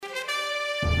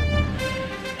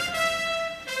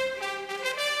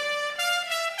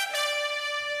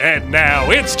And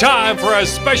now it's time for a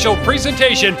special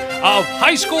presentation of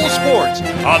high school sports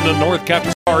on the North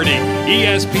Country Authority,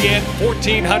 ESPN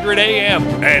 1400 AM.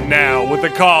 And now with the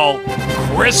call,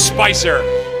 Chris Spicer.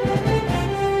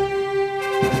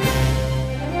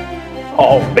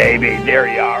 Oh, baby, there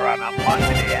you are on a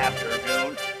Monday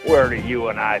afternoon. Where do you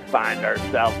and I find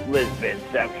ourselves? Lisbon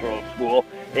Central School.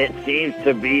 It seems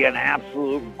to be an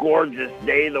absolute gorgeous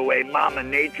day the way Mama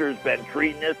Nature's been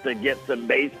treating us to get some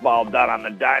baseball done on the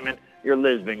diamond. Your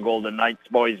Lisbon Golden Knights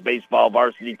boys baseball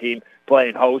varsity team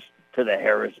playing host to the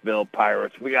Harrisville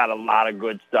Pirates. We got a lot of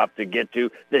good stuff to get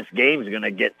to. This game's going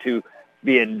to get to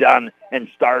being done and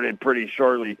started pretty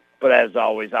shortly. But as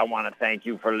always, I want to thank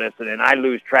you for listening. I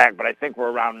lose track, but I think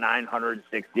we're around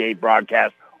 968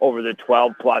 broadcasts over the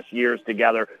 12-plus years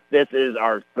together. This is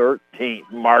our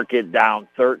 13th, mark it down,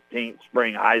 13th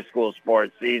spring high school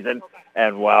sports season.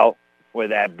 And, well,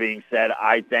 with that being said,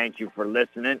 I thank you for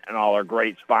listening and all our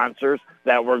great sponsors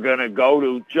that we're going to go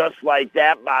to just like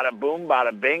that, bada boom,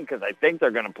 bada bing, because I think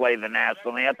they're going to play the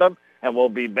national anthem. And we'll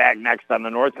be back next on the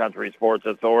North Country Sports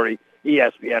Authority,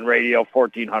 ESPN Radio,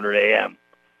 1400 AM.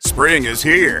 Spring is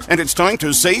here, and it's time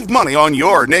to save money on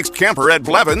your next camper at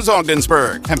Blevins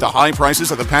Ogdensburg. Have the high prices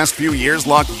of the past few years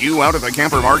locked you out of the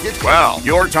camper market? Well,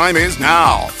 your time is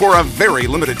now. For a very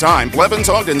limited time, Blevins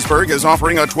Ogdensburg is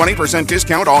offering a 20%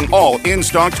 discount on all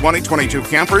in-stock 2022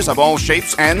 campers of all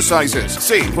shapes and sizes.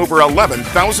 Save over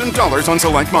 $11,000 on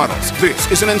select models.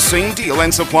 This is an insane deal,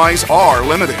 and supplies are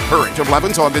limited. Hurry to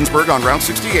Blevins Ogdensburg on Route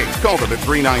 68. Call them at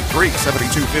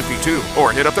 393-7252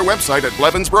 or hit up their website at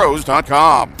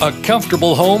blevinsbros.com. A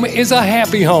comfortable home is a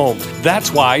happy home.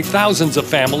 That's why thousands of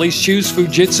families choose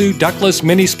Fujitsu ductless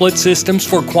mini-split systems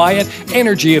for quiet,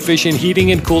 energy-efficient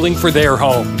heating and cooling for their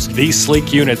homes. These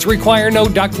sleek units require no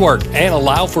ductwork and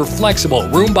allow for flexible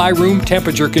room-by-room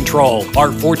temperature control.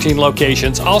 Our 14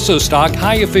 locations also stock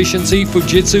high-efficiency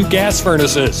Fujitsu gas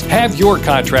furnaces. Have your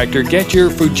contractor get your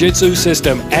Fujitsu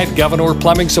system at Governor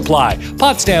Plumbing Supply,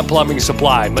 Potsdam Plumbing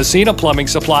Supply, Messina Plumbing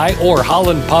Supply, or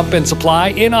Holland Pump and Supply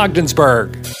in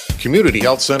Ogdensburg. Community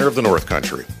Health Center of the North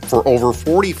Country. For over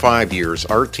 45 years,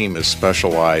 our team has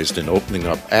specialized in opening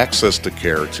up access to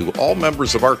care to all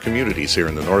members of our communities here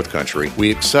in the North Country.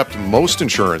 We accept most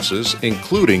insurances,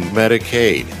 including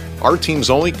Medicaid. Our team's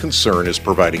only concern is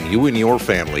providing you and your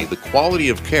family the quality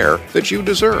of care that you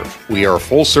deserve. We are a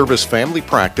full-service family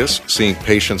practice, seeing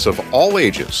patients of all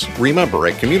ages. Remember,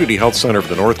 at Community Health Center of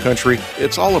the North Country,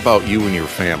 it's all about you and your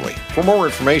family. For more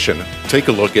information, take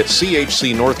a look at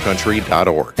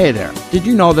chcnorthcountry.org. Hey there. Did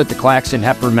you know that the Claxton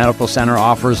Hepburn Medical Center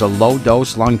offers a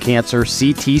low-dose lung cancer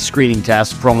CT screening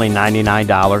test for only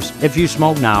 $99? If you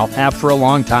smoke now, have for a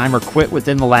long time, or quit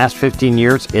within the last 15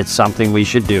 years, it's something we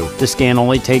should do. The scan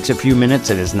only takes a few minutes.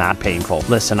 It is not painful.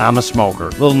 Listen, I'm a smoker.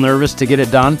 A little nervous to get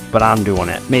it done, but I'm doing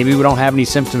it. Maybe we don't have any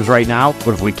symptoms right now,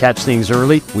 but if we catch things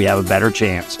early, we have a better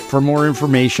chance. For more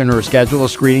information or schedule a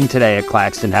screening today at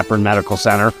Claxton Hepburn Medical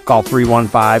Center, call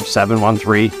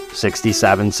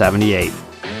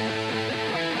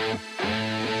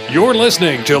 315-713-6778. You're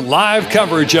listening to live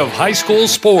coverage of high school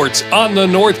sports on the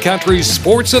North Country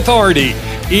Sports Authority,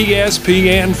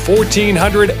 ESPN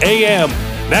 1400 AM.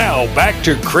 Now back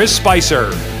to Chris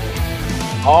Spicer.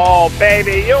 Oh,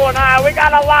 baby, you and I, we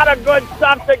got a lot of good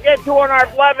stuff to get to in our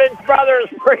Blevins Brothers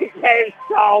pregame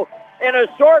show. In a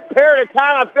short period of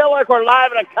time, I feel like we're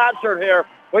live at a concert here.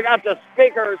 We got the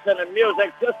speakers and the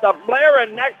music just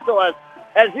blaring next to us.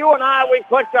 As you and I, we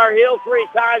clicked our heels 3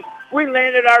 times. We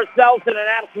landed ourselves in an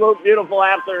absolute beautiful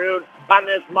afternoon on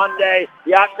this Monday.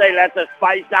 Yeah, they let the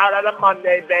spice out on a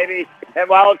Monday, baby. And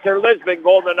while it's your Lisbon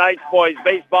Golden Knights boys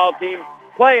baseball team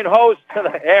playing host to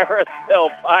the Harrisville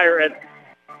Pirates.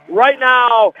 Right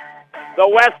now, the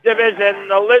West Division,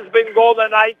 the Lisbon Golden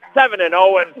Knights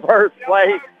 7-0 in first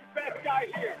place.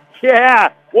 Yeah,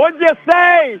 what'd you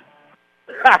say?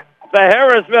 The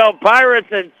Harrisville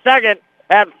Pirates in second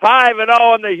at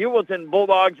 5-0, and the Hewelton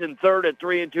Bulldogs in third at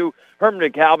 3-2.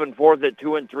 Herman DeKalb fourth at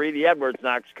 2-3. The Edwards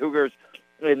Knox Cougars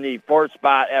in the fourth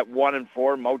spot at 1-4.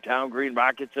 Motown Green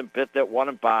Rockets in fifth at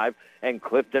 1-5, and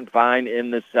Clifton Fine in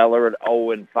the cellar at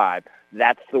 0-5.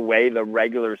 That's the way the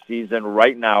regular season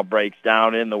right now breaks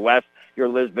down in the West. Your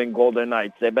Lisbon Golden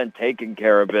Knights, they've been taking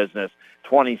care of business.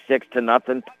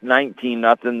 26-0,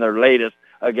 19-0, their latest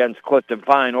against Clifton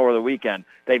Fine over the weekend.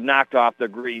 They've knocked off the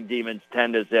Green Demons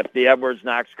 10-0. The Edwards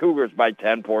Knox Cougars by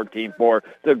 10, 14-4.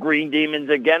 The Green Demons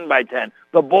again by 10.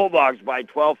 The Bulldogs by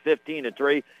 12,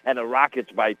 15-3. And the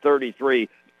Rockets by 33,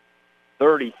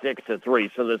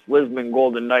 36-3. So this Lisbon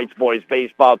Golden Knights boys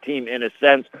baseball team, in a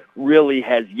sense, really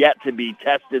has yet to be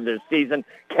tested this season.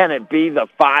 Can it be the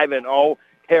 5-0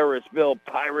 Harrisville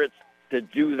Pirates to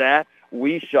do that?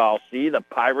 we shall see. The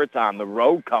Pirates on the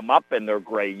road come up in their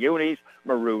gray unis,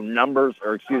 maroon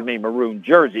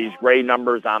jerseys, gray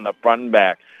numbers on the front and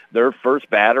back. Their first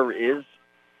batter is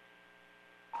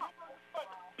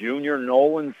junior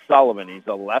Nolan Sullivan. He's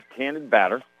a left-handed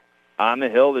batter. On the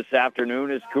hill this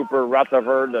afternoon is Cooper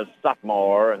Rutherford, the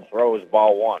sophomore, and throws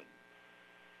ball one.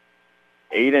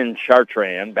 Aiden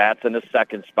Chartrand bats in the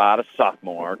second spot, a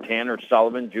sophomore. Tanner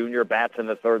Sullivan, junior, bats in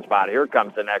the third spot. Here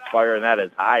comes the next player, and that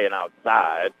is high and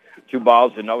outside. 2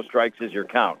 balls and no strikes is your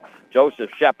count. Joseph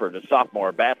Shepard, a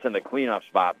sophomore, bats in the cleanup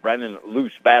spot. Brendan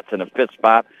Luce bats in the fifth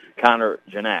spot. Connor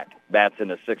Janak bats in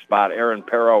the sixth spot. Aaron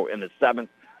Perro in the seventh.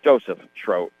 Joseph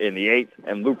Schroet in the eighth,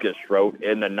 and Lucas Schroet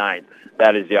in the ninth.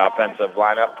 That is the offensive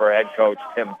lineup for head coach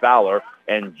Tim Fowler.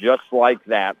 And just like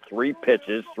that, 3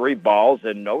 pitches, 3 balls,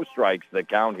 and no strikes. The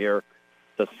count here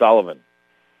to Sullivan.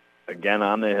 Again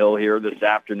on the hill here this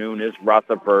afternoon is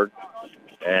Rutherford,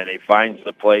 and he finds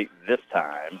the plate this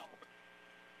time.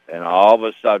 And all of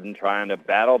a sudden, trying to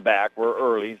battle back, we're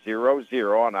early,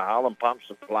 0-0 on the Holland Pump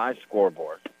Supply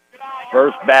scoreboard.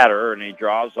 First batter, and he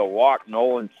draws a walk,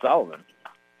 Nolan Sullivan.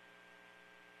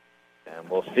 And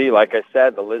we'll see, like I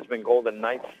said, the Lisbon Golden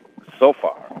Knights so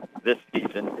far this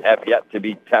season have yet to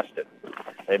be tested.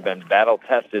 They've been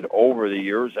battle-tested over the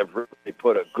years, have really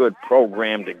put a good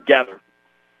program together.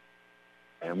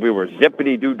 And we were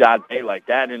zippity-doo-dah-day like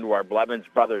that into our Blevins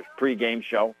Brothers pregame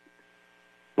show.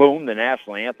 Boom, the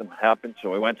national anthem happened,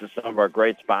 so we went to some of our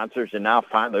great sponsors, and now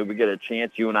finally we get a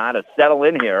chance, you and I, to settle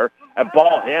in here. A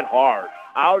ball hit hard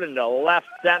out into left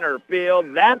center field.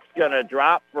 That's going to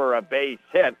drop for a base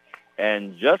hit.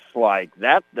 And just like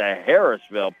that, the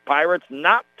Harrisville Pirates,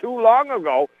 not too long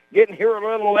ago, getting here a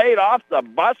little late off the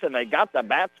bus, and they got the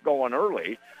bats going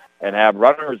early and have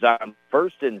runners on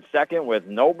first and second with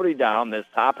nobody down this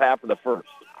top half of the first.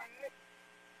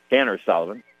 Tanner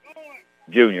Sullivan,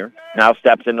 junior, now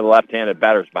steps into the left-handed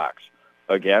batter's box.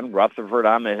 Again, Rutherford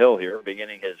on the hill here,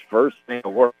 beginning his first inning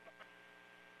of work.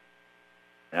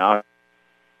 Now,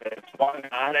 it's swung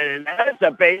on, and that is a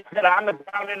base hit on the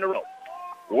ground in the row.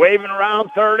 Waving around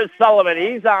third is Sullivan.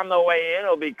 He's on the way in.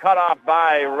 He'll be cut off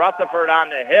by Rutherford on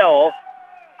the hill.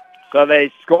 So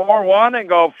they score one and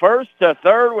go first to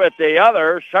third with the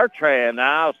other. Chartrand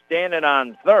now standing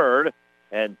on third.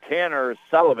 And Tanner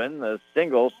Sullivan, the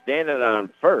single, standing on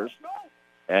first.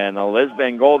 And the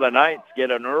Lisbon Golden Knights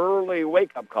get an early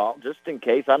wake-up call, just in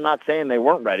case. I'm not saying they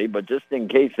weren't ready, but just in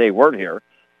case they weren't here.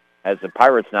 As the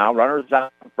Pirates now, runners on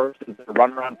first, and the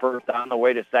runner on first on the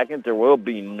way to second. There will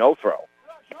be no throw.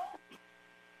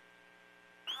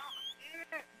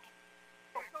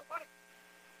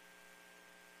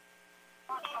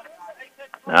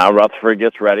 Now Rutherford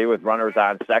gets ready with runners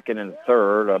on second and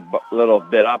third, a little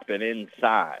bit up and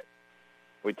inside.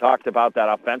 We talked about that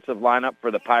offensive lineup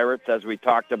for the Pirates as we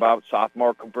talked about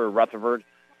sophomore Cooper Rutherford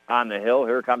on the hill.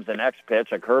 Here comes the next pitch,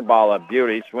 a curveball of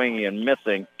beauty, swinging and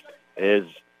missing is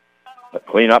the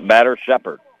cleanup batter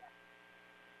Shepard.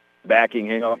 Backing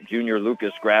him up, junior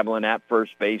Lucas Gravelin at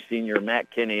first base, senior Matt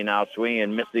Kinney now swinging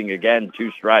and missing again,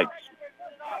 2 strikes.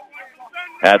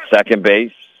 At second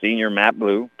base, senior Matt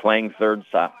Blue, playing third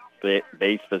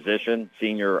base position,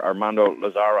 senior Armando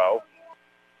Lazaro.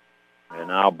 And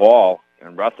now ball,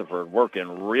 and Rutherford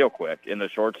working real quick. In the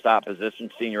shortstop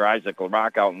position, senior Isaac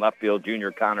LaRock out in left field,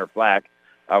 junior Connor Flack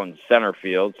out in center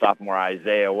field, sophomore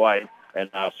Isaiah White.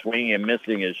 And now swinging and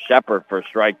missing is Shepard for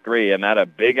strike 3. And that a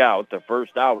big out, the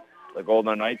first out the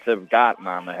Golden Knights have gotten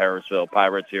on the Harrisville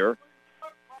Pirates here.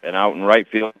 And out in right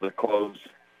field, the close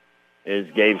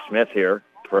is Gabe Smith here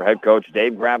for head coach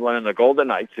Dave Gravelin and the Golden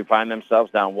Knights, who find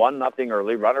themselves down 1-0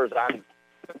 early. Runners on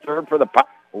third for the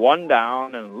one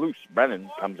down, and loose. Brennan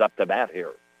comes up to bat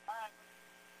here.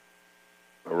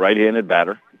 A right-handed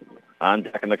batter. On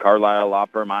deck in the Carlisle Law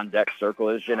Firm on deck circle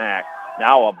is Janak.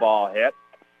 Now a ball hit.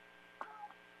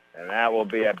 And that will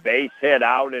be a base hit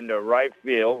out into right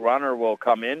field. Runner will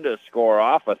come in to score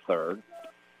off a third.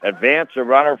 Advance a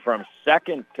runner from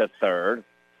second to third.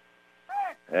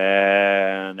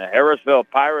 And the Harrisville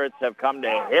Pirates have come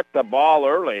to hit the ball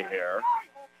early here.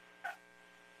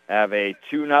 Have a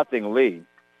 2-0 lead.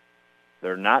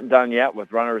 They're not done yet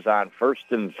with runners on first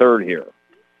and third here.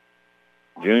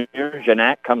 Junior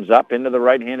Janak comes up into the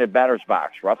right-handed batter's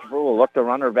box. Rutherford will look the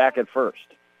runner back at first.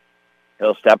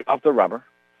 He'll step off the rubber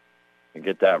and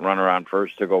get that runner on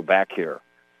first to go back here.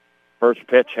 First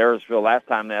pitch, Harrisville, last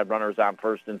time they had runners on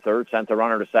first and third, sent the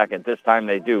runner to second. This time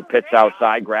they do. Pitch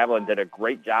outside. Gravelin did a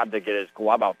great job to get his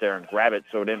glove out there and grab it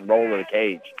so it didn't roll to the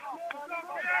cage.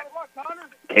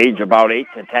 Cage about 8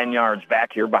 to 10 yards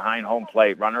back here behind home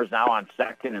plate. Runners now on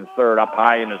second and third up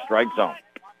high in the strike zone.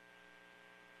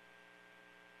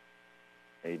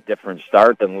 A different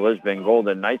start than the Lisbon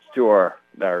Golden Knights are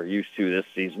used to this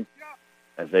season,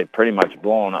 as they've pretty much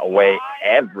blown away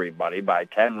everybody by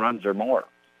 10 runs or more.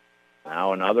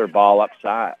 Now another ball up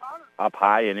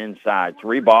high and inside.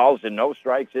 3 balls and no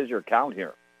strikes is your count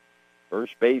here.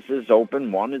 First base is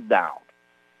open, 1 is down.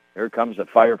 Here comes a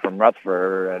fire from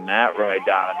Rutherford, and that right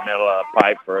down the middle of the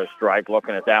pipe for a strike.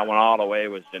 Looking at that one all the way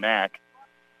was Janak.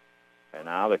 And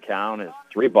now the count is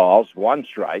 3 balls, 1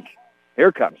 strike.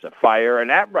 Here comes a fire, and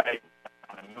that right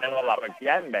down the middle of it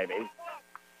again, baby.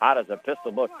 Hot as a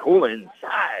pistol, look cool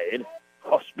inside.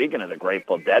 Oh, speaking of the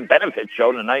Grateful Dead, benefit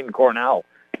show tonight in Cornell.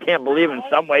 Can't believe in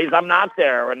some ways I'm not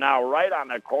there. And now right on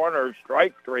the corner,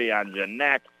 strike 3 on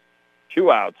Janek. 2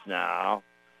 outs now.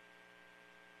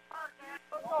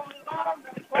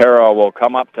 Perro will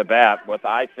come up to bat with,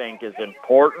 I think, is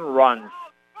important runs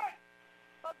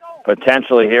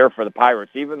potentially here for the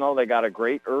Pirates, even though they got a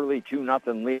great early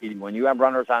 2-0 lead. When you have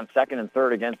runners on second and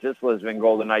third against this Lisbon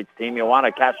Golden Knights team, you want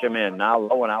to catch them in. Now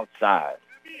low and outside.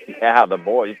 Yeah, the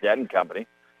boys, Dead and Company,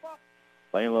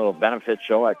 playing a little benefit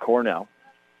show at Cornell.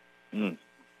 I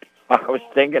was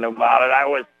thinking about it. I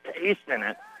was tasting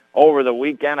it over the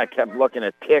weekend. I kept looking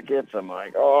at tickets. I'm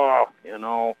like,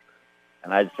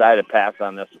 and I decided to pass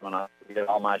on this one. I'll get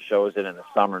all my shows in the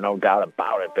summer, no doubt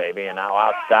about it, baby. And now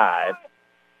outside,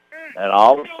 and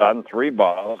all of a sudden, 3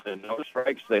 balls and no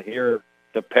strikes here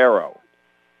to Perro.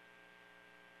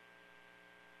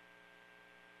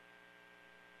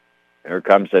 Here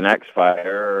comes the next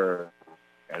fire,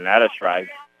 and that a strike.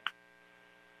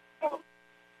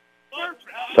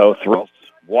 So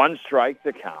 1 strike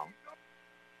to count.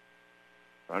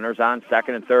 Runners on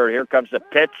second and third. Here comes the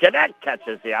pitch, and that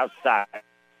catches the outside.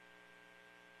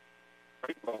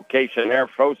 Location there,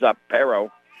 froze up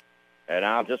Perro. And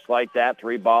now just like that,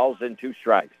 3 balls and 2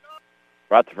 strikes.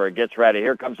 Rutherford gets ready.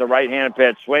 Here comes the right-hand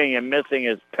pitch. Swinging and missing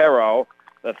is Perro.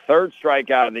 The 3rd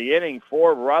strikeout of the inning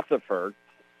for Rutherford.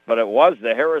 But it was the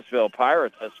Harrisville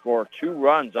Pirates that scored 2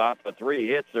 runs off of 3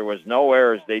 hits. There was no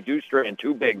errors. They do straighten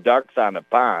 2 big ducks on the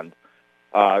pond.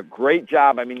 Great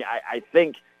job. I mean, I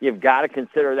think you've got to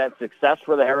consider that success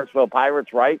for the Harrisville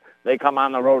Pirates, right? They come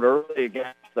on the road early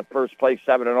against the first place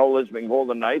 7-0 Lisbon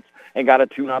Golden Knights and got a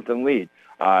 2-0 lead.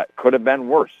 Could have been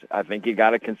worse. I think you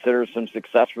got to consider some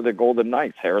success for the Golden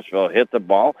Knights. Harrisville hit the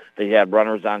ball. They had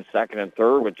runners on second and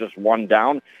third with just 1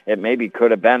 down. It maybe could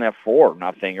have been a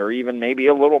 4-0 or even maybe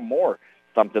a little more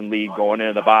something lead going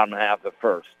into the bottom half of the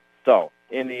first. So,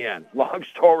 in the end, long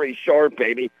story short,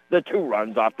 baby, the 2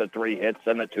 runs off the 3 hits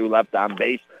and the 2 left on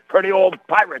base for the old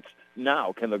Pirates.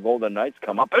 Now, can the Golden Knights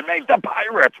come up and make the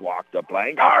Pirates walk the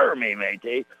plank? Army,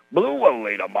 matey. Blue will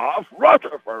lead them off.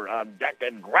 Rutherford on deck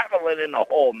and graveling in the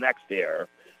hole next year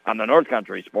on the North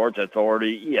Country Sports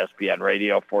Authority, ESPN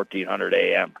Radio, 1400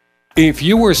 AM. If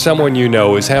you or someone you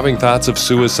know is having thoughts of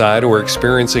suicide or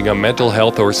experiencing a mental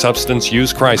health or substance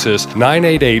use crisis,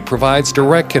 988 provides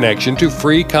direct connection to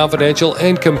free, confidential,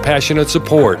 and compassionate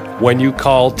support. When you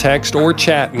call, text, or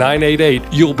chat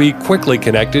 988, you'll be quickly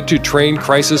connected to trained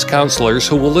crisis counselors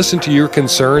who will listen to your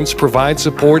concerns, provide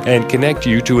support, and connect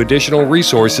you to additional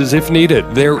resources if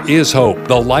needed. There is hope.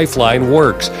 The Lifeline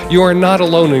works. You are not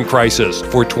alone in crisis.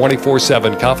 For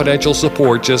 24/7 confidential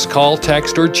support, just call,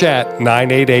 text, or chat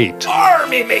 988.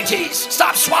 Army mateys,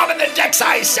 stop swabbing the decks,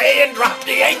 I say, and drop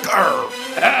the anchor.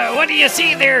 What do you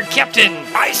see there, Captain?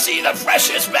 I see the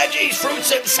freshest veggies,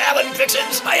 fruits, and salad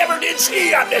fixins I ever did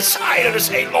see on this side of the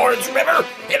St. Lawrence River.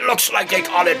 It looks like they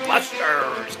call it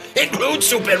Buster's. Includes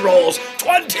soup and rolls,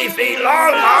 20 feet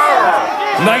long.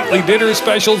 Nightly dinner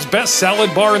specials, best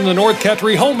salad bar in the North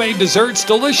Country, homemade desserts,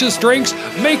 delicious drinks.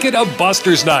 Make it a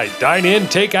Buster's night. Dine in,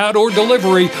 take out, or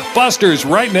delivery. Buster's,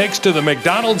 right next to the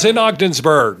McDonald's in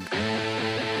Ogdensburg.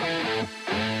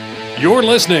 You're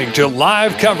listening to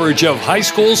live coverage of high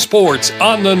school sports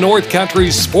on the North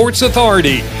Country Sports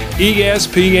Authority,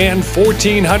 ESPN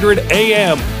 1400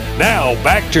 AM. Now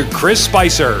back to Chris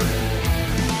Spicer.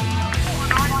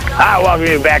 I welcome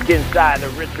you back inside the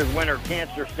Richard Winter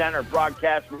Cancer Center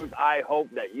broadcast booth. I hope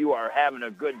that you are having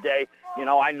a good day. You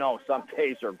know, I know some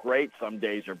days are great, some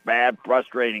days are bad,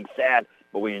 frustrating, sad,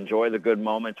 but we enjoy the good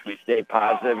moments. We stay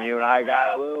positive. You and I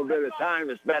got a little bit of time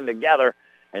to spend together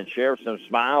and share some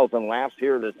smiles and laughs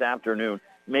here this afternoon.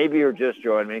 Maybe you're just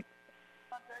joining me.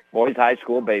 Boys High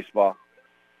School baseball.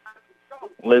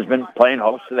 Lisbon playing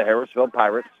host to the Harrisville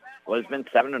Pirates. Lisbon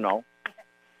 7-0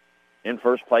 in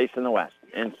first place in the West.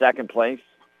 In second place,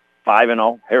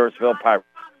 5-0, Harrisville Pirates.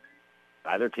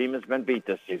 Neither team has been beat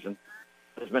this season.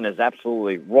 Lisbon has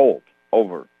absolutely rolled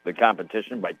over the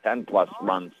competition by 10-plus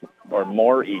runs or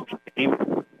more each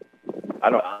team. I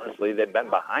don't honestly, they've been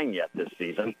behind yet this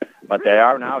season, But they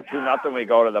are now 2-0. We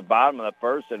go to the bottom of the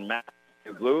first, and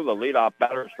Matthew Blue, the leadoff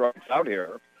batter, strikes out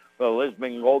here for the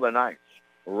Lisbon Golden Knights.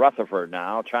 Rutherford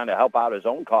now trying to help out his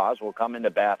own cause will come into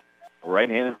bat.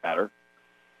 Right-handed batter.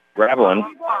 Gravelin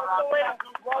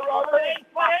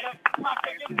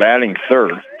batting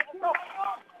third.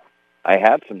 I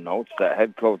had some notes that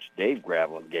head coach Dave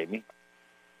Gravelin gave me.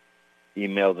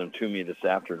 Emailed them to me this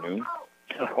afternoon.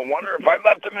 I wonder if I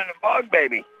left them in the bug,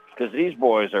 baby, because these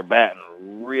boys are batting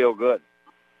real good.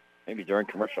 Maybe during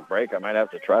commercial break I might have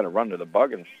to try to run to the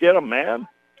bug and get them, man.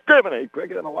 Discriminate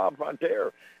quicker than a wild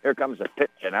frontier. Here comes the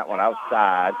pitch, and that one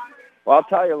outside. Well, I'll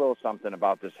tell you a little something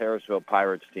about this Harrisville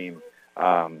Pirates team.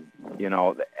 You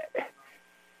know,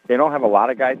 they don't have a lot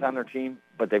of guys on their team,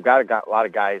 but they've got a lot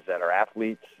of guys that are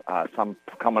athletes. Some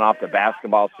coming off the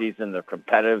basketball season. They're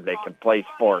competitive. They can play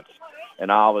sports.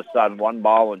 And all of a sudden, 1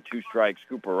 ball and 2 strikes,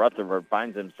 Cooper Rutherford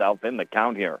finds himself in the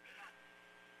count here.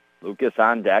 Lucas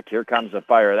on deck. Here comes the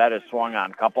fire. That is swung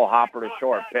on. Couple hopper to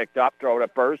short. Picked up. Throw to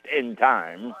first in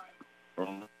time.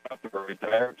 Rutherford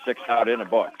there. 6 out in the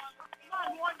books.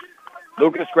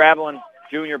 Lucas Gravelin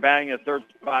Jr. batting in the third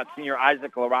spot. Senior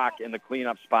Isaac LaRock in the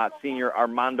cleanup spot. Senior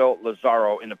Armando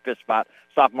Lazaro in the fifth spot.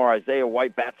 Sophomore Isaiah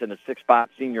White bats in the sixth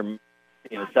spot. Senior in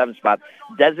the seventh spot.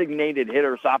 Designated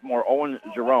hitter sophomore Owen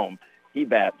Jerome. He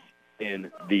bats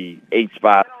in the 8th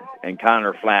spot, and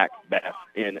Connor Flack bats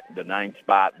in the 9th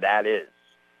spot. That is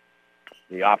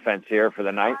the offense here for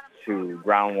the Knights, who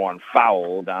ground one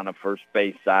foul down the first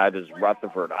base side is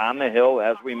Rutherford. On the hill,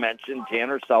 as we mentioned,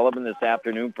 Tanner Sullivan this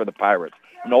afternoon for the Pirates.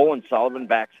 Nolan Sullivan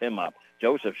backs him up.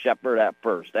 Joseph Shepard at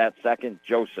first. At second,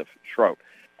 Joseph Schroet.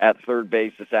 At third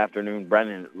base this afternoon,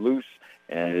 Brennan Luce.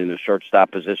 And in the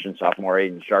shortstop position, sophomore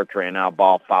Aiden Chartre. And now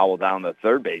ball foul down the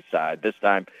third base side. This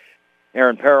time,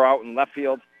 Aaron Perro out in left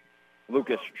field,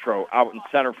 Lucas Schroet out in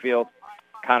center field,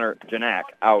 Connor Janak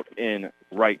out in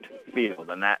right field.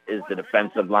 And that is the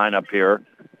defensive lineup here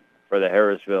for the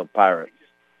Harrisville Pirates.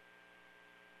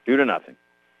 2-0.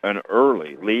 An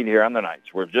early lead here on the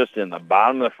Knights. We're just in the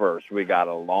bottom of the first. We got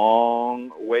a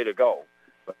long way to go.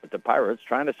 But the Pirates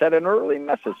trying to set an early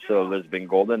message to the Lisbon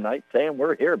Golden Knights saying,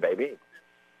 we're here, baby.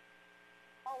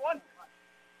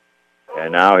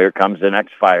 And now here comes the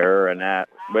next fire, and that,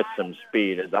 with some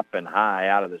speed, is up and high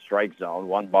out of the strike zone.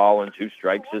 1 ball and 2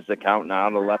 strikes is the count now.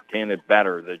 The left-handed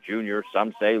batter, the junior,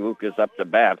 some say Lucas up to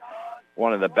bat,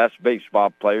 one of the best baseball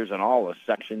players in all of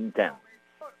Section 10.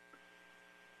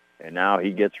 And now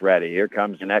he gets ready. Here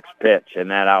comes the next pitch, and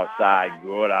that outside,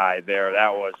 good eye there.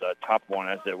 That was a tough one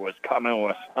as it was coming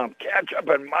with some ketchup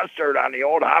and mustard on the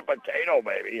old hot potato,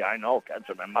 baby. I know,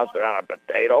 ketchup and mustard on a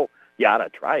potato. You ought to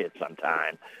try it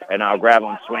sometime. And now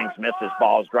Gravelin swings, misses,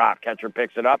 balls drop. Catcher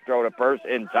picks it up, throw to first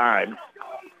in time.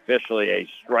 Officially a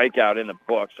strikeout in the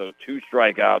book, so 2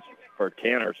 strikeouts for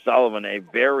Tanner Sullivan. A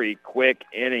very quick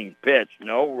inning pitch.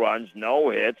 No runs,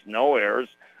 no hits, no errors,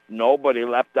 nobody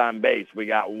left on base. We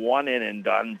got 1 inning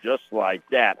done just like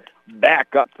that.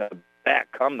 Back up to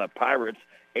back come the Pirates.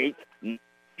 8th,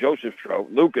 Joseph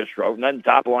Schroet, Lucas Schroet, and then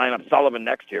top lineup Sullivan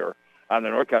next here on the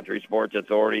North Country Sports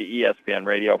Authority, ESPN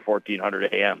Radio,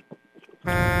 1400 AM.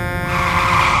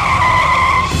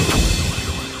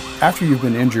 After you've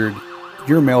been injured,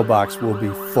 your mailbox will be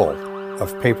full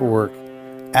of paperwork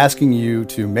asking you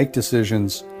to make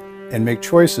decisions and make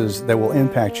choices that will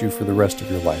impact you for the rest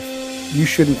of your life. You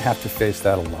shouldn't have to face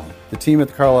that alone. The team at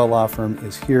the Carlisle Law Firm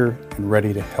is here and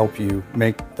ready to help you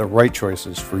make the right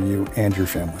choices for you and your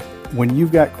family. When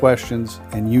you've got questions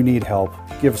and you need help,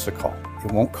 give us a call.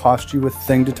 It won't cost you a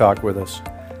thing to talk with us,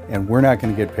 and we're not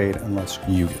going to get paid unless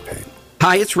you get paid.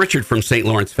 Hi, it's Richard from St.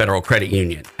 Lawrence Federal Credit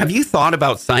Union. Have you thought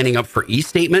about signing up for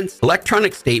e-statements?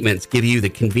 Electronic statements give you the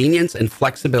convenience and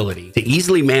flexibility to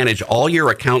easily manage all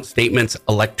your account statements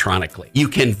electronically. You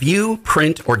can view,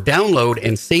 print, or download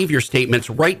and save your statements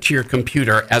right to your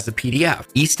computer as a PDF.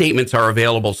 E-statements are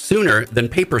available sooner than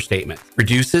paper statements.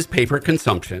 Reduces paper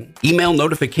consumption. Email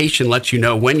notification lets you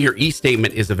know when your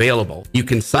e-statement is available. You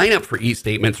can sign up for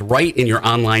e-statements right in your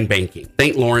online banking.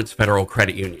 St. Lawrence Federal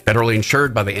Credit Union. Federally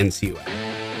insured by the NCUA.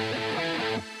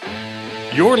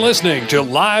 You're listening to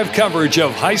live coverage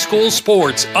of high school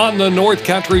sports on the North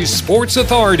Country Sports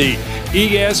Authority,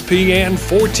 ESPN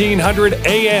 1400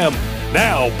 AM.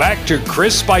 Now back to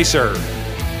Chris Spicer.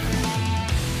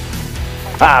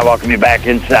 Hi, welcome you back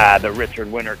inside the Richard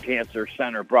Winter Cancer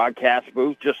Center broadcast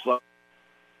booth. Just for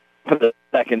the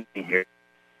second here,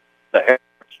 the Harrisville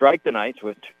strike the Knights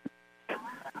with 2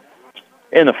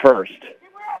 in the first.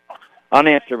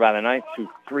 Unanswered by the Knights, who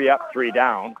 3 up, 3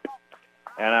 down.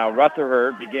 And now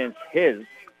Rutherford begins his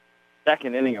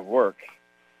second inning of work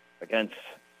against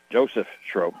Joseph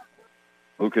Schroet.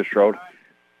 Lucas Schroet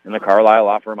in the Carlisle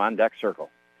Law Firm on deck circle.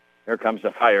 Here comes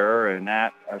the fire, and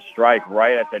that a strike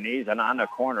right at the knees and on the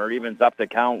corner. It evens up the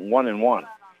count 1-1.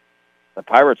 The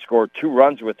Pirates scored 2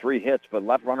 runs with 3 hits, but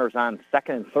left runners on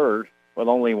second and third with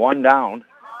only 1 down.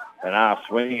 And now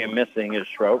swinging and missing is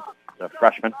Schroep, the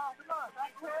freshman.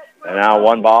 And now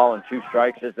 1 ball and 2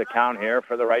 strikes is the count here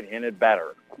for the right-handed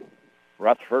batter.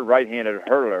 Rutherford, right-handed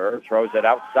hurler, throws it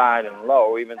outside and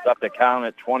low, evens up the count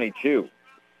at 22.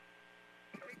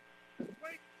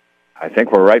 I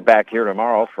think we're right back here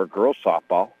tomorrow for girls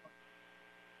softball.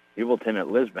 Hewelton at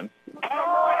Lisbon.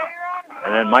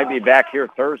 And then might be back here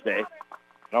Thursday.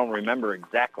 I don't remember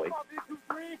exactly.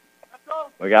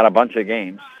 We got a bunch of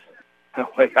games.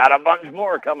 We got a bunch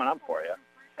more coming up for you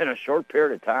in a short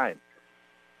period of time.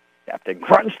 Captain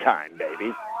Crunch time,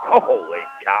 baby. Holy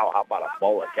cow, how about a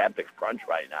bowl of Captain Crunch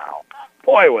right now?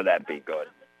 Boy, would that be good.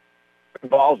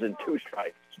 Balls and 2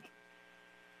 strikes.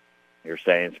 You're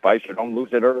saying, Spicer, don't lose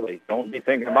it early. Don't be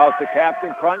thinking about the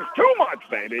Captain Crunch too much,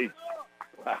 baby.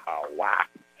 Wow.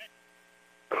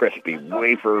 Crispy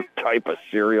wafer type of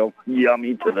cereal.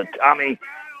 Yummy to the tummy.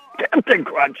 Captain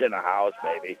Crunch in the house,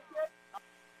 baby.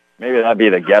 Maybe that'd be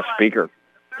the guest speaker,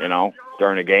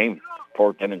 during a game.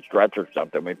 4-10 and stretch or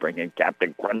something. We bring in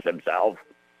Captain Crunch himself.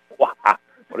 Wow.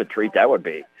 What a treat that would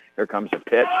be. Here comes a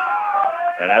pitch.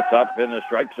 And that's up in the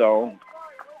strike zone.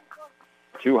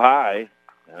 Too high.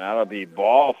 And that'll be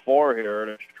ball 4 here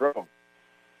at Stroh.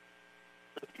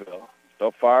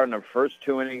 So far in the first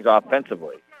 2 innings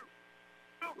offensively,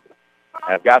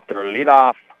 have got their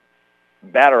leadoff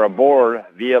batter aboard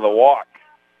via the walk.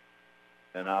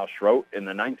 And now Schroet in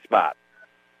the 9th spot.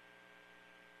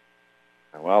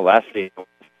 Well, last season,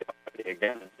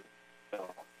 again,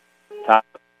 top,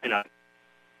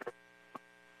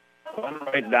 one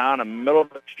right down the middle of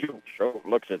the chute. Schroet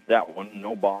looks at that one.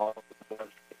 No ball.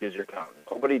 Is your count.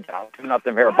 Nobody down. 2-0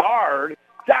 here. Bard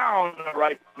down the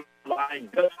right line.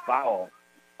 Just foul.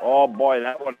 Oh, boy,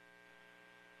 that one.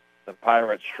 The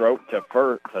Pirates stroke to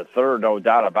third, no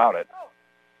doubt about it.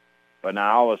 But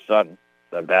now, all of a sudden,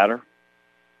 the batter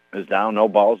is down. No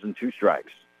balls and 2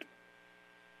 strikes.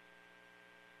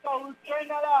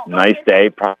 Nice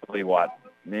day. Probably,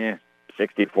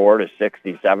 64 to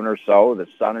 67 or so. The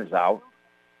sun is out.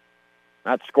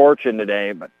 Not scorching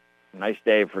today, but nice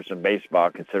day for some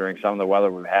baseball, considering some of the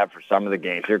weather we've had for some of the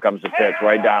games. Here comes the pitch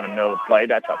right down the middle of the plate.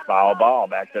 That's a foul ball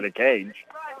back to the cage.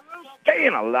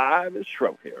 Staying alive is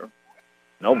Schroep here.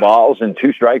 No balls and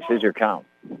 2 strikes is your count.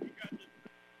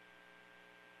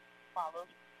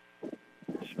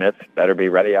 Smith better be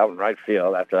ready out in right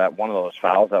field after that one of those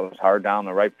fouls. That was hard down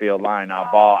the right field line. Now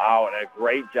ball out. A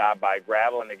great job by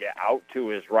Gravelin to get out to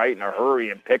his right in a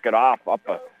hurry and pick it off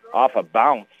a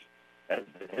bounce as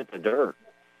it hit the dirt.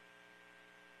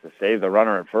 To save the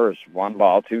runner at first. 1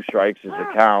 ball, 2 strikes is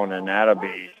the count, and that'll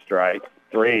be strike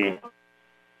 3.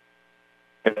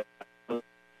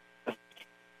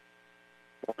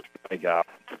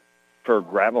 For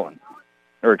Gravelin.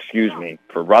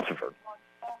 For Rutherford.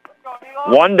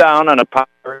 1 down on a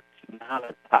Pirates. Now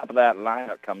the top of that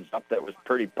lineup comes up that was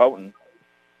pretty potent.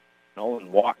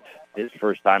 Nolan walked his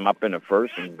first time up into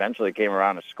first and eventually came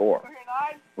around to score.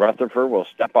 Rutherford will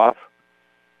step off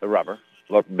the rubber,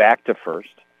 look back to first,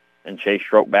 and chase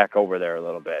Schroep back over there a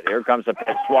little bit. Here comes the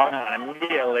pitch, swung on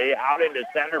immediately, out into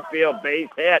center field, base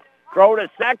hit. Throw to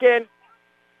second,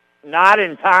 not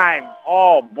in time.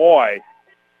 Oh, boy.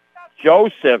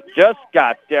 Joseph just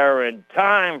got there in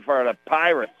time for the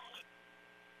Pirates.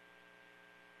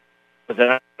 Was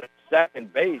at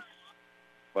second base,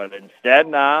 but instead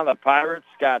now the Pirates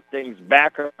got things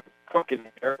back cooking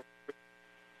here.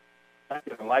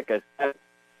 Like I said,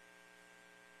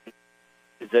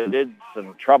 they did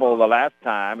some trouble the last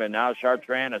time, and now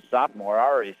Chartrand, a sophomore,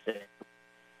 already seen.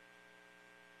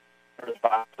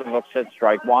 Looks at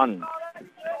strike 1.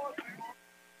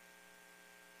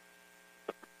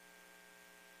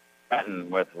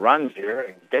 With runs here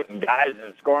and getting guys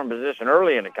in scoring position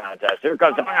early in the contest. Here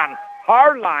comes the man.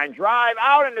 Hard line drive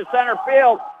out into center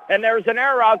field, and there's an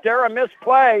error out there, a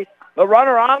misplay. The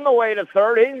runner on the way to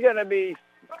third. He's going to be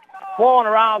flowing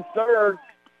around third,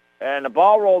 and the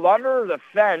ball rolled under the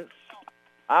fence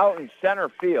out in center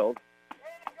field.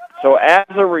 So as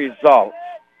a result,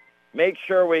 make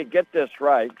sure we get this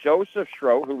right. Joseph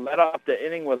Schroep, who led off the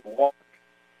inning with walk,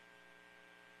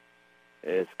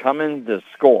 is coming to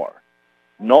score.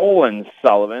 Nolan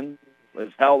Sullivan was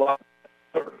held up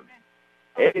third.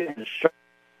 Hayden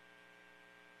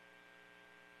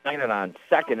on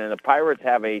second, and the Pirates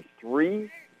have a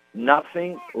 3-0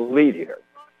 lead here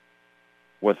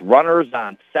with runners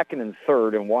on second and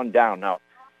third and 1 down. Now,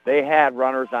 they had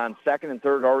runners on second and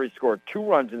third, already scored 2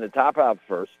 runs in the top of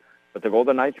first. But the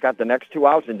Golden Knights got the next 2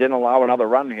 outs and didn't allow another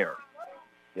run here.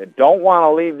 You don't want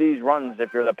to leave these runs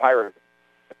if you're the Pirates.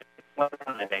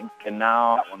 I think, and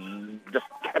now just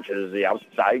catches the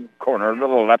outside corner to the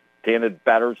left-handed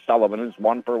batter. Sullivan is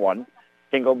 1 for 1.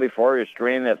 Single before he's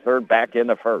straining at third, back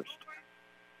into first.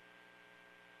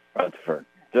 Rutherford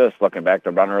just looking back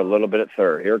to runner a little bit at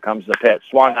third. Here comes the pitch.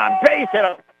 Swung on base hit.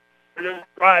 Just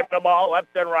drive the ball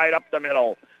left and right up the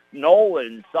middle.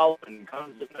 Nolan Sullivan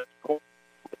comes in the score.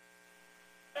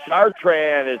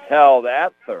 Chartrand is held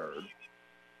at third.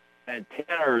 And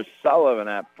Tanner Sullivan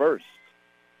at first.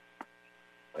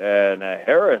 And the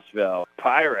Harrisville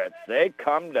Pirates, they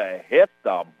come to hit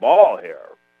the ball here.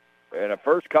 In the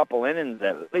first couple innings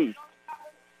at least.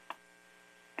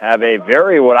 Have a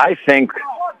very, what I think,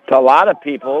 to a lot of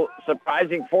people,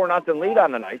 surprising 4-0 lead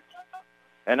on the Knights.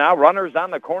 And now runners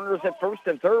on the corners at first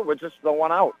and third with just the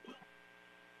 1 out.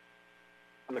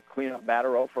 The cleanup batter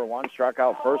 0 for 1, struck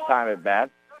out first time at bat.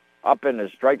 Up in the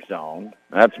strike zone.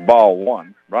 That's ball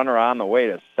 1. Runner on the way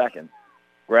to second.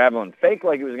 Graveline fake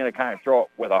like he was going to kind of throw it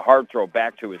with a hard throw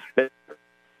back to his pitcher.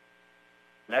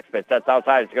 Next pitch, that's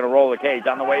outside. It's going to roll the cage.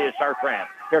 On the way is Chartrand.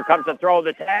 Here comes the throw,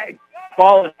 the tag.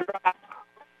 Ball is dropped.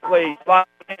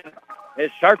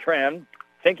 Is Chartrand.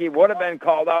 Think he would have been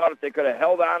called out if they could have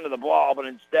held on to the ball, but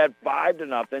instead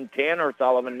 5-0. Tanner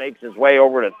Sullivan makes his way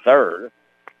over to third.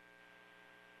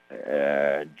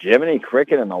 Jiminy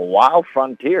Cricket and the Wild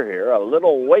Frontier here. A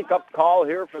little wake-up call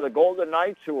here for the Golden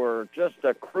Knights, who are just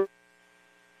a crew.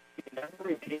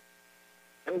 Every team,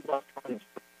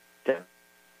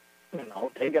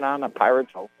 taking on the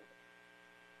Pirates,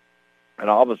 and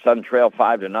all of a sudden trail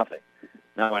 5-0.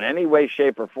 Now, in any way,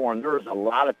 shape, or form, there's a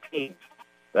lot of teams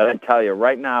that I tell you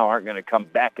right now aren't going to come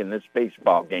back in this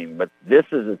baseball game. But this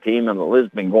is a team in the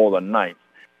Lisbon Golden Knights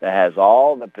that has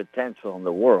all the potential in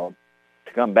the world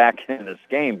to come back in this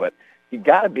game. But you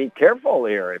got to be careful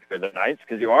here if you're the Knights,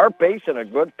 because you are facing a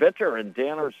good pitcher in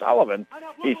Tanner Sullivan.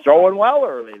 He's throwing well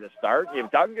early to start.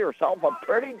 You've dug yourself a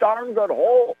pretty darn good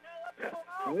hole.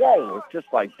 Whoa, it's just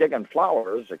like digging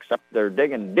flowers, except they're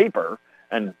digging deeper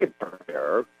and deeper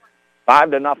here.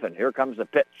 5-0. Here comes the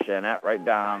pitch, and that right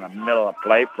down the middle of the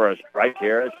plate for a strike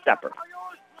here is Shepard.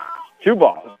 2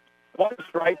 balls, 1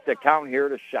 strike to count here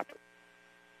to Shepard.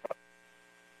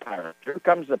 Here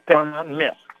comes the pitch,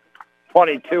 missed.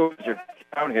 22 is your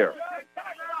count here.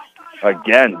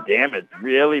 Again, damage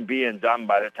really being done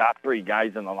by the top 3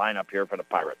 guys in the lineup here for the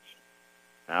Pirates.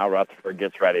 Now Rutherford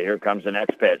gets ready. Here comes the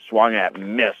next pitch. Swung at,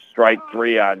 missed. Strike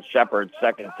 3 on Shepard.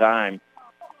 Second time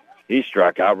he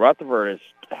struck out. Rutherford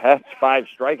has 5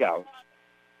 strikeouts.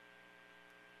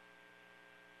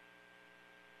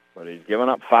 But he's given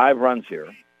up 5 runs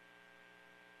here.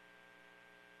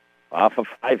 Off of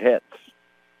 5 hits.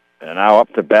 And now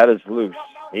up to bat is Loose.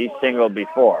 He singled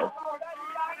before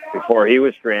he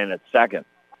was stranded at second.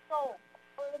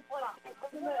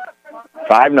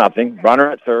 5-0.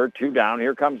 Runner at third, 2 down.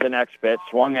 Here comes the next pitch.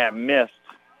 Swung at, missed.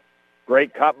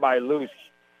 Great cut by Loose.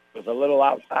 It was a little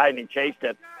outside, and he chased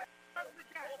it.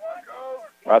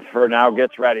 Rutherford now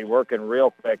gets ready, working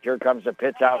real quick. Here comes the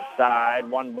pitch outside.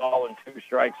 1 ball and 2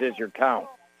 strikes is your count.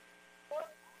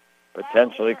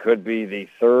 Potentially could be the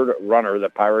third runner the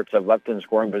Pirates have left in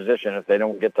scoring position if they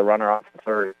don't get the runner off the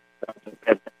third.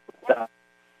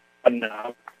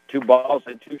 Now, 2 balls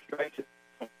and 2 strikes.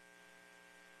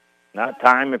 Not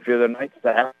time if you're the Knights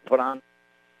to have to put on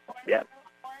yet.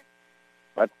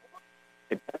 But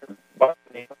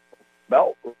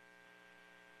belt,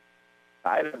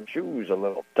 tie their shoes a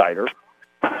little tighter,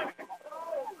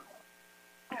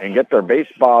 and get their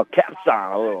baseball caps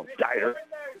on a little tighter.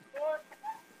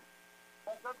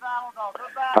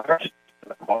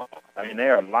 I mean, they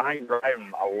are line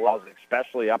driving walls,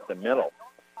 especially up the middle.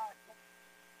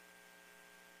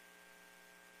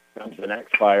 Comes the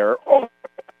next fire. Oh,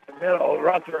 the middle.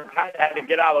 Rutherford kind of had to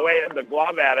get out of the way of the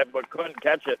glove at it, but couldn't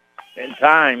catch it in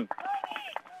time.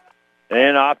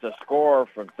 And off the score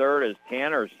from third is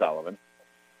Tanner Sullivan.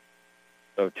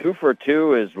 So 2 for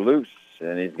 2 is Loose,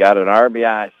 and he's got an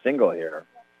RBI single here.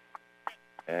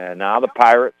 And now the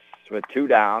Pirates, with 2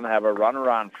 down, have a runner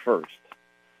on first.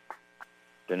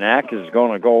 Danak is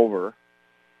going to go over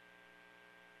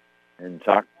and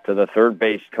talk to the third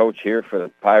base coach here for the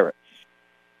Pirates.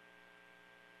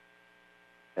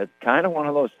 It's kind of one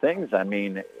of those things. I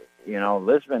mean, you know,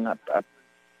 Lisbon,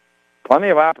 plenty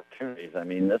of opportunities. I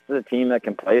mean, this is a team that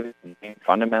can play the game,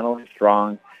 fundamentally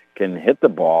strong, can hit the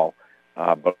ball,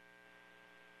 but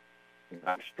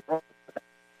not strong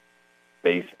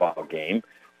baseball game.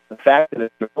 The fact that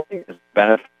it's really is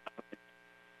benefit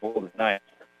Golden Knights.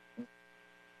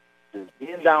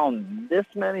 Being down this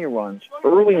many runs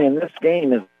early in this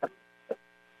game is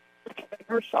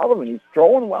Here's Sullivan. He's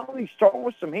throwing well. He's throwing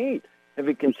with some heat. If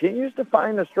he continues to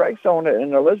find the strike zone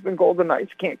and the Lisbon Golden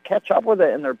Knights can't catch up with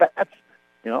it in their bats,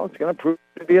 it's going to prove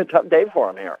to be a tough day for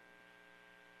him here.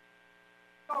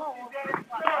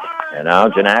 And now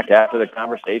Janak, after the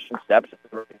conversation, steps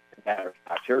into the batter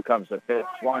box. Here comes the fifth,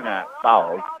 swung at,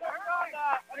 fouled.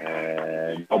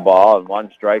 And no ball, and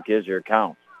 1 strike is your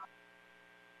count.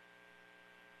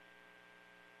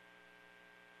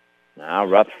 Now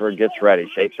Rutherford gets ready,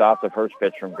 shakes off the first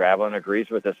pitch from Gravelin, agrees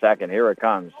with the second. Here it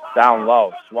comes. Down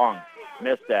low, swung,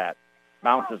 missed that.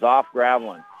 Bounces off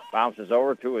Gravelin, bounces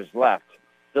over to his left.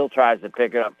 Still tries to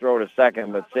pick it up, throw to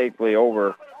second, but safely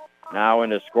over. Now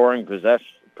into scoring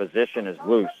position is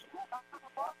loose.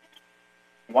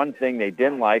 One thing they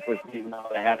didn't like was even though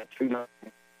they had a 2-0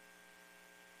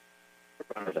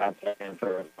 runners on second,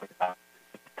 third,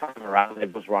 coming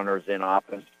around, those runners in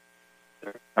office,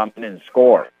 they're coming in and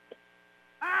score.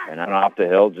 And then off the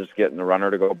hill, just getting the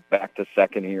runner to go back to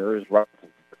second here is rough.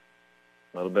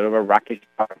 A little bit of a rocky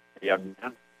start. Young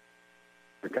man.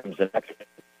 Here comes the next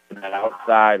one. That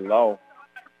outside low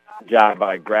job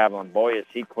by Gravelin. Boy, is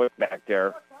he quick back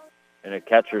there in a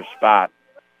catcher's spot.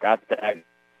 Got that.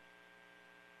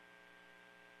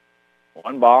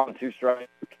 1 ball and 2 strikes.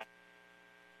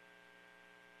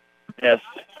 Yes,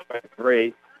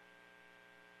 3.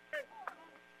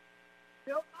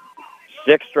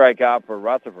 6 strikeout for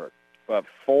Rutherford, but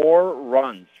 4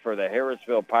 runs for the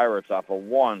Harrisville Pirates off of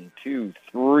 1, 2,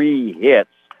 3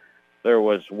 hits. There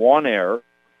was 1 error.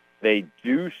 They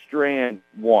do strand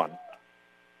 1.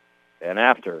 And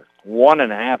after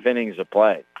 1.5 innings of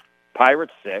play,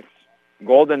 Pirates 6,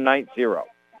 Golden Knights 0.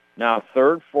 Now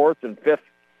 3rd, 4th, and 5th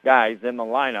guys in the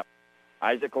lineup.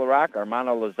 Isaac LaRock,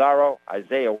 Armando Lazaro,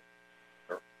 Isaiah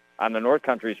on the North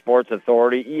Country Sports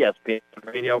Authority, ESPN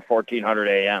Radio, 1400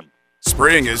 AM.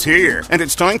 Spring is here, and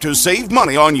it's time to save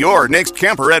money on your next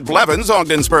camper at Blevins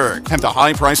Ogdensburg. Have the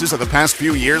high prices of the past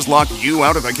few years locked you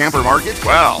out of the camper market?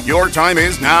 Well, your time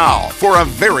is now. For a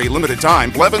very limited time,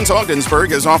 Blevins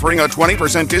Ogdensburg is offering a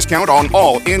 20% discount on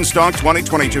all in-stock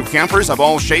 2022 campers of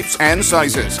all shapes and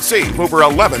sizes. Save over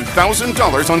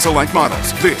 $11,000 on select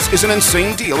models. This is an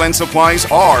insane deal, and supplies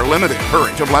are limited.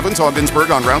 Hurry to Blevins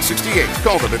Ogdensburg on Route 68.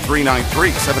 Call them at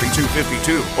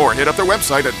 393-7252 or hit up their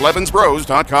website at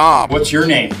blevinsbros.com. What's your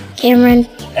name? Cameron.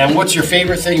 And what's your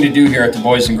favorite thing to do here at the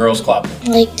Boys and Girls Club? I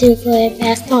like to play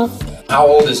basketball. How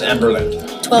old is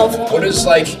Emberland? 12. What is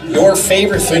your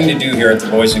favorite thing to do here at the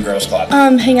Boys and Girls Club?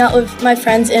 Hang out with my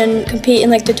friends and compete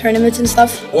in the tournaments and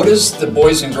stuff. What does the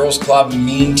Boys and Girls Club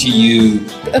mean to you?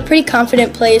 A pretty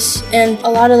confident place and a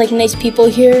lot of nice people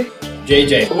here.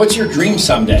 JJ, what's your dream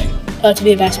someday? To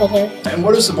be a basketball player. And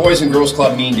what does the Boys and Girls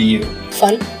Club mean to you?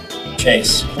 Fun.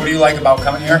 Chase, what do you like about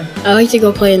coming here? I like to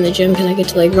go play in the gym because I get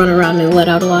to run around and let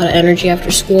out a lot of energy after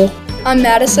school. I'm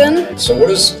Madison. So what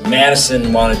does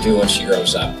Madison want to do when she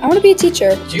grows up? I want to be a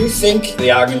teacher. Do you think the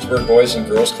Ogdensburg Boys and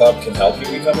Girls Club can help you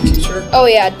become a teacher? Oh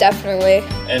yeah, definitely.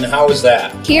 And how is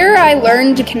that? Here I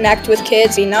learned to connect with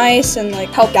kids, be nice, and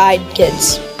help guide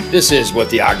kids. This is what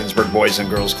the Ogdensburg Boys and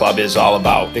Girls Club is all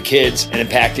about, the kids and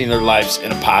impacting their lives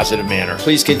in a positive manner.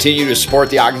 Please continue to support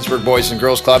the Ogdensburg Boys and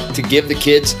Girls Club to give the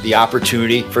kids the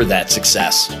opportunity for that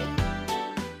success.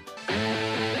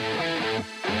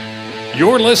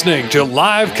 You're listening to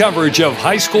live coverage of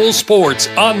high school sports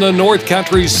on the North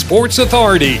Country Sports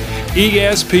Authority,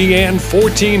 ESPN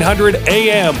 1400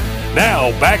 AM.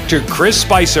 Now back to Chris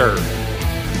Spicer.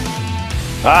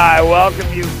 I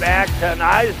welcome you back to an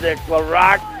Isaac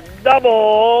LaRock double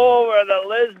over the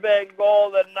Lisbon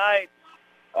Golden Knights.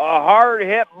 A hard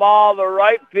hit ball. The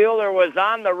right fielder was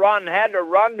on the run, had to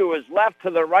run to his left to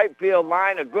the right field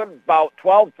line, a good about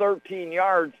 12, 13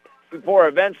 yards before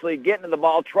eventually getting to the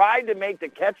ball. Tried to make the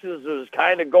catches. It was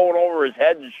kind of going over his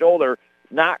head and shoulder.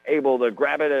 Not able to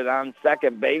grab it on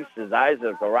second base is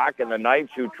Isaac LaRock and the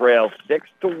Knights, who trail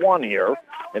 6-1 here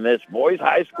in this boys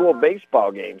high school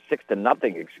baseball game.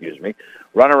 6-0, excuse me.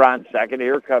 Runner on second.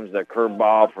 Here comes the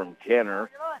curveball from Tanner,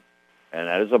 and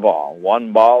that is a ball.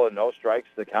 1 ball and no strikes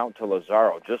to count to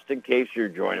Lazaro. Just in case you're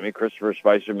joining me, Christopher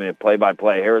Spicer,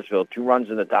 play-by-play. Harrisville, 2 runs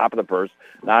in the top of the first,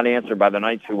 not answered by the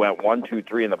Knights, who went 1, 2,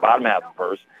 3 in the bottom half of the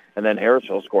first, and then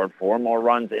Harrisville scored 4 more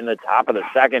runs in the top of the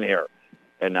second here.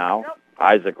 And now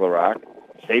Isaac LaRock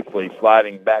safely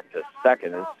sliding back to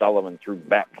second as Sullivan threw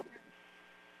back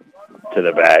to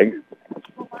the bag.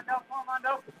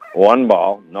 1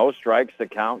 ball, no strikes to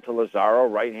count to Lazaro,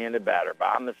 right-handed batter.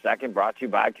 Bottom the second, brought to you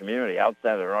by Community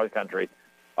outside of the North Country,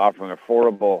 offering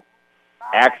affordable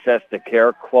access to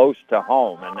care close to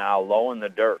home. And now low in the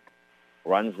dirt.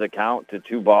 Runs the count to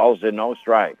 2 balls and no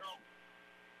strikes.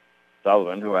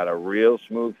 Sullivan, who had a real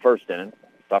smooth first inning,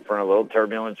 suffering a little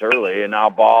turbulence early, and now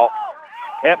ball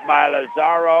hit by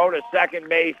Lazaro to second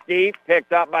base deep,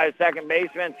 picked up by second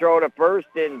baseman, throw to first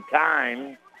in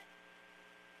time.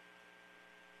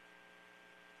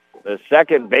 The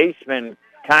second baseman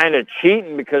kind of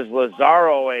cheating because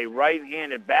Lazaro, a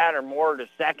right-handed batter, more to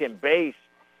second base,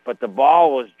 but the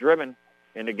ball was driven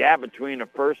in the gap between the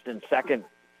first and second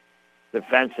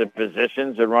defensive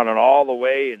positions and running all the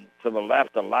way and to the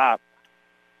left a lot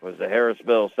was the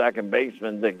Harrisville second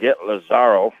baseman to get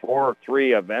Lazaro.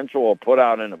 4-3 eventual put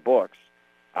out in the books.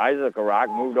 Isaac Rock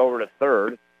moved over to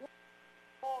third.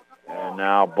 And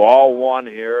now ball one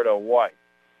here to White.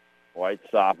 White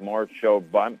sophomore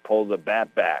showed bunt, pulled the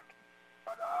bat back.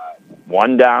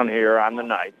 One down here on the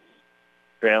Knights.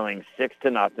 Trailing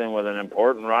 6-0 with an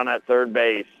important run at third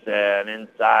base. And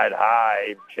inside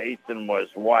high, chasing was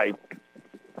White.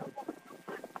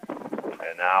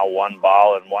 And now 1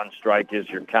 ball and 1 strike is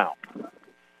your count.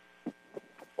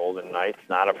 Golden Knights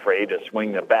not afraid to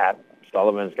swing the bat.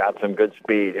 Sullivan's got some good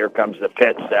speed. Here comes the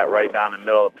pitch, set right down the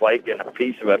middle of the plate, getting a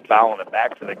piece of it, fouling it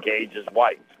back to the cage is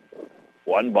White.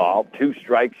 1 ball, 2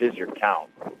 strikes is your count.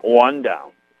 1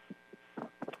 down.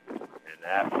 And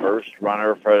that first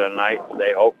runner for the Knights,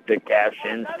 they hope to cash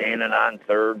in, standing on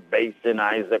third base in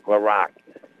Isaac LaRock.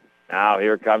 Now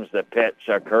here comes the pitch.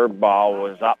 A curveball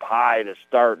was up high to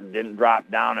start and didn't drop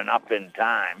down and up in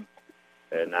time.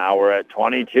 And now we're at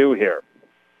 22 here.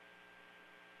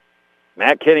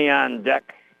 Matt Kinney on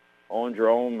deck. Owen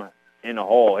Jerome in the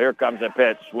hole. Here comes the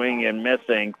pitch. Swing and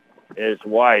missing is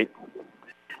White.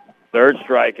 Third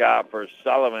strikeout for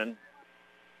Sullivan.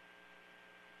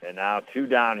 And now 2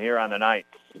 down here on the Knights.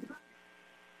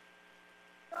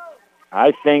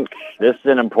 I think this is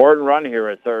an important run here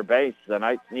at third base. The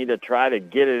Knights need to try to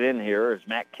get it in here as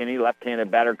Matt Kinney, left-handed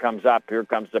batter, comes up. Here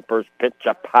comes the first pitch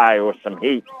up high with some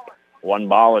heat. 1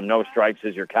 ball and no strikes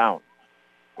is your count.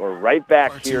 We're right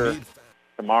back here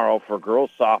tomorrow for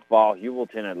girls softball,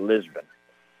 Hewelton at Lisbon.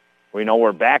 We know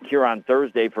we're back here on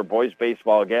Thursday for boys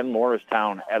baseball again,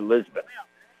 Morristown at Lisbon.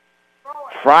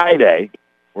 Friday,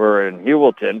 we're in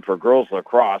Hewelton for girls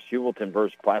lacrosse, Hewelton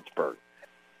versus Plattsburgh.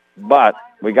 But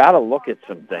we got to look at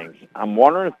some things. I'm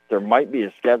wondering if there might be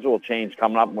a schedule change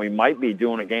coming up, and we might be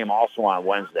doing a game also on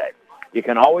Wednesday. You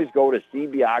can always go to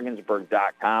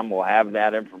cbogginsburg.com. We'll have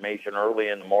that information early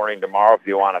in the morning tomorrow if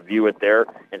you want to view it there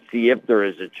and see if there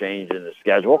is a change in the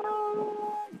schedule.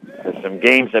 Some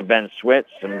games have been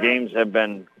switched. Some games have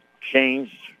been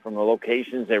changed from the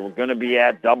locations they were going to be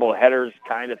at, double headers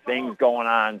kind of things going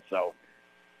on. So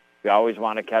you always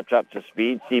want to catch up to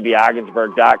speed.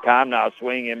 cbogginsburg.com. Now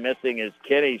swinging and missing is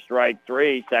Kinney, strike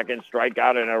 3. Second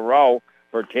strikeout in a row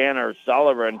for Tanner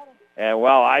Sullivan. And,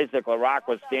 well, Isaac LaRock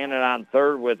was standing on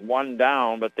third with 1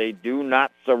 down, but they do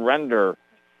not surrender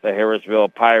the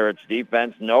Harrisville Pirates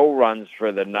defense. No runs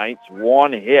for the Knights.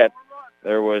 1 hit.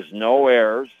 There was no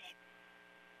errors.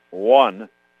 1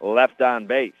 left on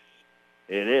base.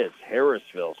 It is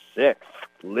Harrisville 6,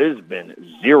 Lisbon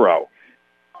 0.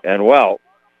 And, well,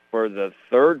 for the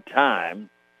third time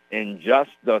in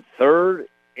just the third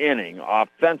inning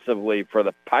offensively for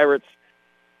the Pirates,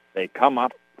 they come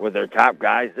up with their top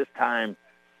guys. This time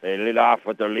they lead off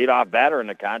with their leadoff batter in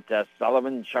the contest,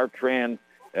 Sullivan, Chartrand,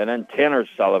 and then Tanner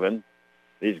Sullivan.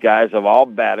 These guys have all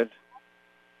batted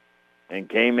and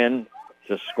came in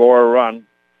to score a run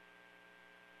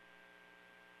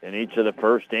in each of the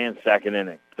first and second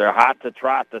innings. They're hot to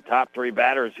trot, the top 3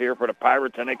 batters here for the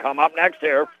Pirates, and they come up next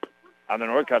here on the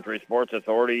North Country Sports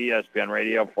Authority, ESPN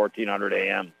Radio, 1400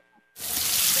 AM.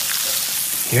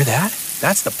 Hear that?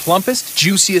 That's the plumpest,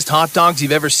 juiciest hot dogs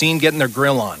you've ever seen getting their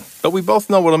grill on. But we both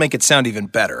know what'll make it sound even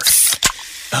better.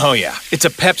 Oh yeah, it's a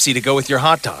Pepsi to go with your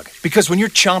hot dog. Because when you're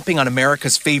chomping on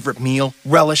America's favorite meal,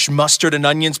 relish, mustard, and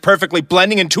onions perfectly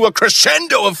blending into a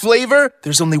crescendo of flavor,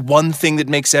 there's only one thing that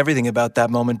makes everything about that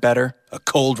moment better. A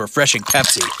cold, refreshing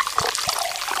Pepsi.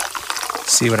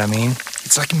 See what I mean?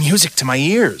 It's like music to my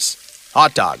ears.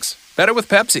 Hot dogs. Better with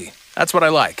Pepsi. That's what I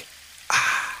like.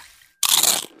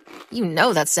 You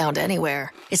know that sound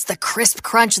anywhere. It's the crisp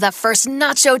crunch of that first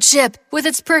nacho chip. With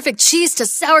its perfect cheese to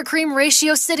sour cream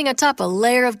ratio sitting atop a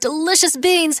layer of delicious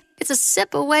beans, it's a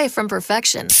sip away from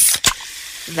perfection.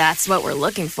 That's what we're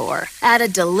looking for. Add a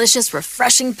delicious,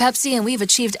 refreshing Pepsi and we've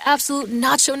achieved absolute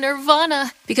nacho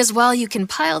nirvana. Because while you can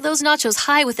pile those nachos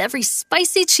high with every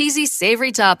spicy, cheesy,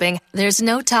 savory topping, there's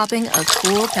no topping a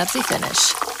cool Pepsi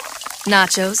finish.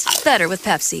 Nachos, better with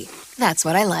Pepsi. That's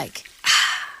what I like.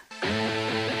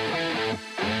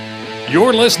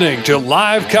 You're listening to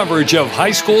live coverage of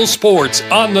high school sports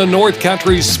on the North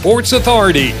Country Sports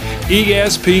Authority,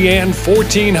 ESPN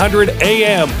 1400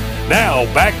 AM. Now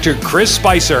back to Chris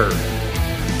Spicer.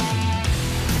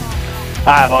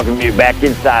 Hi, welcome you back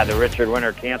inside the Richard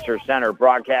Winter Cancer Center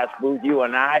broadcast booth. You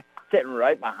and I sitting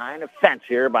right behind a fence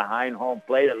here, behind home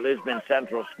plate at Lisbon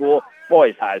Central School,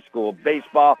 Boys High School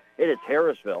baseball. It is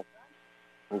Harrisville,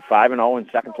 who 5-0 in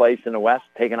second place in the West,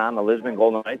 taking on the Lisbon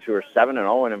Golden Knights, who are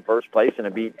 7-0 and in first place and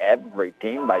have beat every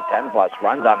team by 10-plus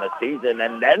runs on the season,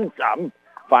 and then some.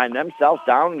 Find themselves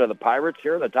down to the Pirates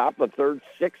here in the top of the third,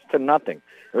 6-0.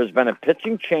 There's been a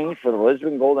pitching change for the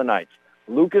Lisbon Golden Knights.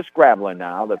 Lucas Grablin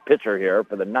now, the pitcher here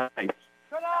for the Knights.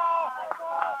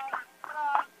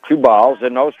 2 balls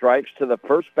and no strikes to the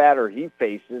first batter he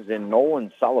faces in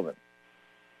Nolan Sullivan.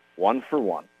 1 for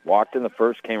 1. Walked in the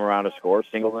first, came around to score.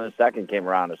 Singled in the second, came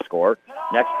around to score.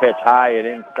 Next pitch high and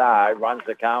inside, runs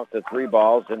the count to 3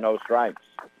 balls and no strikes.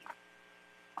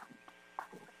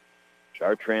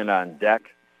 Chartrand on deck,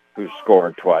 who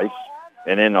scored twice.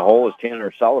 And in the hole is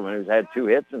Tanner Sullivan, who's had 2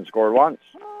 hits and scored once.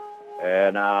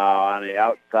 And on the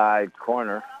outside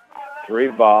corner, 3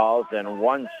 balls and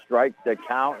 1 strike to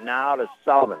count now to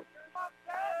Sullivan.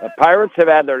 The Pirates have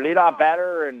had their leadoff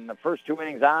batter in the first 2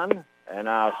 innings on, and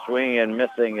now swinging and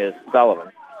missing is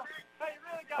Sullivan.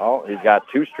 Oh, he's got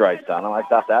 2 strikes on him. I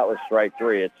thought that was strike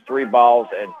 3. It's 3 balls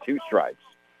and 2 strikes.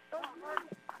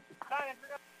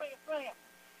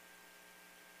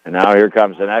 And now here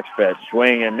comes the next pitch.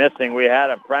 Swing and missing. We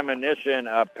had a premonition,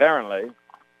 apparently.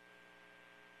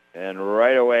 And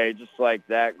right away, just like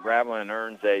that, Grablin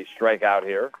earns a strikeout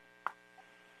here.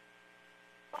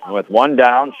 With 1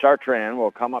 down, Chartrand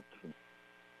will come up.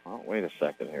 Oh, wait a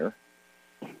second here.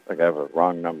 I think I have a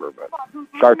wrong number, but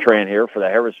Chartrand here for the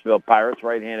Harrisville Pirates,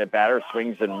 right-handed batter,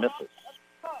 swings and misses.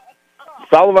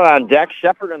 Sullivan on deck,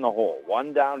 Shepard in the hole.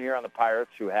 1 down here on the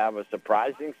Pirates, who have a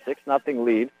surprising 6-0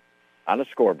 lead on the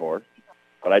scoreboard.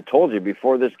 But I told you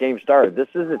before this game started, this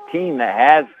is a team that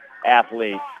has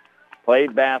athletes.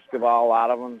 Played basketball, a lot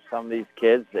of them, some of these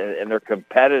kids, and they're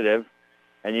competitive.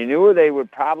 And you knew they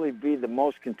would probably be the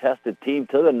most contested team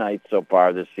to the Knights so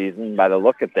far this season by the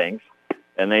look of things.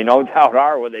 And they no doubt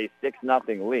are with a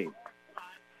 6-0 lead.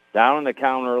 Down in the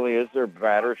count early is their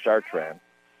batter, Chartrand.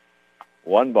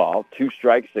 1 ball, 2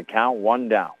 strikes to count, 1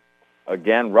 down.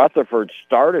 Again, Rutherford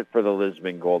started for the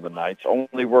Lisbon Golden Knights,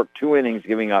 only worked 2 innings,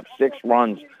 giving up 6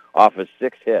 runs off of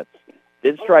 6 hits.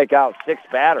 Did strike out 6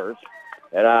 batters.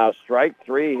 And strike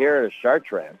 3 here to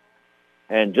Chartrand.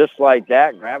 And just like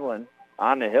that, Grablin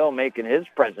on the hill making his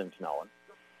presence known.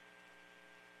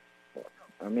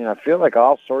 I mean, I feel like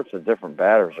all sorts of different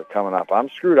batters are coming up. I'm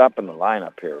screwed up in the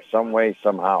lineup here, some way,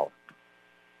 somehow.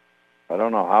 I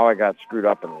don't know how I got screwed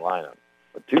up in the lineup.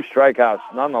 But 2 strikeouts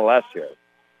nonetheless here.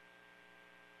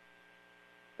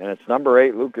 And it's number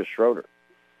 8, Lucas Schroeder.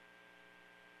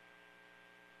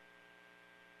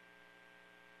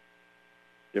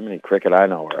 Jiminy Cricket, I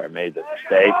know where I made the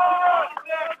mistake.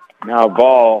 Now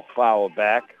ball fouled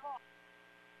back.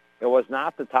 It was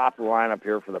not the top of the lineup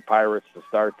here for the Pirates to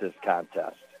start this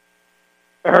contest.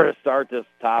 Or to start this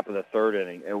top of the 3rd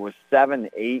inning. It was 7,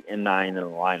 8, and 9 in the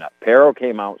lineup. Perro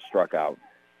came out, struck out.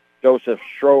 Joseph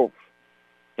Schroep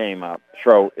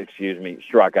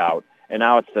struck out. And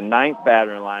now it's the 9th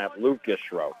batter in the lineup, Lucas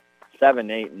Schroep.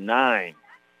 7, 8, and 9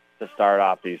 to start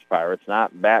off these Pirates,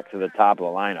 not back to the top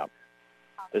of the lineup.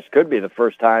 This could be the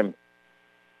first time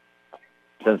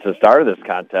since the start of this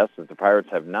contest that the Pirates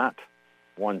have not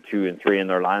 1, 2, and 3 in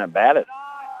their lineup batted.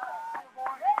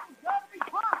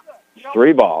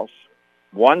 3 balls,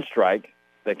 1 strike.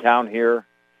 The count here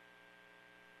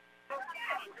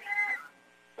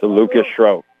to Lucas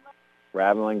Schroep.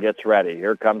 Grablin gets ready.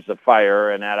 Here comes the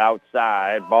fire, and that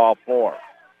outside, ball 4.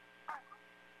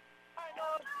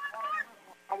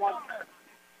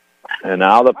 And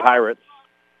now the Pirates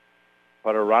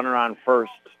put a runner on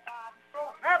first.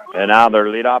 And now their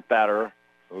leadoff batter,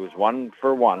 who's 1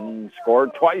 for 1,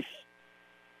 scored twice.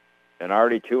 And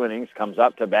already 2 innings, comes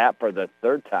up to bat for the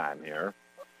 3rd time here.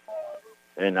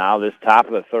 And now this top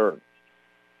of the 3rd.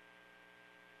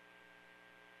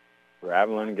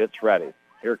 Grablin gets ready.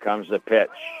 Here comes the pitch.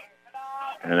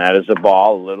 And that is a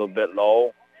ball, a little bit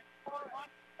low.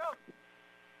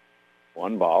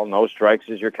 1 ball, no strikes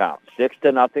is your count. 6-0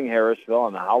 Harrisville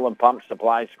on the Howland Pump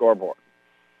Supply scoreboard.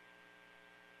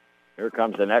 Here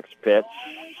comes the next pitch.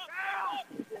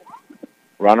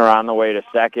 Runner on the way to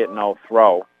second, no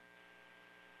throw.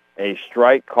 A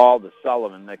strike called to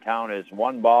Sullivan. The count is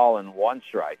 1 ball and 1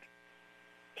 strike.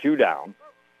 2 down.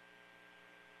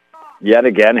 Yet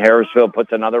again, Harrisville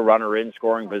puts another runner in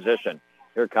scoring position.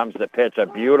 Here comes the pitch, a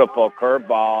beautiful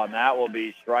curveball, and that will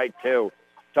be strike 2.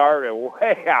 Started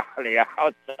way out of the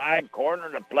outside corner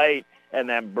of the plate and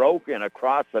then broken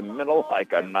across the middle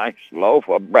like a nice loaf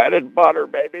of breaded butter,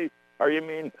 baby. Or you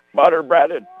mean butter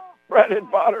breaded?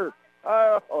 Breaded butter.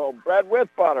 Oh, bread with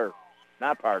butter.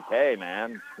 Not parquet,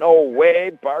 man. No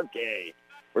way, parquet.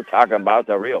 We're talking about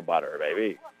the real butter,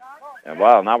 baby. And,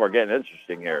 well, now we're getting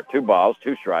interesting here. 2 balls,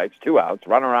 2 strikes, 2 outs,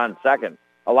 runner on second.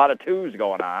 A lot of twos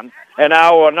going on. And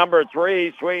now number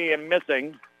 3, swinging and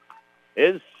missing,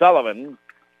 is Sullivan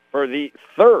for the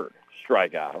 3rd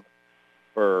strikeout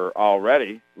for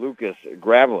already Lucas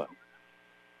Gravelin.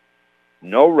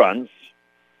 No runs,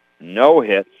 no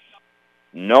hits,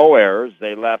 no errors.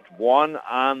 They left 1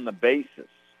 on the bases.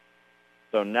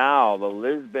 So now the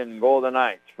Lisbon Golden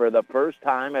Knights, for the first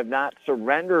time, have not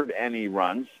surrendered any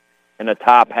runs in the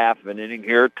top half of an inning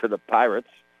here to the Pirates.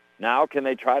 Now can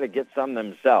they try to get some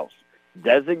themselves?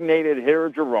 Designated hitter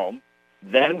Jerome,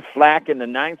 then Flack in the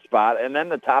 9th spot, and then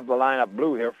the top of the lineup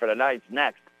blue here for the Knights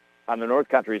next on the North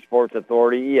Country Sports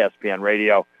Authority, ESPN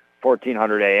Radio,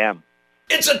 1400 AM.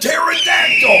 It's a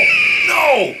pterodactyl!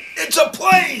 No, it's a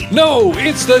plane! No,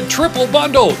 it's the triple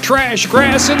bundle, trash,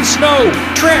 grass, and snow.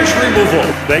 Trash removal.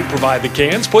 They provide the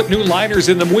cans, put new liners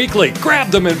in them weekly.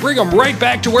 Grab them and bring them right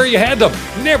back to where you had them.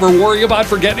 Never worry about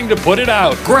forgetting to put it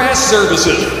out. Grass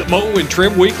services. Mow and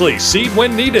trim weekly. Seed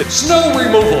when needed. Snow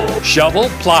removal. Shovel,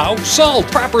 plow, salt.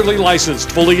 Properly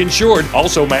licensed, fully insured.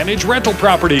 Also manage rental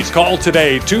properties. Call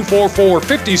today,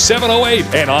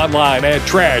 244-5708 and online at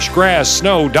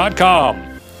trashgrasssnow.com.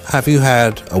 Have you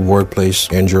had a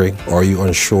workplace injury? Or are you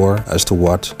unsure as to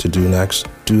what to do next?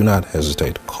 Do not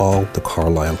hesitate. Call the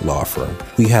Carlisle Law Firm.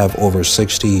 We have over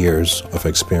 60 years of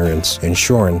experience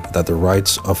ensuring that the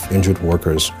rights of injured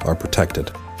workers are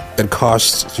protected. It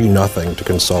costs you nothing to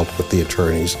consult with the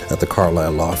attorneys at the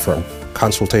Carlisle Law Firm.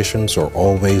 Consultations are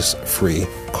always free.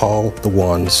 Call the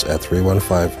ones at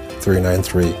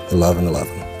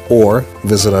 315-393-1111 or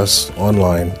visit us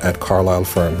online at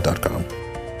carlislefirm.com.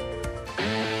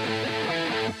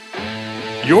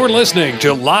 You're listening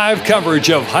to live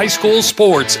coverage of high school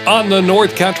sports on the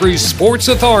North Country Sports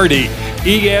Authority,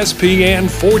 ESPN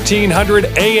 1400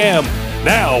 AM.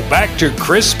 Now back to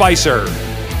Chris Spicer.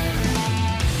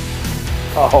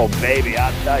 Oh, baby,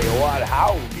 I'll tell you what,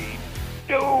 howdy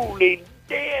doody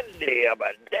dandy of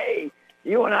a day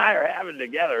you and I are having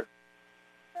together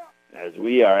as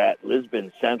we are at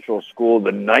Lisbon Central School,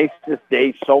 the nicest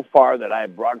day so far that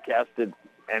I've broadcasted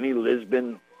any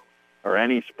Lisbon or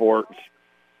any sports,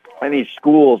 any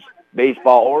schools,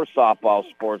 baseball or softball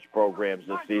sports programs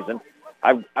this season.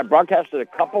 I broadcasted a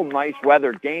couple nice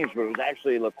weather games, but it was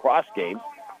actually a lacrosse game.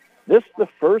 This is the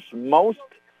first most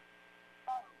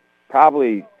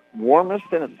probably warmest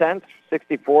in a sense,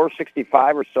 64,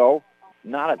 65 or so.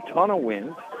 Not a ton of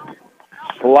wind,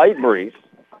 slight breeze.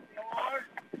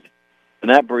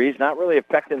 And that breeze not really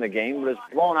affecting the game, but it's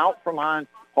blown out from on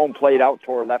home plate out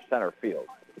toward left center field.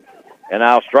 And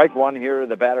now strike one here,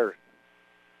 the batter,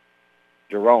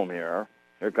 Jerome here.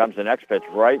 Here comes the next pitch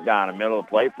right down the middle of the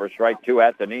plate for strike 2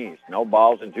 at the knees. No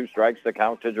balls and 2 strikes to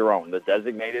count to Jerome, the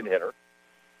designated hitter.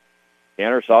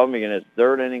 Tanner Sullivan in his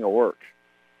 3rd inning of work.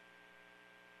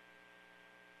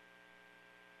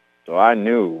 So I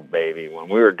knew, baby, when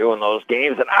we were doing those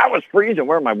games, and I was freezing,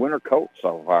 wearing my winter coat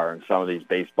so far in some of these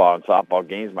baseball and softball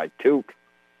games, my toque.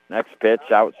 Next pitch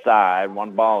outside,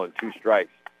 1 ball and 2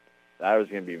 strikes. I was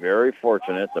going to be very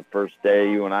fortunate. The first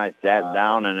day you and I sat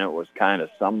down, and it was kind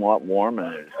of somewhat warm,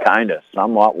 and it's kind of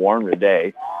somewhat warm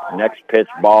today. Next pitch,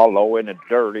 ball low in the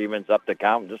dirt, evens up the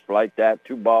count just like that.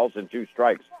 2 balls and 2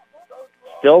 strikes.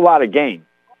 Still a lot of game.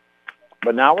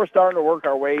 But now we're starting to work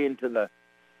our way into the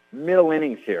middle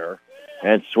innings here.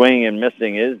 And swinging and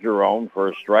missing is Jerome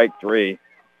for strike 3.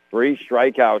 3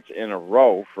 strikeouts in a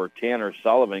row for Tanner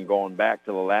Sullivan going back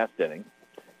to the last inning.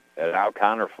 And now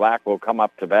Connor Flack will come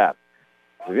up to bat.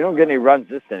 If you don't get any runs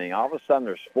this inning, all of a sudden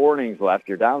there's 4 innings left.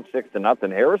 You're down 6-0.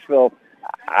 Harrisville,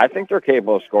 I think they're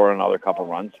capable of scoring another couple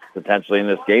runs potentially in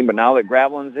this game. But now that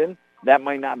Gravelin's in, that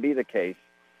might not be the case.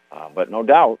 But no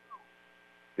doubt,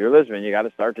 if you're Lisbon, you got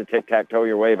to start to tic-tac-toe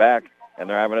your way back. And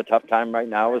they're having a tough time right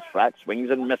now as Flack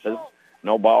swings and misses.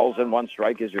 No balls and 1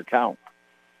 strike is your count.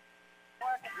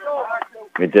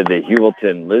 We did the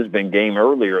Hewelton-Lisbon game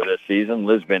earlier this season.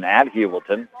 Lisbon at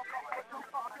Hewelton.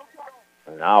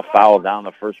 And now foul down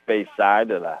the first base side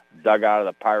to the dugout of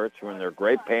the Pirates, who are in their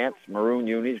gray pants, maroon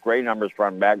unis, gray numbers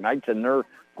front and back. Knights in their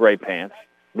gray pants,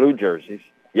 blue jerseys,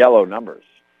 yellow numbers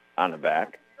on the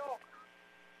back.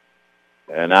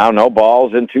 And now no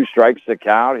balls and 2 strikes to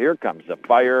count. Here comes the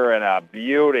fire and a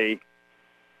beauty.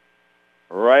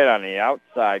 Right on the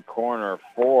outside corner,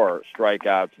 4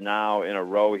 strikeouts now in a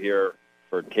row here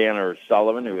for Tanner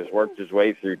Sullivan, who has worked his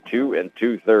way through 2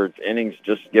 2/3 innings,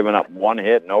 just giving up 1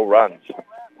 hit, no runs.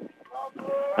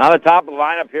 Now the top of the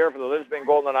lineup here for the Lisbon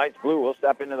Golden Knights Blue will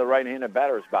step into the right-handed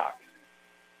batter's box.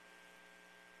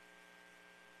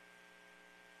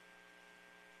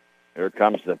 Here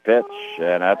comes the pitch,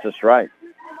 and that's a strike.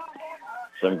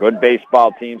 Some good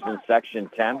baseball teams in Section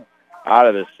 10. Out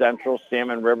of the Central,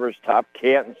 Salmon River's tough,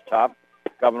 Canton's tough.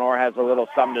 Governor has a little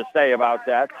something to say about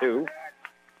that, too.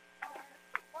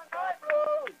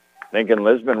 Thinking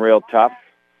Lisbon real tough.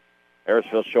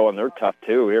 Harrisville showing they're tough,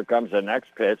 too. Here comes the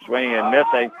next pitch, swinging and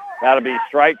missing. That'll be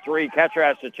strike 3. Catcher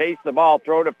has to chase the ball,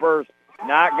 throw to first.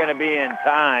 Not going to be in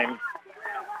time.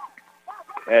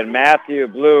 And Matthew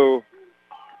Blue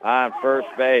on first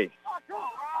base.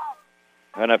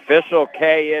 An official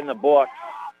K in the books.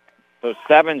 So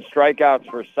 7 strikeouts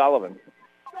for Sullivan.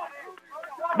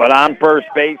 But on first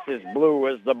base is Blue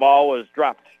as the ball was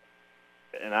dropped.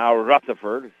 And now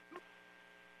Rutherford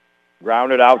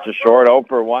grounded out to short. 0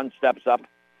 for 1, steps up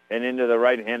and into the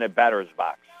right-handed batter's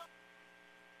box.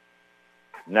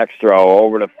 Next throw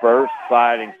over to first,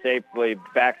 sliding safely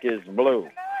back is Blue.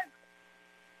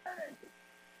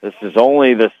 This is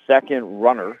only the second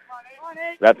runner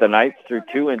that the Knights, through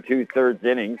 2 2/3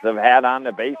 innings, have had on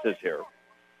the bases here.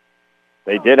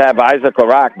 They did have Isaac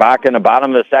LaRock back in the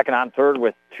bottom of the second on third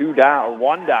with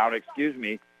 1 down,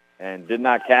 and did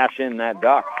not cash in that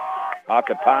duck off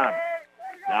the pond.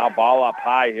 Now ball up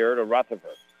high here to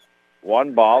Rutherford.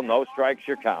 1 ball, no strikes,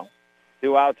 your count.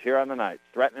 2 outs here on the Knights,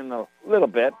 threatening a little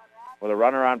bit with a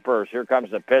runner on first. Here comes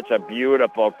the pitch, a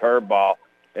beautiful curveball.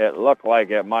 It looked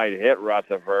like it might hit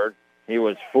Rutherford. He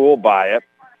was fooled by it,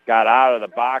 got out of the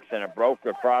box, and it broke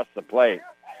across the plate.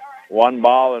 1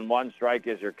 ball and 1 strike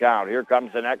is your count. Here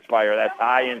comes the next fire. That's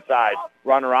high inside.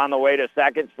 Runner on the way to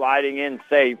second, sliding in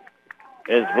safe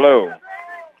is Blue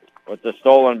with the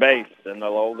stolen base. And the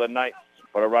Golden Knights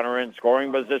put a runner in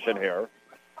scoring position here.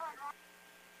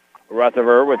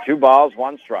 Rutherford with 2 balls,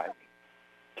 1 strike.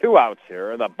 2 outs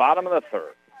here in the bottom of the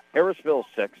third. Harrisville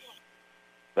 6,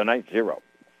 the Knights 0.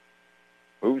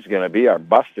 Who's going to be our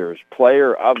Busters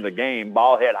player of the game?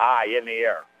 Ball hit high in the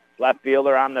air. Left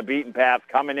fielder on the beaten path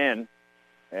coming in.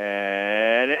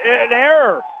 And an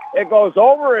error. It goes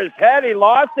over his head. He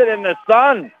lost it in the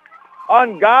sun.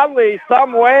 Ungodly,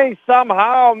 some way,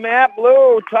 somehow, Matt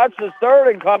Blue touches third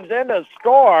and comes in to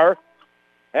score.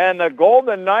 And the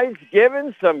Golden Knights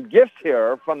giving some gifts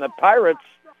here from the Pirates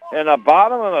in the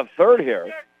bottom of the third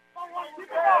here.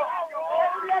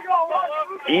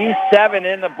 E7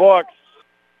 in the books.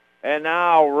 And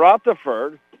now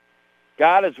Rutherford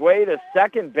got his way to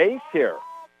second base here.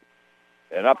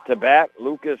 And up to bat,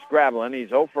 Lucas Gravelin. He's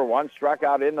 0 for 1, struck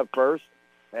out in the first,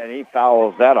 and he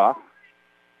fouls that off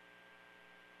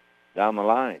down the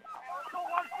line.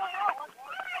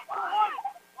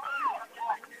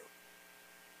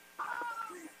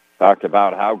 Talked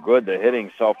about how good the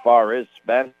hitting so far is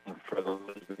spent for the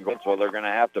Lisbon Gold, so they're going to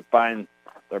have to find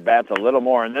their bats a little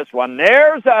more in this one.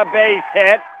 There's a base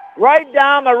hit right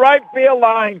down the right field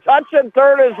line. Touching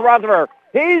third is Rutherford.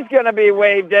 He's going to be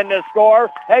waved in to score,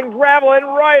 and Gravelin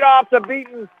right off the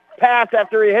beaten path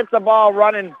after he hits the ball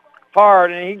running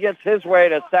hard, and he gets his way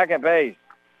to second base.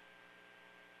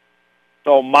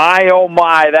 So my, oh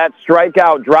my, that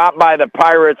strikeout drop by the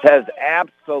Pirates has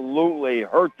absolutely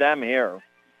hurt them here.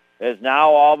 Is now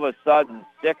all of a sudden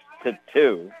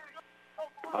 6-2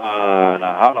 on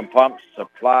a Howden Pump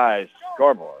Supply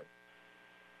scoreboard.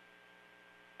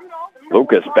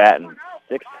 Lucas batting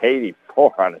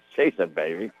 .684 on his chasing,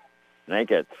 baby. They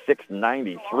get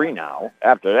 .693 now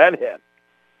after that hit.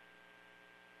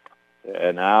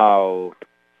 And now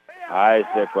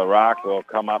Isaac LaRock will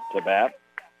come up to bat.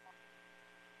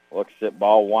 Looks at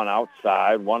ball 1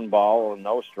 outside. 1 ball,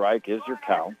 no strike is your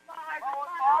count.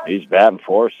 He's batting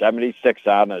 .476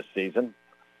 on this season.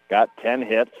 Got 10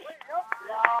 hits.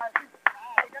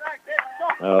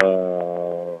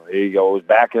 He goes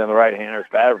back into the right-hander's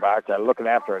batter box. I'm looking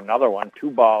after another one. 2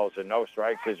 balls and no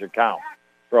strikes is your count.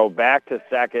 Throw back to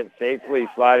second. Safely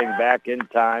sliding back in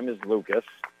time is Lucas.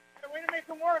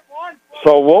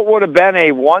 So what would have been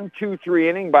a 1-2-3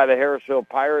 inning by the Harrisville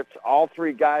Pirates, all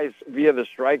 3 guys via the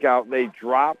strikeout, they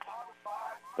dropped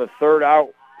the third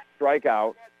out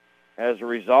strikeout. As a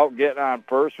result, getting on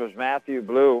first was Matthew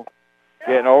Blue.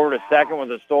 Getting over to second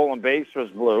with a stolen base was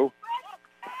Blue.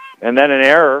 And then an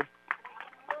error.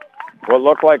 What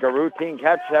looked like a routine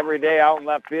catch every day out in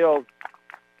left field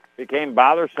became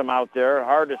bothersome out there.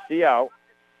 Hard to see out.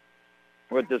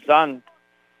 With the sun,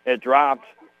 it dropped.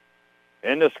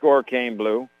 Into score came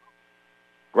Blue.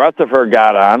 Rutherford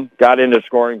got into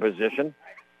scoring position.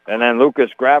 And then Lucas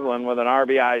Gravelin with an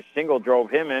RBI single drove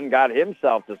him in, got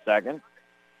himself to second.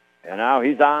 And now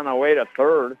he's on the way to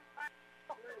third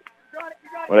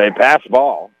with a pass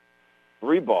ball.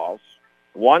 3 balls.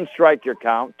 1 strike your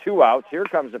count. 2 outs. Here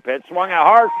comes the pitch. Swung out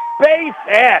hard. Base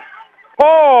hit.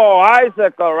 Oh,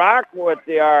 Isaac LaRock with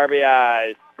the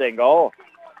RBI single.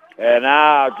 And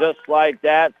now, just like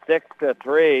that,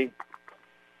 6-3.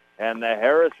 And the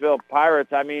Harrisville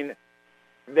Pirates, I mean,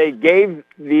 they gave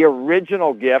the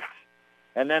original gift,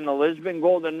 and then the Lisbon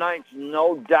Golden Knights,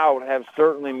 no doubt, have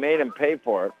certainly made him pay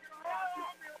for it.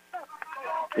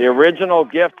 The original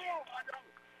gift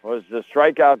was the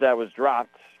strikeout that was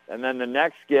dropped, and then the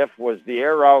next gift was the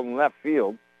air out in left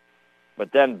field,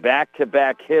 but then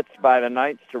back-to-back hits by the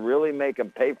Knights to really make him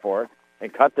pay for it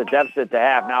and cut the deficit to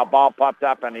half. Now ball popped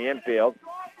up on the infield.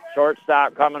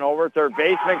 Shortstop coming over, third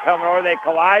baseman coming over. They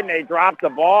collide, and they drop the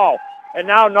ball. And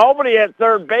now nobody at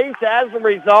third base. As a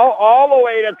result, all the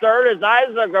way to third is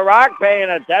Isaac Garak paying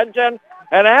attention.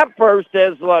 And at first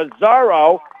is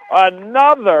Lazaro.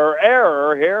 Another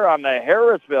error here on the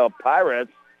Harrisville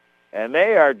Pirates. And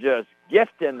they are just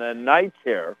gifting the Knights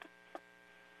here.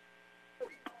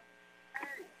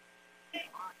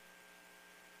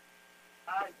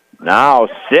 Now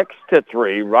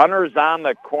 6-3, runners on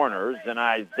the corners, and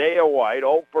Isaiah White,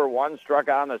 0 for 1, struck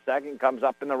out in the second, comes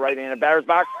up in the right-handed batter's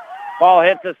box. Ball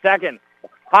hits the second.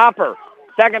 Hopper,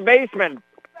 second baseman,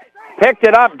 picked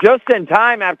it up just in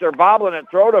time after bobbling it,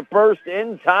 throw to first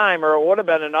in time, or it would have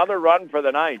been another run for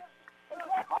the Knights.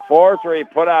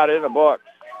 4-3 put out in the books.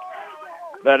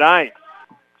 The Knights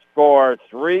score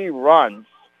 3 runs,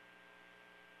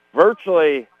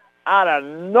 virtually out of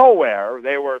nowhere.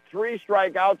 They were 3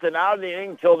 strikeouts and out of the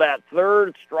inning until that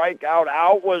third strikeout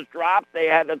out was dropped. They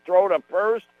had to throw to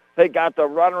first. They got the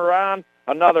runner on.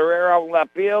 Another error out in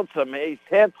left field, some ace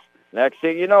hits. Next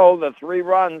thing you know, the 3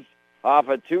 runs off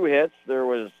of 2 hits. There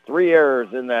was 3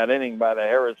 errors in that inning by the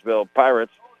Harrisville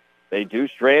Pirates. They do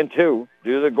strand 2,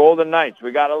 do the Golden Knights.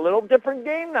 We got a little different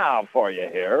game now for you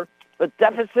here. The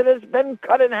deficit has been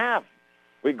cut in half.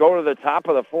 We go to the top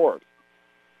of the 4th.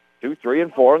 2, 3,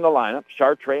 and 4 in the lineup.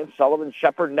 Chartrand, Sullivan,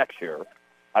 Shepard next year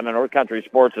on the North Country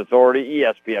Sports Authority,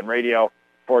 ESPN Radio,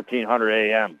 1400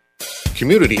 AM.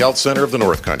 Community Health Center of the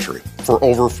North Country. For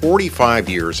over 45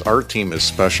 years, our team has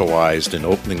specialized in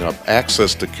opening up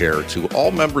access to care to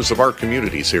all members of our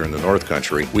communities here in the North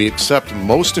Country. We accept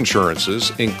most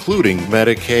insurances, including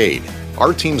Medicaid.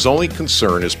 Our team's only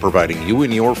concern is providing you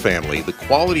and your family the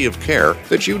quality of care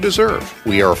that you deserve.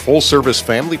 We are a full-service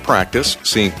family practice,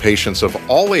 seeing patients of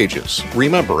all ages.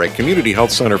 Remember, at Community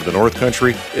Health Center of the North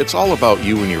Country, it's all about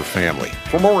you and your family.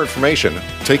 For more information,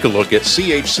 take a look at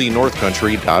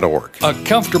chcnorthcountry.org. A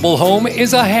comfortable home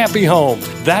is a happy home.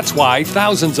 That's why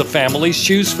thousands of families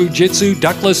choose Fujitsu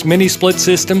ductless mini-split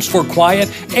systems for quiet,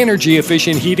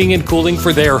 energy-efficient heating and cooling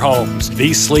for their homes.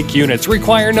 These sleek units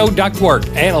require no ductwork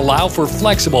and allow for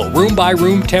flexible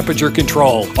room-by-room temperature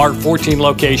control. Our 14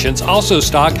 locations also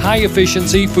stock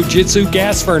high-efficiency Fujitsu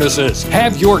gas furnaces.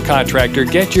 Have your contractor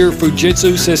get your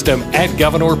Fujitsu system at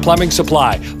Governor Plumbing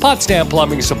Supply, Potsdam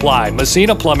Plumbing Supply,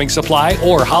 Messina Plumbing Supply,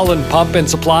 or Holland Pump and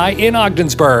Supply in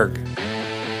Ogdensburg.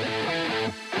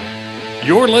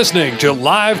 You're listening to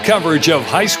live coverage of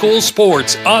high school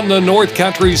sports on the North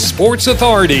Country Sports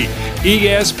Authority,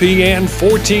 ESPN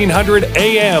 1400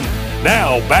 AM.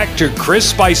 Now, back to Chris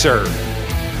Spicer.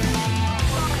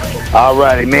 All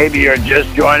righty, maybe you're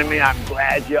just joining me. I'm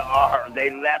glad you are. They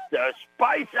let the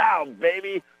spice out,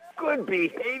 baby. Good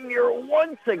behavior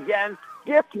once again.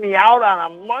 Gets me out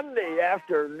on a Monday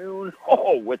afternoon.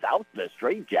 Oh, without the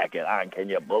straitjacket on. Can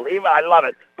you believe it? I love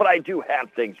it. But I do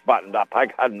have things buttoned up. I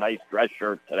got a nice dress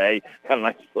shirt today. Got a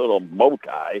nice little bow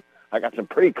tie. I got some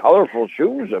pretty colorful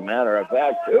shoes, as a matter of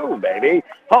fact, too, baby.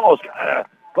 Almost kind of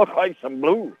look like some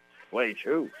blue suede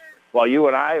shoes. While you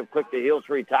and I have clicked the heels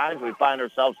 3 times, we find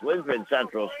ourselves Lisbon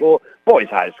Central School, boys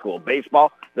high school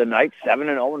baseball. The Knights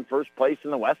 7-0 in first place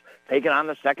in the West, taking on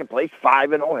the second place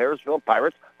 5-0 Harrisville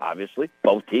Pirates. Obviously,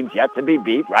 both teams yet to be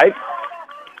beat, right?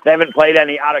 They haven't played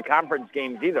any out-of-conference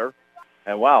games either.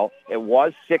 And, well, it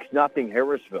was 6-0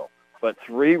 Harrisville, but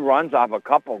 3 runs off a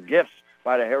couple gifts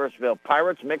by the Harrisville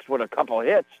Pirates mixed with a couple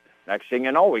hits. Next thing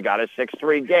you know, we got a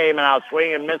 6-3 game, and out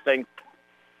swinging and missing.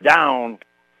 Down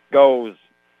goes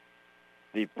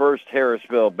the first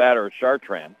Harrisville batter,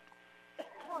 Chartrand.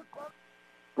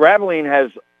 Graveline has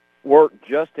worked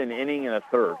just an inning and a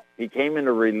third. He came in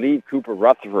to relieve Cooper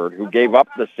Rutherford, who gave up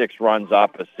the 6 runs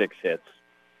off of 6 hits.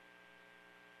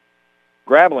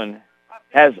 Graveline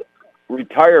has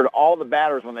retired all the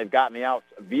batters when they've gotten the outs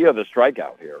via the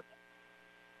strikeout here.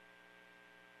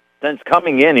 Since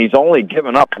coming in, he's only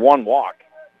given up 1 walk,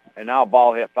 and now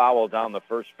ball hit foul down the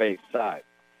first base side.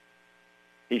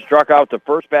 He struck out the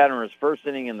first batter in his first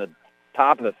inning in the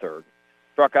top of the third,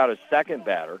 struck out his second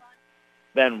batter,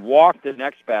 then walked the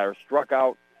next batter, struck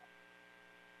out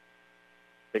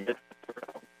to get the third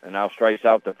out, and now strikes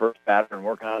out the first batter and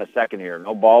working on a second here.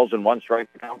 No balls and 1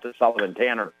 strike to count to Sullivan.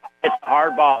 Tanner It's a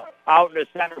hard ball out into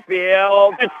center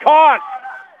field. It's caught.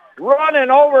 Running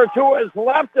over to his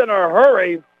left in a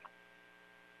hurry.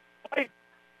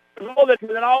 And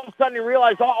then all of a sudden he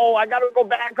realized, I got to go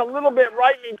back a little bit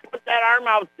right. And he put that arm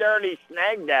out there and he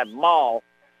snagged that ball.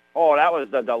 Oh, that was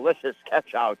a delicious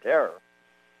catch out there.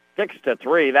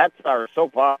 6-3. That's our so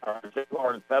far St.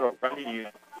 Lawrence Federal Credit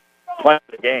Union play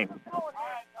the game.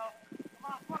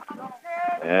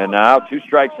 And now 2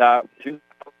 strikes out. 2.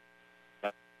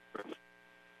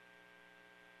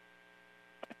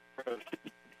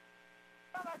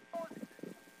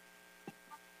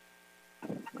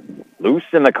 Loose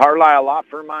in the Carlisle Law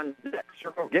Firm on deck.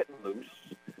 Circle getting loose.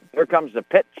 Here comes the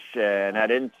pitch, and that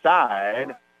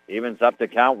inside evens up the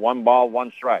count. 1 ball,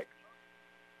 1 strike.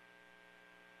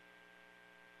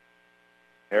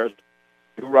 There's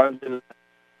 2 runs in the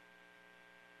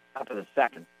top of the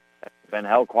second. Been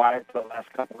held quiet for the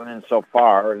last couple of innings so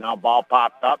far. Now ball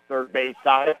popped up, third base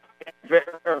side,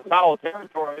 foul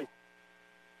territory.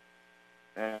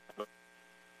 And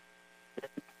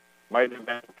might have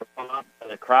been thrown up by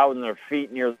the crowd in their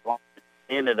feet near the line,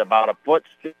 in at about a foot.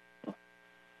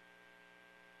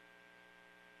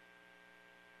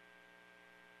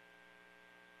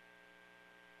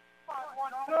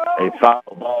 A foul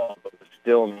ball, but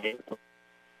still in the 8th.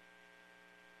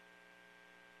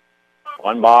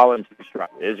 1 ball and 2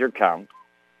 strikes is your count.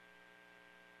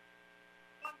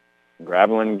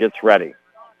 Gravelin gets ready.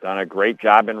 Done a great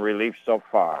job in relief so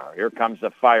far. Here comes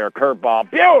the fire curveball.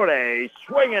 Beauty!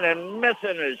 Swinging and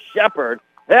missing is Shepard.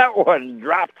 That one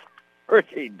dropped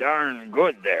pretty darn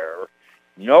good there.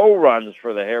 No runs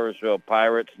for the Harrisville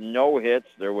Pirates. No hits.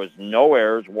 There was no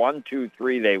errors. 1, 2,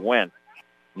 3, they went.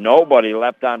 Nobody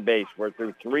left on base. We're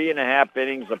through 3.5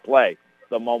 innings of play.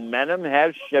 The momentum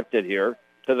has shifted here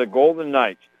to the Golden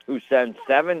Knights, who send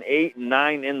 7, 8, and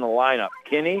 9 in the lineup.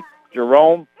 Kinney,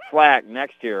 Jerome, Flack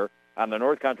next here on the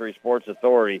North Country Sports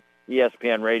Authority,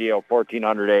 ESPN Radio,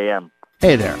 1400 AM.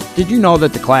 Hey there. Did you know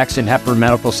that the Claxton Hepburn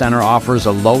Medical Center offers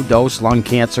a low-dose lung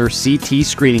cancer CT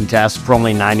screening test for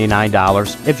only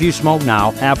 $99? If you smoke now,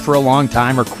 have for a long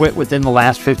time, or quit within the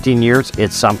last 15 years,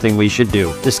 it's something we should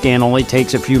do. The scan only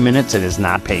takes a few minutes and is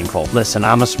not painful. Listen,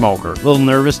 I'm a smoker. A little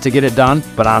nervous to get it done,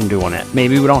 but I'm doing it.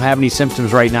 Maybe we don't have any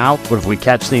symptoms right now, but if we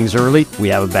catch things early, we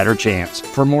have a better chance.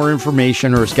 For more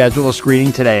information or schedule a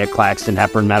screening today at Claxton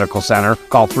Hepburn Medical Center,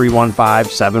 call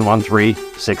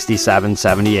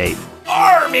 315-713-6778.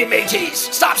 Army mateys,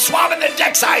 stop swabbing the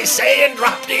decks, I say, and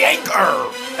drop the anchor.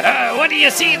 What do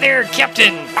you see there,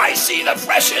 Captain? I see the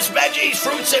freshest veggies,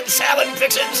 fruits, and salad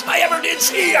fixins I ever did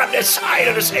see on this side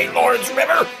of the St. Lawrence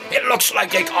River. It looks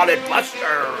like they call it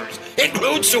busters.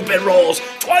 Includes soup and rolls,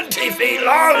 20 feet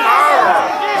long.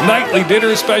 Nightly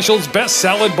dinner specials, best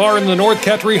salad bar in the North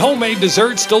Country, homemade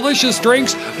desserts, delicious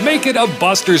drinks. Make it a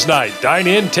Buster's night. Dine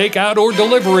in, take out, or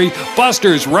delivery.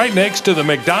 Buster's, right next to the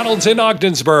McDonald's in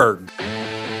Ogdensburg.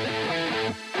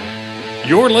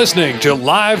 You're listening to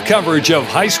live coverage of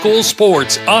high school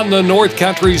sports on the North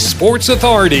Country Sports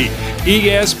Authority,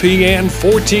 ESPN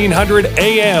 1400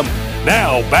 AM.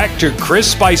 Now back to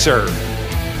Chris Spicer.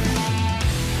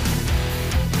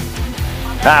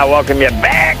 I welcome you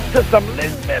back to some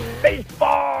Lisbon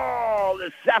baseball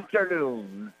this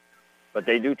afternoon. But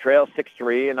they do trail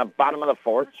 6-3 in the bottom of the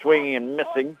 4th. Swinging and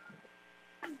missing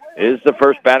is the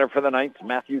first batter for the Knights.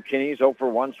 Matthew Kinney's 0 for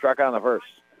 1, struck on the first.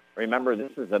 Remember,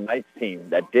 this is a Knights team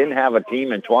that didn't have a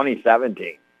team in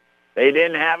 2017. They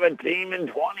didn't have a team in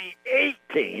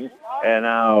 2018. And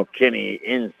now Kinney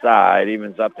inside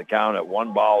evens up the count at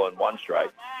 1 ball and 1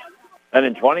 strike. And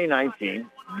in 2019,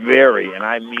 very, and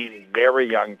I mean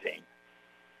very young team.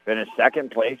 Finished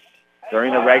second place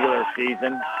during the regular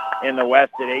season in the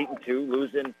West at 8-2,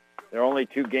 losing their only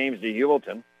 2 games to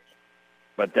Hewelton.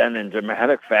 But then in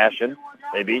dramatic fashion,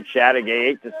 they beat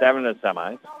Chattagay 8-7 in the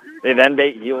semis. They then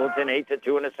beat Hewelton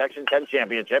 8-2 in the Section 10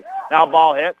 championship. Now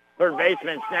ball hit. Third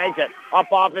baseman snags it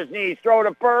up off his knees. Throw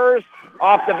to first,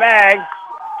 off the bag.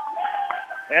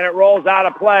 And it rolls out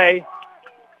of play.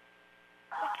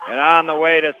 And on the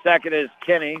way to second is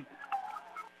Kinney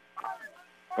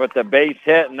with the base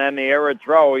hit and then the error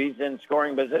throw. He's in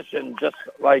scoring position just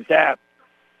like that.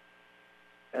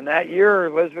 And that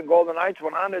year, Lisbon Golden Knights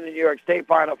went on to the New York State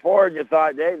Final Four, and you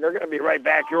thought, hey, they're going to be right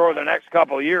back here over the next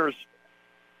couple of years.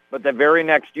 But the very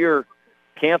next year,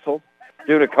 canceled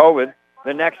due to COVID.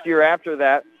 The next year after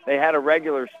that, they had a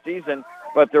regular season,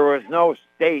 but there was no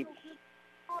states.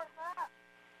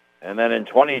 And then in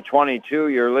 2022,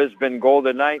 your Lisbon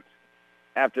Golden Knights,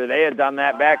 after they had done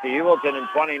that back to Hewelton in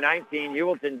 2019,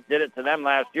 Hewelton did it to them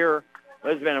last year.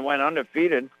 Lisbon went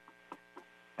undefeated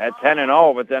at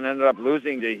 10-0, but then ended up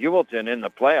losing to Hewelton in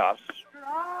the playoffs.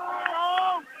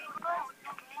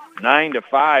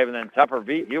 9-5, and then Tupper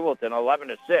beat Hewelton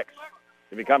 11-6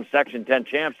 to become Section 10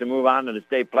 champs and move on to the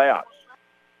state playoffs.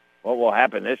 What will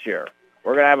happen this year?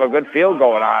 We're going to have a good field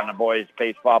going on in the boys'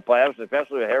 baseball playoffs,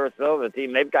 especially with Harrisville, the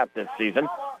team they've got this season.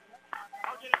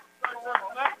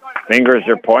 Fingers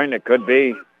are pointing. It could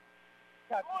be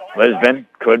Lisbon,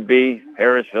 could be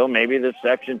Harrisville, maybe the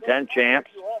Section 10 champs.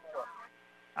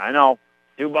 I know.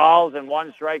 2 balls and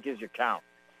 1 strike is your count.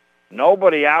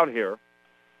 Nobody out here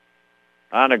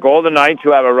on the Golden Knights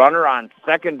who have a runner on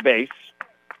second base.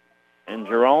 And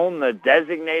Jerome, the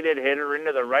designated hitter,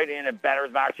 into the right-handed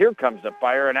batter's box. Here comes the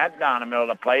fire, and that's down the middle of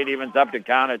the plate. Evens up to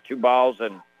count at 2 balls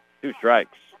and 2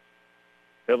 strikes.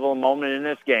 Pivotal moment in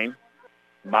this game.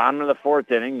 Bottom of the 4th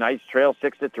inning. Knights trail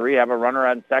 6-3. Have a runner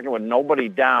on second with nobody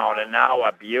down. And now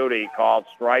a beauty called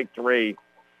strike 3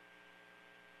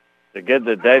 to get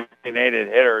the designated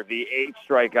hitter the 8th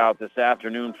strikeout this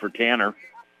afternoon for Tanner.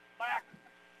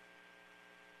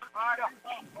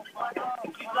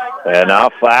 And now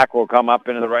Flack will come up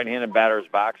into the right-handed batter's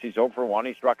box. He's 0 for 1.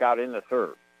 He struck out in the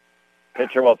 3rd.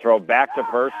 Pitcher will throw back to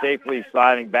first. Safely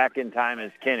sliding back in time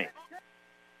is Kinney.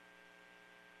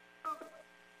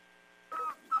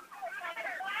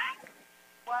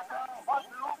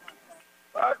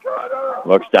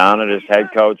 Looks down at his head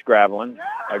coach, Gravelin.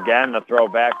 Again, the throw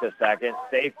back to second.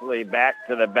 Safely back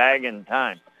to the bag in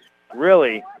time.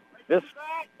 Really, this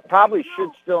probably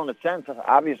should still, in a sense,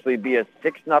 obviously be a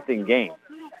 6-0 game.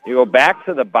 You go back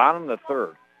to the bottom of the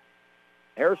 3rd.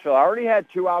 Harrisville already had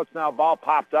 2 outs now. Ball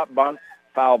popped up, bunt,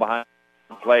 foul behind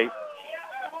the plate.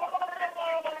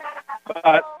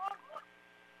 But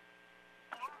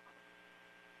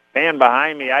fan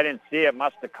behind me, I didn't see it,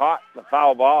 must have caught the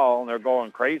foul ball, and they're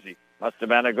going crazy. Must have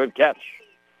been a good catch.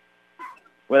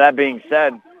 With that being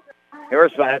said,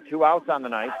 Harrisville had 2 outs on the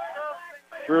night.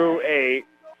 Threw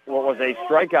what was a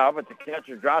strikeout, but the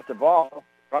catcher dropped the ball.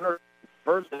 Runner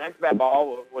first, the next bat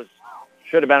ball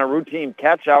should have been a routine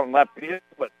catch out in left field,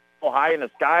 but so high in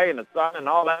the sky and the sun and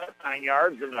all that, 9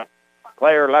 yards, and the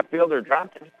player left fielder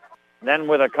dropped it. Then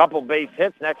with a couple base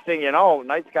hits, next thing you know,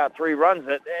 Knights got 3 runs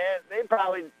that they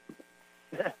probably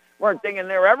weren't thinking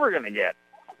they were ever going to get.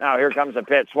 Now here comes a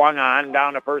pitch, swung on,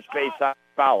 down to first base,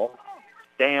 foul.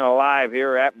 Staying alive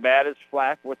here at bat is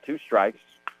Flack with 2 strikes.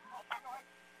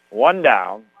 1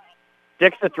 down,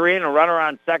 6-3, and a runner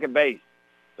on second base.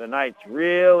 The Knights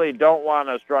really don't want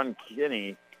to strand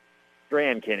Kinney,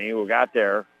 who got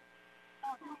there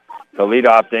to lead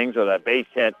off things with a base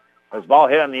hit. His ball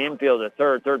hit on the infield at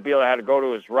third. Third fielder had to go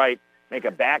to his right, make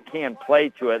a backhand play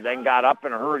to it, then got up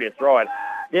in a hurry to throw it.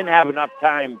 Didn't have enough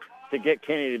time to get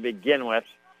Kinney to begin with.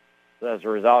 So as a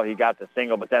result, he got the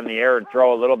single, but then the error and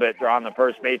throw a little bit, drawing the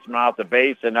first baseman off the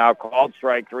base, and now called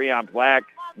strike 3 on Flack.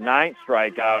 9th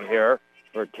strikeout here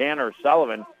for Tanner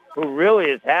Sullivan, who really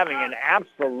is having an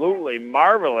absolutely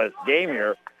marvelous game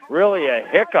here. Really a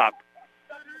hiccup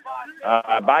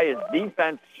by his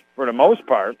defense for the most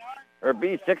part. Or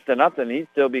be 6-0, he'd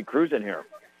still be cruising here.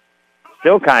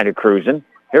 Still kind of cruising.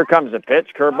 Here comes the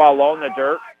pitch. Curveball low in the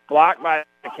dirt. Blocked by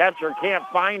the catcher. Can't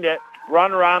find it.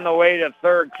 Runner on the way to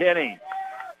third, Kinney.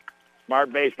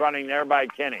 Smart base running there by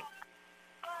Kinney.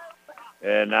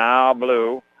 And now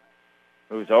Blue,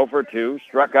 who's 0 for 2,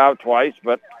 struck out twice,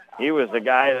 but he was the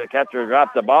guy the catcher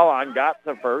dropped the ball on, got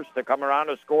to first to come around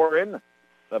to score in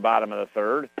the bottom of the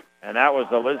 3rd. And that was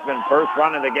the Lisbon first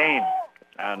run of the game.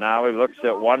 And now he looks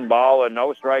at 1 ball and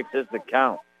no strikes is the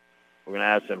count. We're going to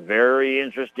have some very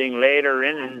interesting later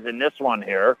innings in this one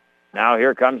here. Now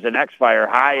here comes the next fire,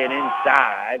 high and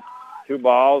inside. 2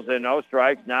 balls and no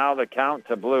strikes. Now the count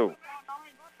to Blue.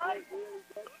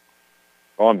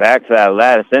 Going back to that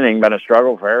last inning, been a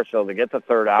struggle for Harrisville to get the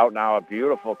 3rd out. Now a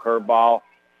beautiful curveball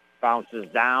bounces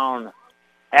down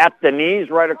at the knees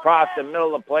right across the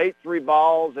middle of the plate. 3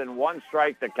 balls and 1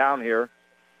 strike to count here.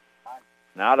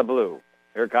 Now to Blue.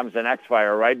 Here comes the next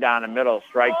fire right down the middle,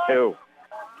 strike 2.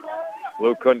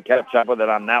 Blue couldn't catch up with it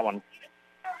on that one.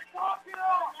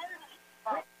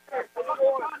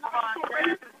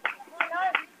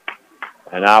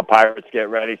 And now Pirates get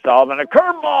ready. Sullivan, a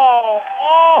curveball.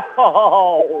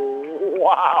 Oh,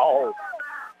 wow.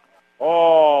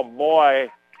 Oh,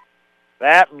 boy.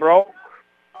 That broke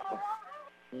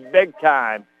big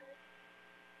time.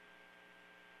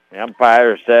 The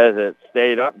umpire says it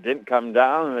stayed up, didn't come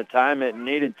down in the time it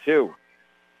needed to.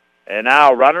 And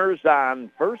now runners on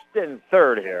first and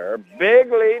third here. Big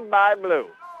lead by Blue.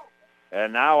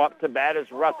 And now up to bat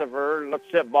is Rutherford.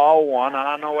 Looks at ball 1.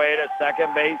 On the way to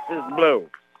second base is Blue.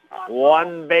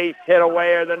 1 base hit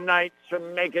away are the Knights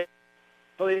from making it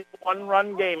a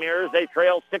 1-run game here as they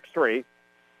trail 6-3.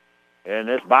 In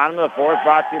this bottom of the fourth,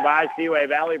 brought to you by Seaway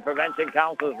Valley Prevention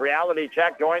Council's Reality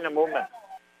Check. Join the movement.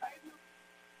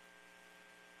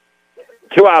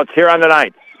 2 outs here on the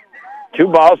Knights. 2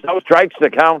 balls, no strikes to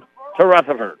count to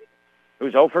Rutherford,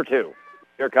 who's 0 for 2.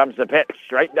 Here comes the pitch,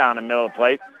 straight down the middle of the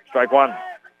plate. Strike one.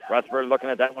 Rutherford looking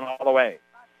at that one all the way.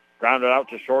 Grounded out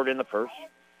to short in the first.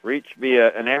 Reach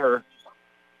via an error.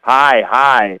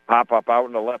 High. Pop up out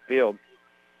into left field.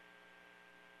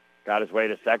 Got his way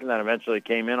to second, then eventually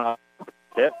came in off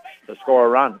tip to score a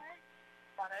run.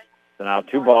 So now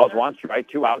 2 balls, 1 strike,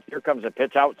 2 outs. Here comes a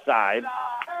pitch outside.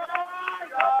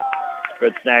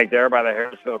 Good snag there by the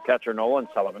Harrisville catcher, Nolan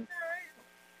Sullivan.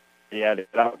 He had it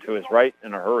out to his right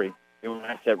in a hurry.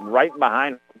 That's it right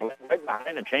behind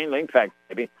the chain link fence,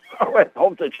 maybe. I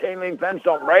hope the chain link fence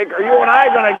don't break, or you and I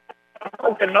are going to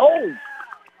poke the nose.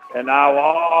 And now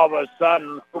all of a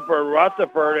sudden, Cooper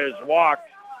Rutherford is walked.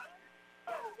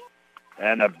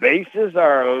 And the bases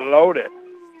are loaded.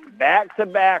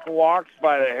 Back-to-back walks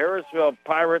by the Harrisville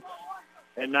Pirates.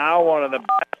 And now one of the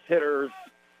best hitters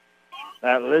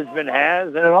that Lisbon has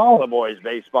and in all the boys'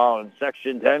 baseball in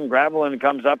Section 10. Gravelin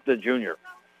comes up to junior.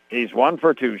 He's 1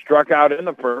 for 2. Struck out in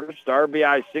the first.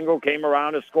 RBI single came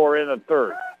around to score in the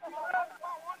third.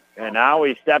 And now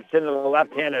he steps into the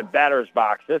left-handed batter's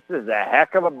box. This is a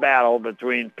heck of a battle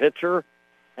between pitcher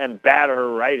and batter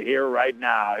right here, right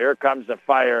now. Here comes the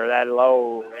fire, that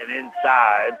low and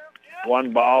inside.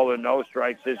 1 ball and no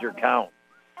strikes is your count.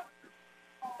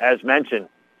 As mentioned,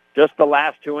 just the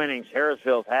last 2 innings,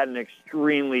 Harrisville's had an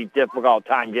extremely difficult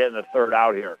time getting the third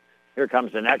out here. Here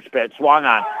comes the next pitch. Swung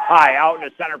on. High out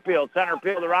into center field. Center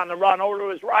fielder on the run over to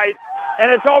his right. And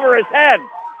it's over his head.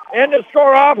 In to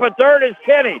score off at third is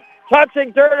Kenny.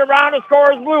 Touching third around to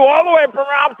score is Blue. All the way from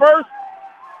around first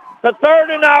to third,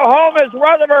 and now home is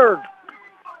Rutherford.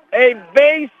 A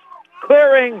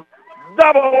base-clearing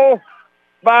double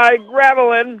by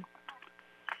Gravelin.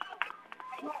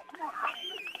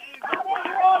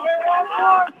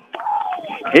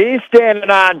 He's standing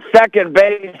on second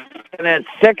base, and it's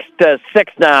 6-6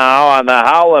 now on the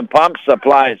Howland Pump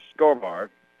Supply scoreboard.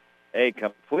 A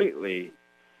completely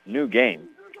new game.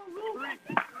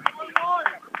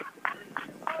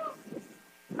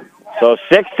 So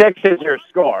 6-6 is your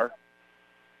score.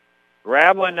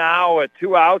 Gravelin now with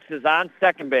 2 outs is on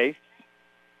second base.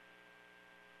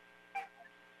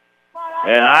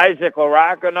 And Isaac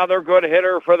LaRock, another good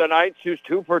hitter for the Knights, who's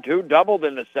 2 for 2, doubled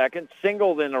in the second,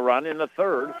 singled in the run in the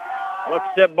third.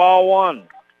 Looks at ball 1.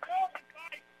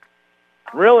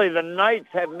 Really, the Knights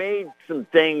have made some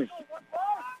things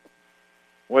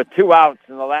with 2 outs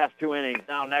in the last 2 innings.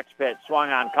 Now next pitch,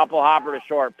 swung on, couple hopper to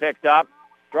short, picked up.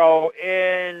 Throw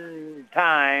in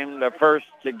time, the first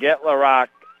to get LaRock.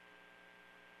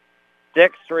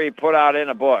 6-3 put out in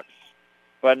the books.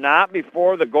 But not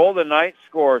before the Golden Knights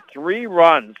score 3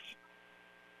 runs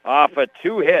off of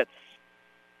 2 hits.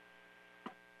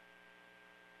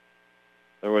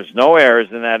 There was no errors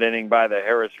in that inning by the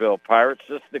Harrisville Pirates,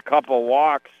 just a couple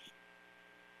walks.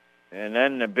 And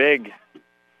then the big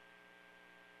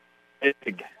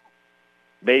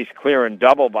base clearing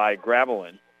double by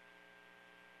Gravelin.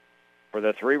 For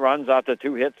the 3 runs off the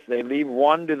 2 hits, they leave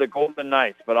 1 to the Golden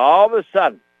Knights. But all of a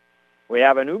sudden, we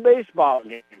have a new baseball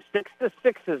game. 6-6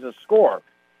 is a score.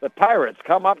 The Pirates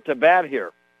come up to bat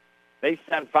here. They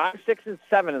send 5, 6, and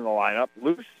 7 in the lineup.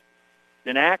 Luce,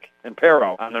 Danak, and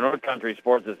Perro on the North Country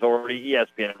Sports Authority,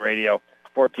 ESPN Radio,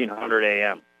 1400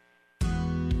 AM.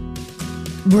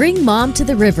 Bring Mom to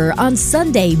the River on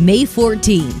Sunday, May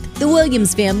 14th. The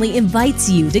Williams family invites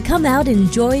you to come out and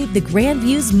enjoy the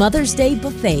Grandview's Mother's Day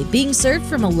Buffet being served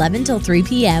from 11 till 3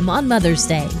 p.m. on Mother's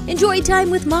Day. Enjoy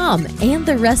time with Mom and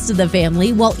the rest of the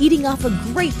family while eating off a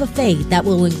great buffet that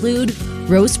will include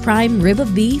roast prime rib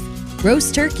of beef,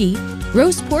 roast turkey,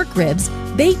 roast pork ribs,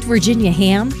 baked Virginia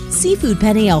ham, seafood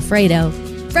penne Alfredo,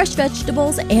 fresh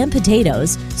vegetables and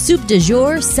potatoes, soup du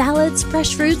jour, salads,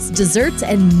 fresh fruits, desserts,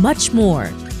 and much more.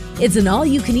 It's an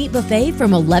all-you-can-eat buffet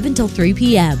from 11 till 3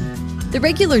 p.m. The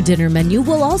regular dinner menu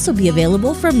will also be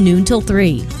available from noon till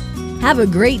 3. Have a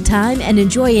great time and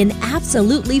enjoy an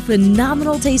absolutely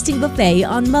phenomenal tasting buffet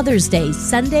on Mother's Day,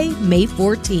 Sunday, May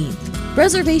 14th.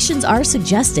 Reservations are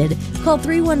suggested. Call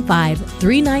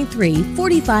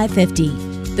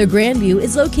 315-393-4550. The Grandview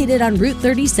is located on Route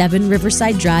 37,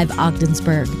 Riverside Drive,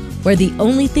 Ogdensburg, where the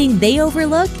only thing they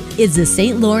overlook is the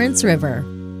St. Lawrence River.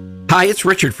 Hi, it's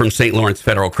Richard from St. Lawrence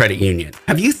Federal Credit Union.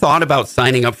 Have you thought about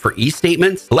signing up for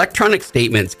e-statements? Electronic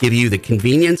statements give you the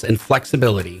convenience and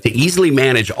flexibility to easily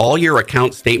manage all your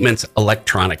account statements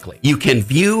electronically. You can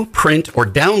view, print, or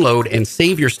download and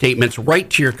save your statements right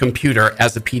to your computer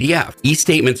as a PDF.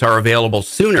 E-statements are available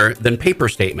sooner than paper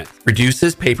statements.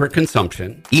 Reduces paper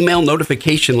consumption. Email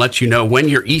notification lets you know when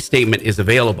your e-statement is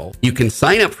available. You can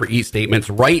sign up for e-statements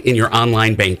right in your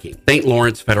online banking. St.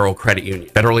 Lawrence Federal Credit Union.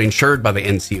 Federally insured by the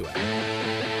NCUA.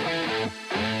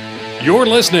 You're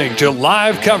listening to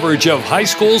live coverage of high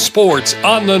school sports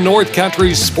on the North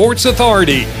Country Sports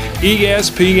Authority,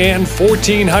 ESPN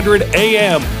 1400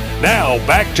 AM. Now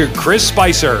back to Chris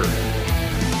Spicer.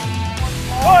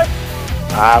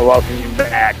 I welcome you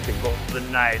back. The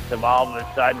Golden Knights have all of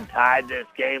a sudden tied this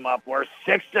game up. We're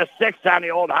 6-6 on the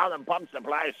old Holland Pump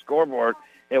Supply scoreboard.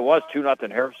 It was 2-0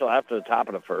 Harrisville after the top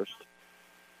of the first.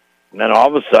 And then all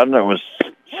of a sudden it was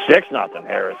 6-0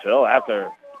 Harrisville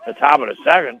after the top of the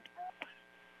second.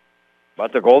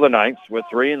 But the Golden Knights, with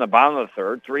 3 in the bottom of the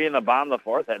third, 3 in the bottom of the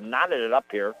fourth, had knotted it up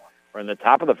here. We're in the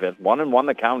top of the fifth. 1-1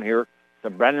 the count here to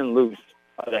Brendan Luce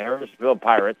of the Harrisville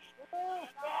Pirates.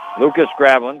 Lucas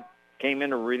Gravelin came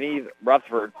in to relieve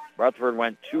Rutherford. Rutherford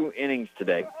went 2 innings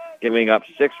today, giving up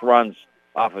 6 runs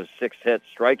off of 6 hits,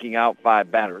 striking out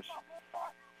 5 batters.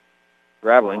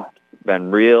 Gravelin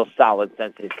been real solid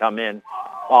since he's come in.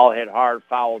 Ball hit hard,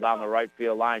 foul down the right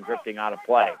field line, drifting out of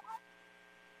play.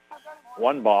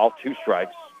 1 ball, 2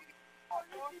 strikes.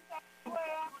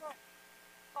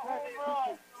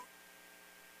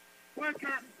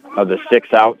 Of the 6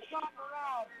 outs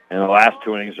in the last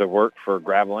 2 innings of work for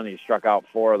Gravelin, he struck out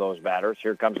 4 of those batters.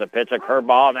 Here comes a pitch, a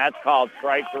curveball, and that's called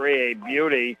strike 3, a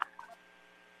beauty.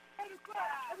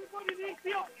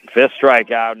 5th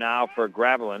strikeout now for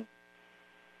Gravelin,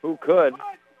 who could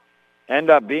end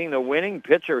up being the winning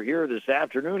pitcher here this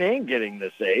afternoon and getting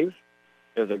the save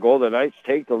as the Golden Knights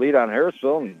take the lead on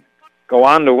Harrisville and go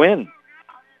on to win.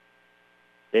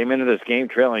 Came into this game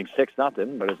trailing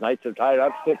 6-0, but his Knights have tied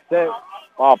up 6-6.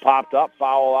 Ball popped up,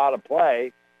 foul out of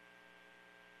play.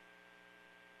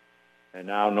 And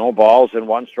now no balls and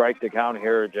 1 strike to count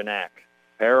here at Janak.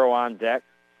 Perro on deck,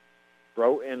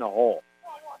 throw in the hole.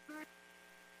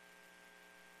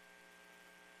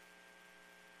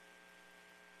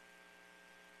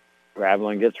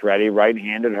 Gravelin gets ready,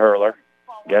 right-handed hurler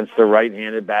against the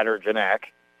right-handed batter, Janak.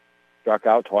 Struck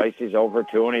out twice, he's over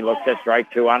 2, and he looks at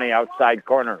strike 2 on the outside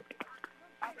corner.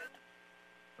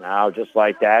 Now, just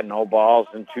like that, no balls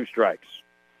and 2 strikes.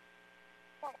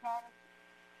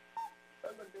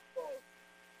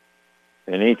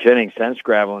 In each inning since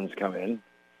Gravelin's come in,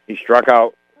 he struck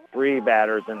out 3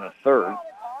 batters in the third,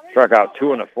 struck out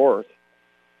 2 in the fourth,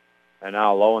 and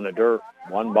now low in the dirt.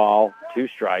 1 ball, 2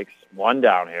 strikes, 1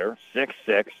 down here,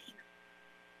 6-6.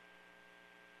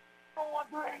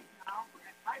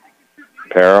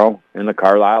 Perro in the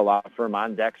Carlisle Law Firm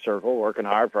on deck circle, working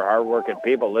hard for hard-working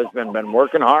people. Lisbon been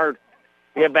working hard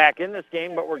to get back in this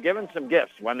game, but we're given some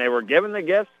gifts. When they were given the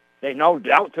gifts, they no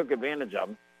doubt took advantage of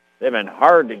them. They've been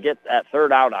hard to get that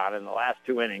third out on in the last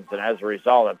 2 innings, and as a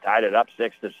result, have tied it up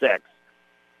 6-6.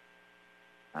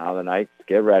 Now the Knights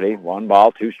get ready. 1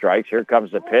 ball, 2 strikes. Here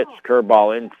comes the pitch.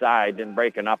 Curveball inside and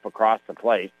breaking up across the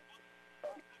plate.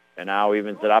 And now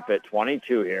evens it up at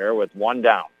 22 here with 1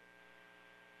 down.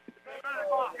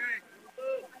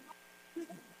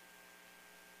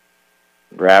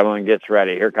 Gravelin gets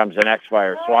ready. Here comes the next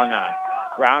fire. Swung on.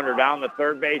 Grounder down the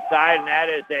third base side, and that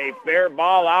is a fair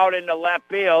ball out into left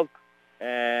field.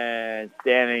 And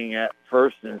standing at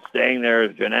first and staying there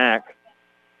is Janak.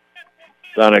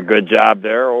 Done a good job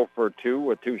there, 0 for 2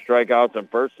 with 2 strikeouts in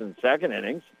first and second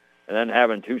innings. And then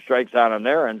having 2 strikes on him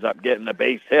there, ends up getting the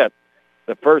base hit.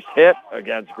 The first hit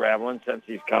against Gravelin since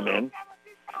he's come in.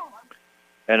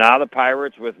 And now the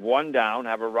Pirates, with 1 down,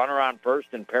 have a runner on first,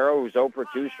 and Perro, who's 0 for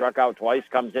 2, struck out twice,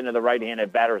 comes into the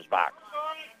right-handed batter's box.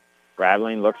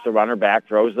 Gravelin looks the runner back,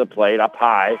 throws the plate up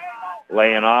high.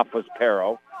 Laying off was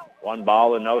Perro. 1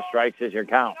 ball and no strikes is your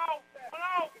count.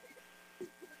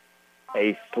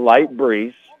 A slight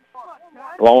breeze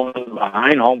blowing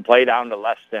behind home plate down to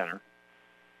left center.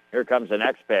 Here comes the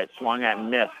next pitch. Swung at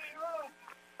and missed.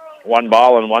 1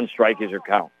 ball and 1 strike is your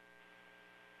count.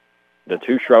 The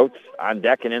 2 Schroets on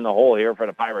deck and in the hole here for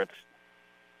the Pirates.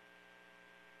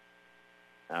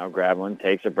 Now Gravelin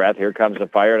takes a breath. Here comes the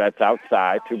fire. That's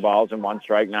outside. 2 balls and 1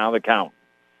 strike. Now the count.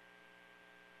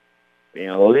 Being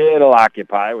a little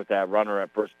occupied with that runner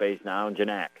at first base now,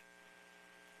 Janak.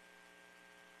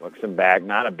 Looks him back.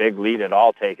 Not a big lead at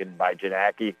all taken by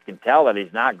Janak. You can tell that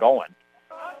he's not going.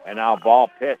 And now ball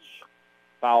pitch.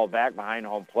 Foul back behind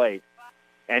home plate.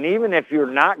 And even if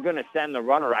you're not going to send the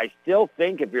runner, I still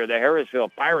think if you're the Harrisville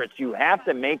Pirates, you have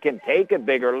to make him take a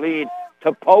bigger lead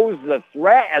to pose the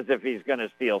threat as if he's going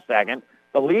to steal second.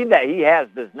 The lead that he has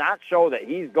does not show that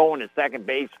he's going to second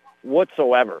base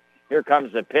whatsoever. Here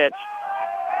comes the pitch.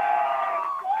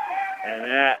 And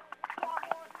that,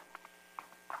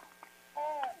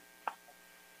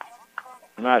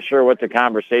 I'm not sure what the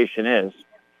conversation is.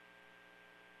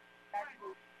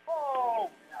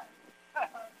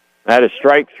 That is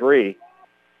strike 3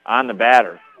 on the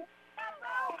batter.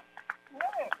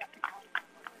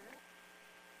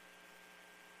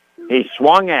 He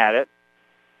swung at it.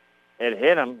 It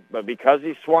hit him, but because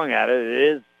he swung at it, it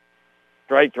is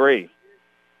strike 3.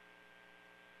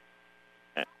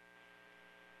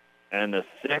 And the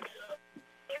 6th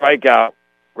strikeout,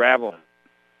 Gravelin.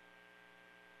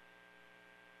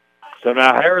 So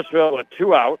now Harrisville with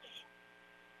 2 outs.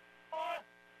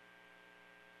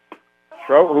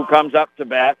 Schroet, who comes up to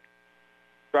bat,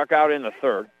 struck out in the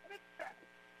 3rd.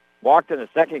 Walked in the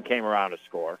 2nd, came around to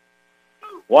score.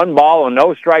 1 ball and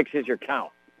no strikes is your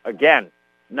count. Again,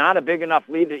 not a big enough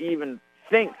lead to even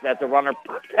think that the runner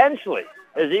potentially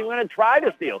is even going to try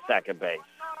to steal second base.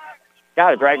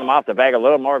 Got to drag them off the bag a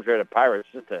little more if you're the Pirates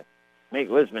just to make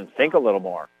Lisbon think a little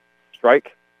more.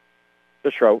 Strike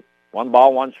to Schroet. 1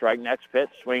 ball, 1 strike. Next pitch,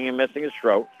 swinging and missing is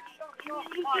Schroet.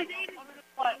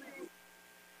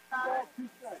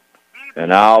 And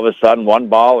now all of a sudden, 1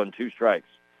 ball and 2 strikes.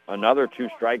 Another 2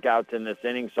 strikeouts in this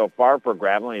inning so far for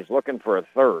Gravelin. He's looking for a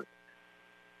 3rd.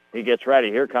 He gets ready.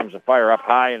 Here comes the fire up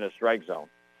high in the strike zone.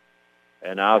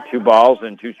 And now 2 balls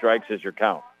and 2 strikes is your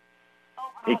count.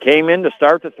 He came in to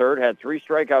start the 3rd, had 3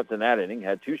 strikeouts in that inning,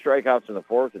 had 2 strikeouts in the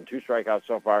 4th, and 2 strikeouts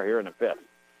so far here in the 5th.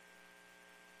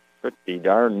 Pretty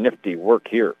darn nifty work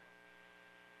here.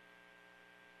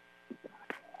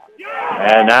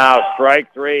 And now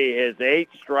strike 3, his 8th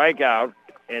strikeout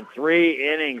in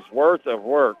 3 innings worth of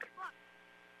work.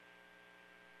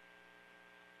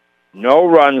 No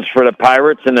runs for the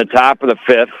Pirates in the top of the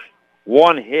 5th.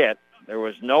 1 hit. There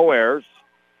was no errors.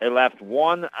 They left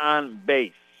 1 on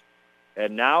base.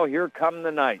 And now here come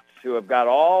the Knights, who have got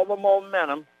all the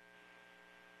momentum.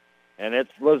 And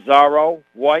it's Lazaro,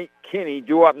 White, Kinney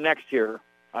due up next here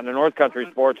on the North Country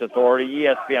Sports Authority,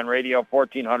 ESPN Radio,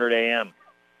 1400 AM.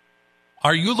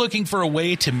 Are you looking for a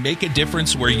way to make a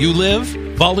difference where you live?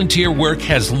 Volunteer work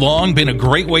has long been a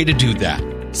great way to do that.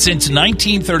 Since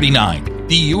 1939,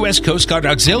 the U.S. Coast Guard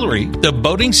Auxiliary, the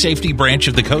boating safety branch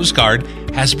of the Coast Guard,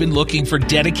 has been looking for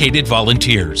dedicated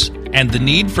volunteers. And the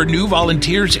need for new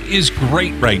volunteers is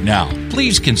great right now.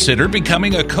 Please consider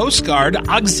becoming a Coast Guard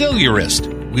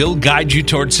auxiliarist. We'll guide you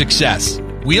toward success.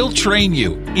 We'll train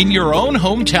you in your own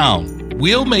hometown.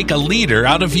 We'll make a leader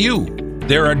out of you.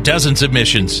 There are dozens of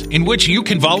missions in which you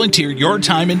can volunteer your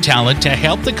time and talent to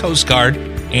help the Coast Guard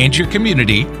and your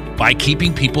community by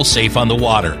keeping people safe on the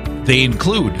water. They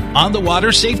include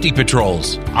on-the-water safety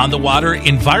patrols, on-the-water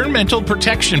environmental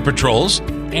protection patrols,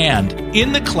 and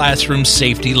in-the-classroom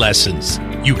safety lessons.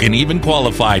 You can even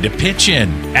qualify to pitch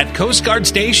in at Coast Guard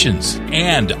stations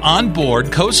and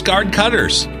on-board Coast Guard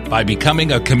cutters by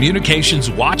becoming a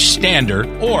communications watch stander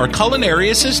or culinary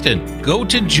assistant. Go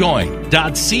to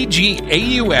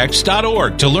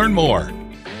join.cgaux.org to learn more.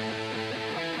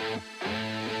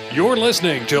 You're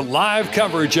listening to live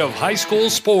coverage of high school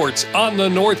sports on the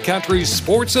North Country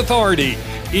Sports Authority,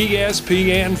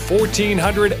 ESPN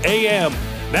 1400 AM.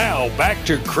 Now back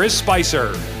to Chris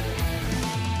Spicer.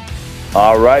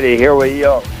 All righty, here we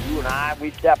go. You and I,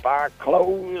 we step our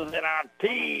clothes and our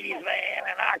tees, man,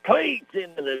 and our cleats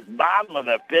into the bottom of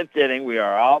the 5th inning. We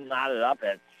are all knotted up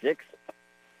at 6.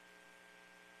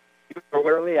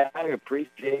 Really, I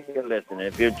appreciate you listening.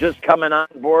 If you're just coming on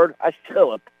board, I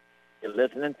still appreciate you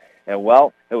listening. And,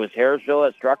 well, it was Harrisville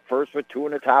that struck first with 2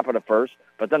 in the top of the 1st,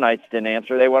 but the Knights didn't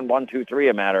answer. They won 1-2-3,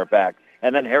 a matter of fact.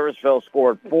 And then Harrisville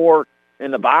scored 4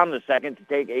 in the bottom of the 2nd to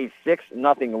take a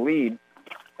 6-0 lead.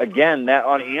 Again, that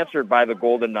unanswered by the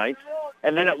Golden Knights.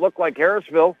 And then it looked like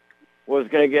Harrisville was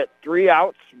going to get 3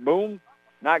 outs, boom,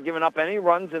 not giving up any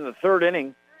runs in the 3rd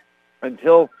inning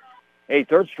until a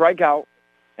 3rd strikeout,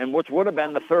 and which would have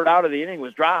been the 3rd out of the inning,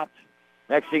 was dropped.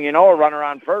 Next thing you know, a runner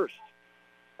on first.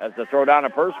 As the throw down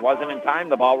to first wasn't in time,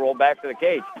 the ball rolled back to the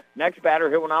cage. Next batter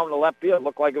hit one out in the left field.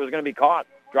 Looked like it was going to be caught,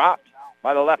 dropped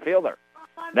by the left fielder.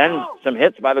 Then some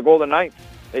hits by the Golden Knights.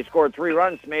 They scored 3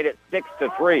 runs, made it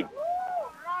 6-3.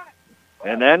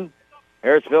 And then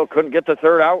Harrisville couldn't get the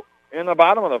 3rd out in the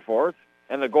bottom of the 4th.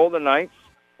 And the Golden Knights,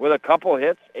 with a couple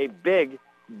hits, a big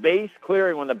base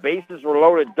clearing when the bases were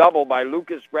loaded double by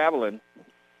Lucas Gravelin,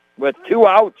 with 2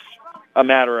 outs, a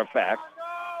matter of fact,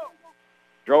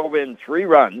 drove in 3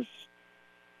 runs.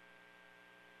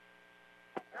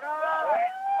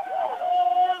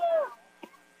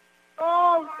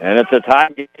 And it's a tie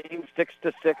game,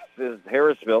 6-6 is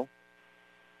Harrisville.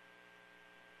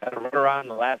 Had a run around in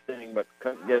the last inning, but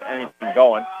couldn't get anything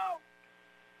going.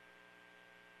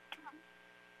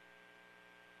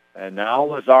 And now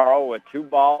Lazaro with 2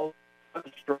 balls, 1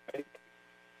 strike.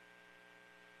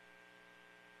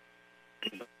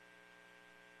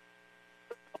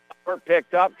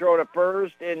 Picked up, throw to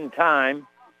first in time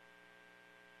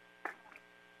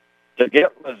to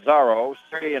get Lazaro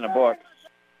 3 in the books.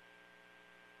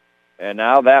 And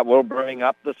now that will bring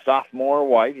up the sophomore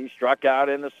White. He struck out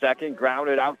in the second,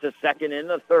 grounded out to second in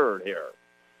the third here.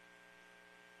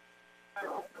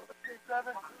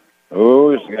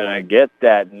 Who's going to get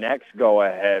that next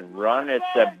go-ahead run? It's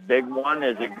a big one.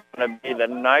 Is it going to be the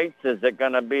Knights? Is it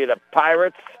going to be the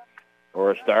Pirates?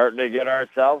 We're starting to get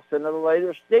ourselves into the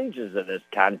later stages of this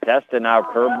contest. And now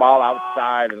curveball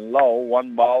outside and low.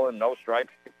 1 ball and no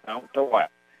strikes. Count to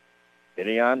West.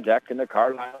 Kitty on deck in the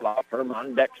Carlisle Law Firm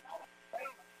on deck.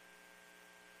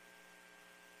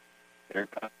 Here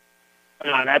comes.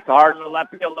 That's hard in the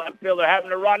left field. Left fielder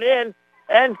having to run in.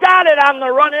 And got it on the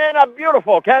run in. A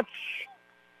beautiful catch.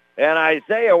 And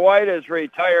Isaiah White is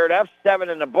retired.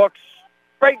 F7 in the books.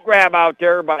 Great grab out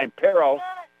there by Perro.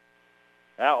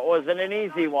 That wasn't an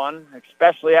easy one,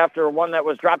 especially after one that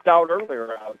was dropped out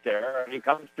earlier out there. He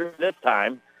comes through this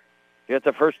time. Gets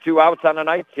the first 2 outs on the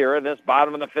Knights here in this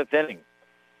bottom of the 5th inning.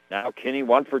 Now Kinney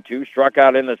 1 for 2, struck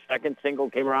out in the second. Single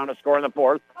came around to score in the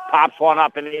 4th. Pops one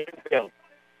up in the infield.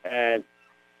 And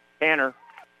Tanner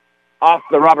off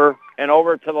the rubber and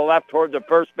over to the left toward the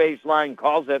first base line,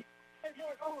 calls it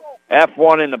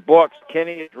F1 in the books.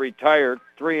 Kinney is retired.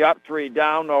 3 up, 3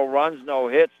 down, no runs, no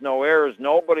hits, no errors,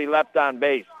 nobody left on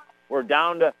base. We're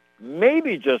down to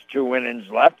maybe just 2 innings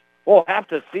left. We'll have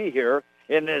to see here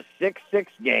in this 6-6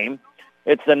 game.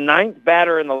 It's the 9th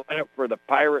batter in the lineup for the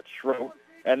Pirates, Schroet,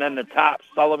 and then the top,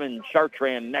 Sullivan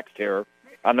Chartrand next here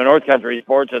on the North Country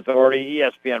Sports Authority,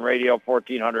 ESPN Radio,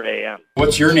 1400 AM.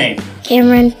 What's your name?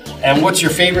 Cameron. And what's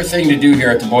your favorite thing to do here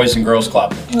at the Boys and Girls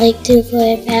Club? I like to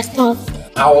play basketball.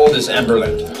 How old is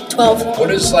Emberland? 12.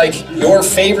 What is, your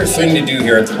favorite thing to do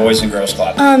here at the Boys and Girls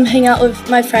Club? Hang out with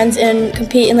my friends and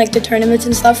compete in, the tournaments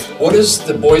and stuff. What does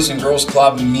the Boys and Girls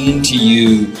Club mean to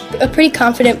you? A pretty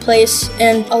confident place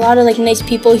and a lot of, nice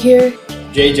people here.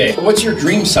 JJ, what's your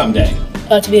dream someday?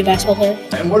 To be a basketball player.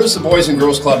 And what does the Boys and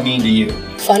Girls Club mean to you?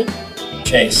 Fun.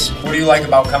 Chase, what do you like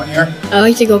about coming here? I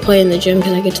like to go play in the gym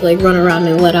because I get to run around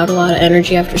and let out a lot of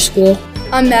energy after school.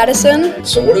 I'm Madison.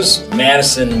 So what does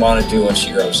Madison want to do when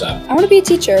she grows up? I want to be a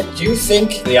teacher. Do you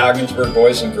think the Ogdensburg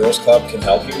Boys and Girls Club can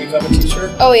help you become a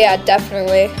teacher? Oh yeah,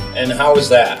 definitely. And how is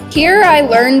that? Here I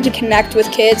learned to connect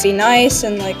with kids, be nice,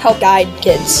 and help guide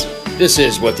kids. This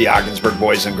is what the Ogdensburg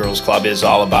Boys and Girls Club is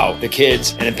all about. The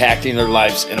kids and impacting their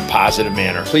lives in a positive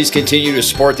manner. Please continue to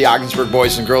support the Ogdensburg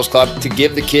Boys and Girls Club to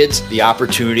give the kids the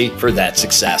opportunity for that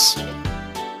success.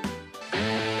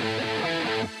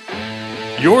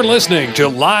 You're listening to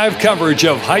live coverage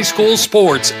of high school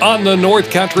sports on the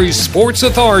North Country Sports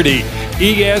Authority,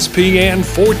 ESPN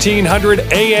 1400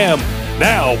 AM.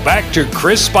 Now back to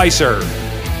Chris Spicer.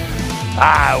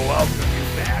 Welcome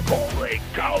you back. Holy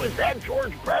cow, is that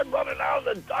George Brad running out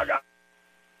of the dugout?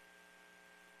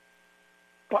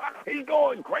 He's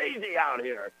going crazy out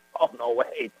here. Oh, no,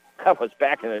 wait. That was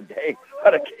back in the day.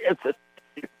 What a Kansas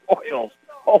City Royals.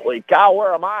 Holy cow,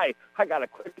 where am I? I got to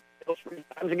quick 3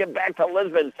 times to get back to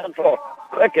Lisbon Central.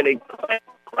 Clickety click.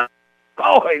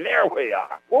 Oh, there we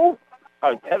are. Whoop.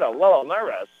 I was getting a little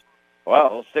nervous.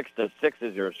 Well, 6-6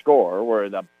 is your score. We're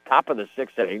at the top of the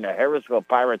 6th inning. The Harrisville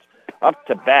Pirates up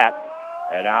to bat.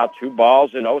 And now 2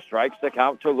 balls and no strikes to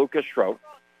count to Lucas Schroet.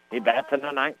 He bats in the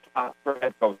 9th spot for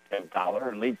head coach Tim Towler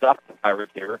and leads up the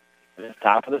Pirates here in the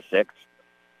top of the 6th.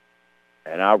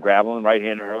 And now Gravelin,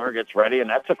 right-hander hurler, gets ready, and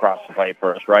that's across the plate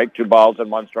for a strike. 2 balls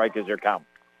and 1 strike is your count.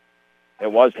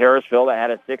 It was Harrisville that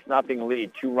had a 6-0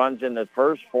 lead. 2 runs in the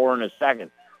first, 4 in the second.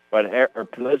 But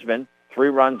Lisbon, 3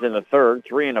 runs in the third,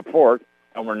 3 in the fourth,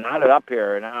 and we're knotted up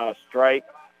here. And now a strike.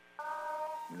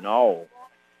 No.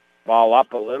 Ball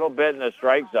up a little bit in the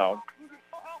strike zone.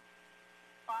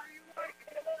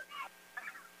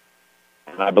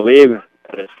 And I believe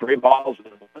that it's 3 balls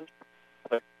and 1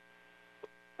 strike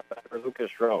for Lucas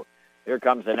Schroet. Here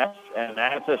comes the next, and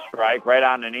that's a strike right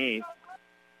on the knee.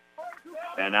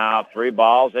 And now 3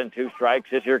 balls and 2 strikes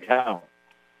is your count.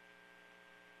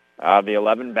 The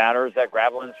 11 batters that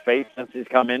Gravelin's faced since he's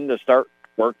come in to start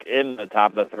work in the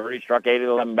top of the 3rd. He struck 8 of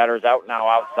the 11 batters out, now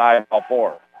outside all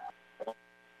 4.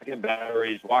 Second batter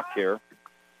he's walked here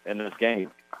in this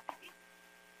game.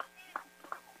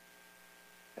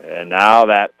 And now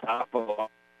that top of up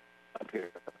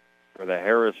here for the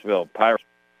Harrisville Pirates.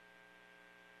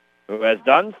 who has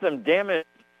done some damage,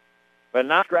 but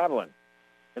not Gravelin.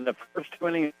 In the first 2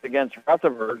 innings against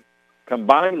Rutherford,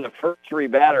 combined the first 3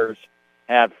 batters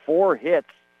had 4 hits,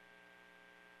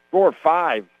 scored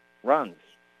 5 runs.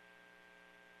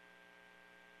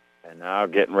 And now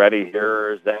getting ready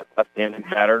here is that left-handed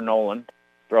batter, Nolan.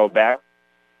 Throw back.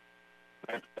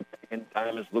 In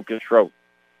time is Lucas Schroep.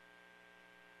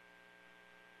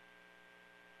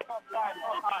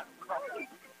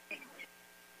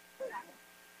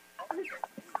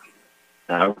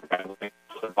 Now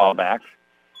the ball back.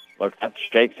 Looks up,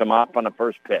 shakes him off on the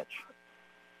first pitch.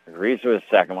 Agrees with his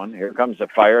second one. Here comes the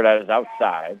fire that is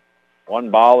outside. 1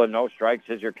 ball and no strikes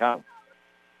is your count.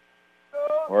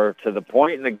 We're to the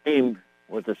point in the game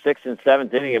with the 6th and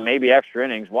 7th inning and maybe extra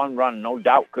innings. 1 run, no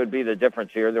doubt, could be the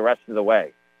difference here the rest of the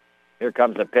way. Here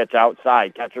comes the pitch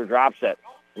outside. Catcher drops it.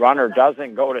 Runner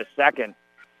doesn't go to second.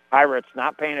 Pirates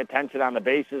not paying attention on the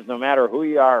bases no matter who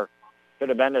you are. Should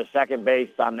have been to second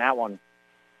base on that one.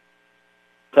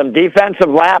 Some defensive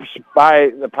laps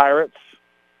by the Pirates.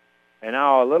 And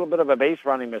now a little bit of a base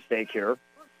running mistake here.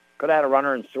 Could have had a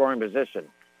runner in scoring position.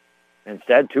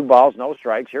 Instead, 2 balls, no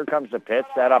strikes. Here comes the pitch,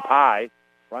 set up high.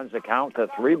 Runs the count to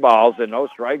 3 balls and no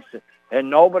strikes. And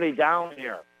nobody down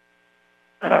here.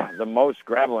 The most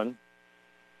Gravelin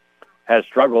has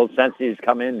struggled since he's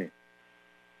come in.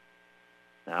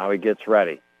 Now he gets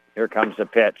ready. Here comes the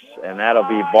pitch, and that'll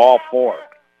be ball 4.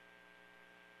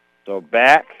 So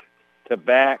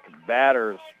back-to-back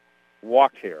batters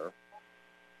walked here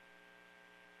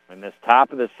in this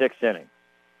top of the 6th inning.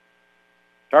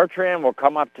 Chartrand will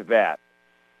come up to bat.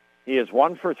 He is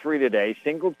 1 for 3 today.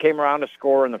 Singled, came around to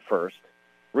score in the first.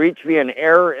 Reached via an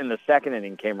error in the 2nd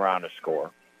inning, came around to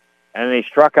score. And then he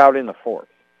struck out in the 4th.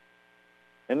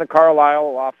 In the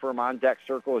Carlisle law firm on deck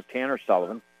circle is Tanner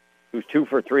Sullivan, who's 2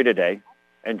 for 3 today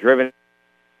and driven.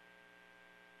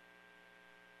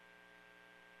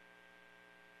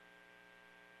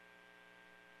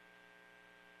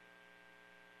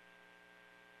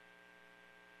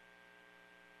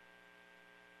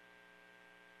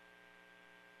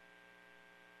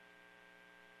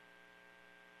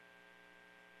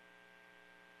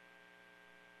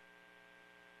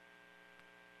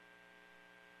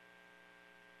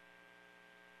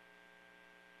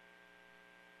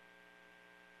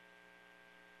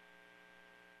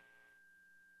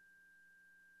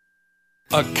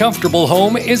 A comfortable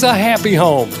home is a happy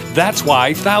home. That's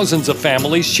why thousands of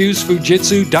families choose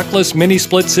Fujitsu ductless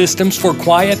mini-split systems for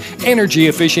quiet,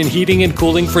 energy-efficient heating and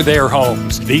cooling for their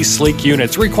homes. These sleek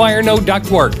units require no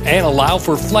ductwork and allow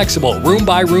for flexible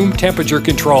room-by-room temperature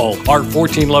control. Our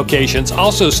 14 locations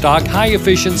also stock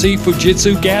high-efficiency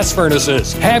Fujitsu gas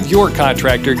furnaces. Have your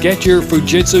contractor get your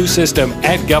Fujitsu system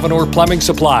at Governor Plumbing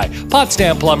Supply,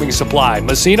 Potsdam Plumbing Supply,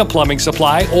 Messina Plumbing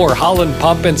Supply, or Holland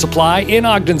Pump and Supply in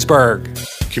Ogdensburg.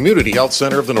 Community Health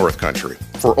Center of the North Country.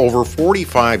 For over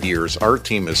 45 years, our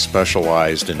team has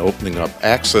specialized in opening up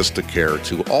access to care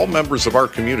to all members of our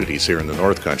communities here in the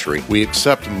North Country. We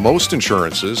accept most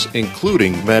insurances,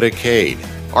 including Medicaid.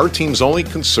 Our team's only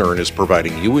concern is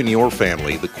providing you and your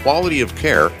family the quality of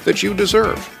care that you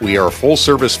deserve. We are a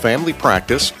full-service family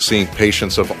practice, seeing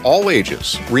patients of all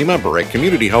ages. Remember, at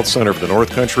Community Health Center of the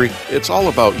North Country, it's all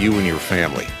about you and your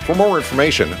family. For more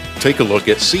information, take a look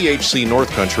at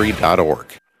chcnorthcountry.org.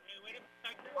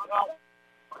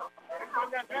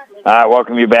 I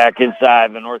welcome you back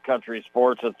inside the North Country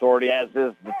Sports Authority. As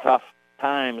is the tough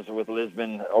times with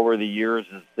Lisbon over the years,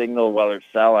 the signal, whether it's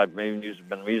cell, I've been using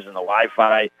the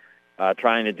Wi-Fi,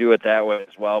 trying to do it that way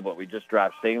as well, but we just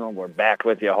dropped signal. We're back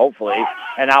with you, hopefully.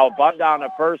 And now a bunt down to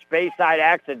first base side,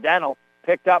 accidental,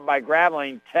 picked up by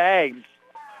Graveling, tags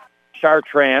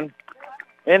Chartrand.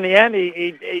 In the end,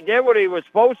 he did what he was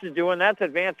supposed to do, and that's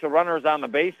advance the runners on the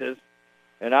bases.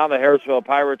 And now the Harrisville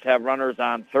Pirates have runners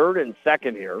on third and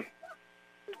second here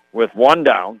with 1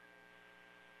 down.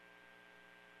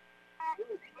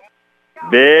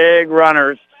 Big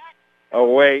runners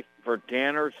await for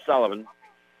Tanner Sullivan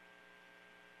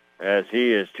as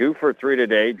he is 2 for 3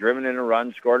 today, driven in a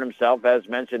run, scored himself as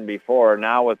mentioned before.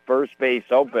 Now with first base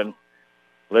open,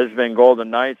 Lisbon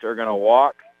Golden Knights are going to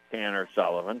walk Tanner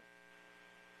Sullivan.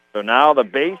 So now the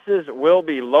bases will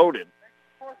be loaded.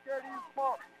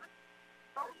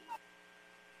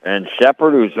 And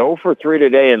Shepard, who's 0 for 3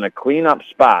 today in the cleanup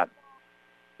spot,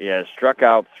 he has struck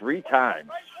out 3 times.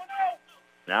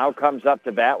 Now comes up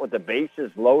to bat with the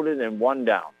bases loaded and 1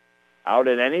 down. Out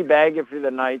at any bag for the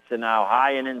Knights, and now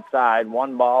high and inside,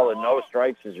 1 ball and no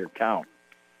strikes is your count.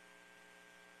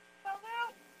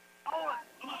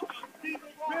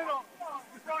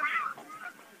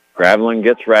 Graveling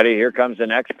gets ready. Here comes the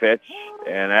next pitch.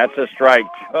 And that's a strike.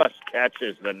 Just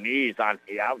catches the knees on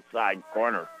the outside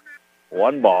corner.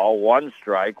 1 ball, 1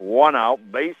 strike, 1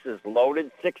 out. Bases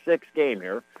loaded. 6-6 game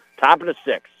here. Top of the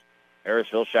 6th.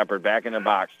 Harrisville Shepherd back in the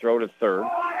box. Throw to third.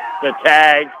 The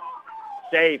tag.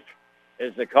 Safe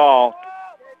is the call.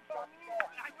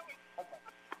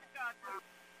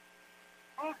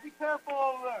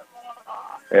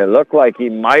 It looked like he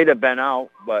might have been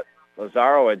out, but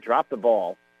Lazaro had dropped the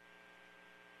ball.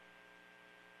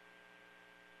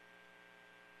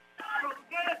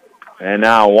 And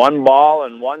now 1 ball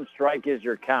and 1 strike is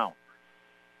your count.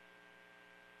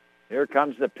 Here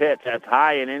comes the pitch. That's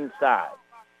high and inside.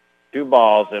 2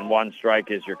 balls and 1 strike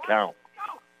is your count.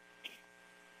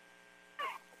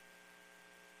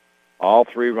 All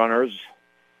 3 runners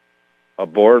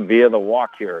aboard via the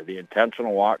walk here. The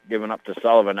intentional walk given up to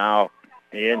Sullivan. Now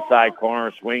the inside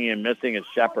corner swinging and missing is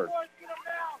Shepherd.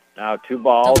 Now 2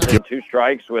 balls and 2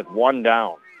 strikes with 1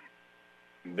 down.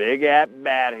 Big at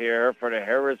bat here for the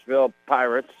Harrisville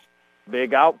Pirates.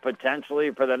 Big out potentially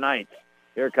for the Knights.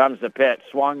 Here comes the pitch.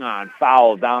 Swung on.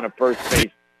 Foul down at first base.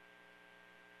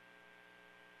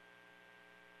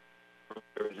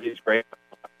 He's great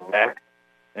back.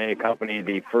 And he accompanied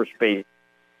the first base.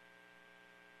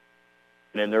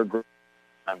 And in their group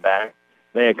back,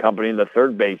 they accompanied the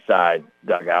third base side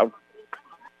dugout.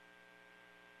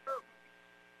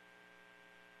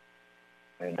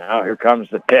 And now here comes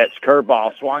the pitch.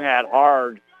 Curveball swung at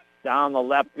hard down the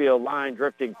left field line,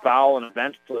 drifting foul and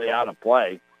eventually out of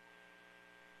play.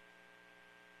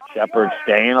 Shepherd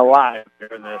staying alive here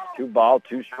in this 2 ball,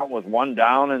 2 strike with 1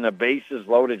 down, and the base is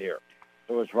loaded here.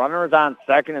 So his runners on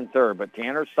second and third, but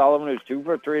Tanner Sullivan, who's 2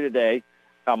 for 3 today,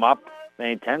 come up.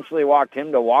 They intentionally walked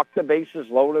him to walk the bases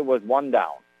loaded with 1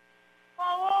 down.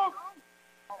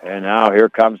 And now here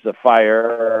comes the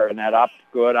fire, and that up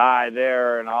good eye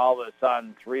there, and all of a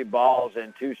sudden 3 balls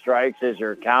and 2 strikes is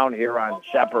your count here on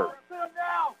Shepherd.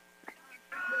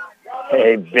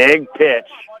 A big pitch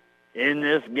in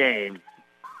this game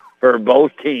for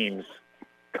both teams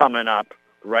coming up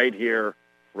right here,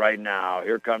 right now.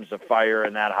 Here comes the fire,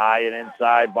 and that high and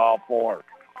inside ball 4.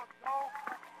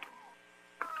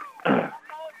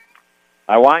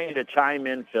 I want you to chime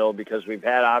in, Phil, because we've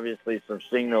had obviously some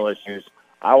signal issues.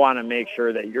 I want to make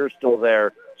sure that you're still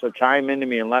there. So chime into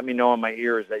me and let me know in my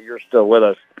ears that you're still with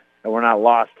us and we're not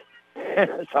lost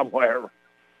somewhere.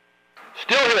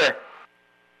 Still here.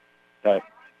 Okay.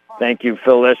 Thank you,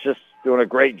 Phil Licious. Doing a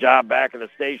great job back at the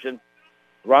station.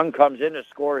 Run comes in to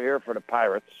score here for the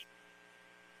Pirates.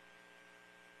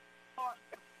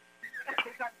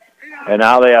 And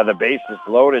now they have the bases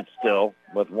loaded still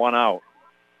with 1 out.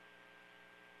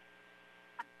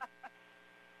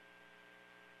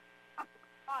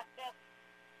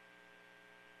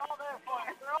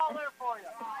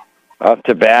 Up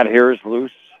to bat, here's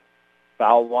loose.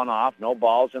 Foul 1 off. No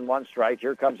balls and 1 strike.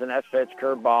 Here comes the next pitch,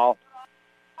 curveball.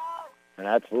 And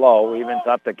that's low. Evens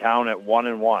up the count at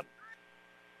 1-1.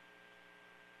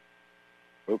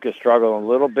 Lucas struggled a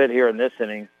little bit here in this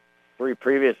inning. 3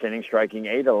 previous innings, striking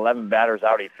 8 of 11 batters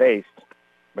out he faced.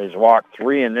 But he's walked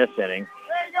 3 in this inning.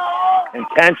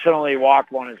 Intentionally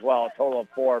walked 1 as well, a total of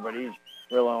 4, but he's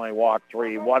really only walked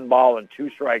 3. 1 ball and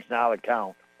 2 strikes now the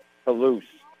count to Loose.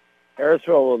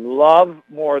 Harrisville would love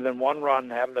more than 1 run,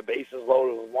 having the bases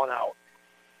loaded with 1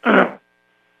 out.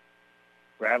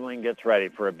 Graveling gets ready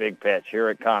for a big pitch. Here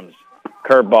it comes.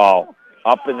 Curveball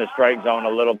up in the strike zone a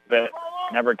little bit.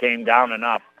 Never came down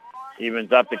enough.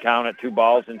 Evens up the count at 2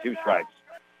 balls and 2 strikes.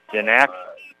 Janak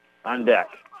on deck.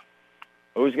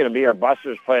 Who's going to be our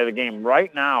Busters play of the game?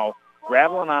 Right now,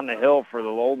 Graveling on the hill for the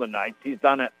Lowland Knights. He's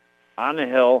done it on the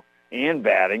hill and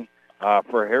batting.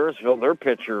 For Harrisville, their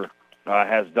pitcher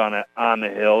has done it on the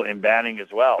hill and batting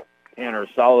as well. Tanner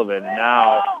Sullivan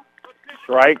now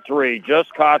strike 3.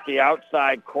 Just caught the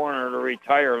outside corner to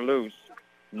retire Loose.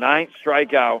 9th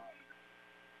strikeout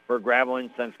for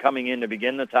Graveling since coming in to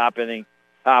begin the top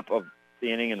of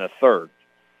the inning in the 3rd.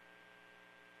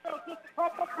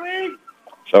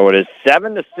 So it is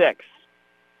 7-6.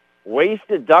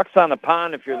 Wasted ducks on the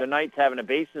pond if you're the Knights having the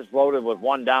bases loaded with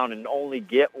 1 down and only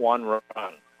get 1 run.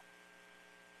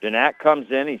 Janak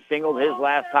comes in. He singled his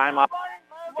last time up.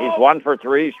 He's 1 for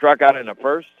 3. He struck out in the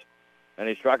 1st, and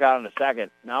he struck out in the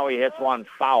 2nd. Now he hits 1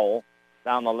 foul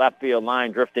down the left field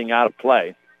line, drifting out of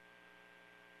play.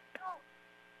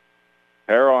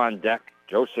 Perro on deck.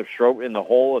 Joseph Schroep in the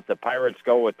hole if the Pirates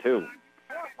go with 2.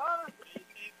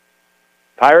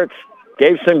 Pirates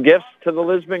gave some gifts to the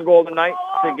Lisbon Golden Knights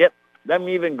to get them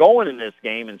even going in this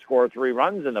game and score 3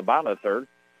 runs in the bottom of the 3rd.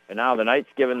 And now the Knights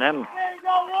giving them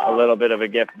a little bit of a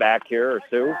gift back here or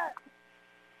 2.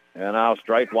 And now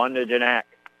strike 1 to Janak.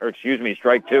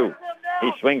 Strike 2.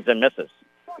 He swings and misses.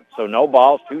 So no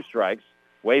balls, 2 strikes.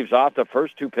 Waves off the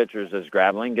first 2 pitchers as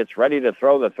Graveling gets ready to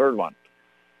throw the third one.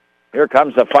 Here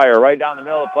comes the fire right down the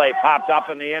middle of the plate. Popped up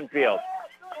in the infield.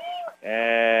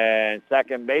 And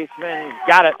second baseman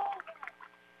got it.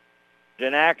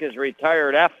 Janak is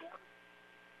retired.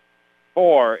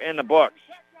 F4 in the books.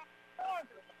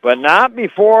 But not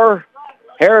before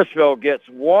Harrisville gets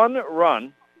 1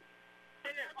 run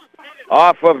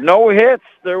off of no hits.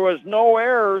 There was no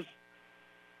errors.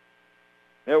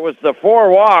 It was the 4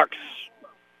 walks.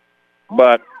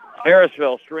 But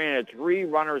Harrisville stranded 3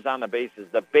 runners on the bases.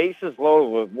 The bases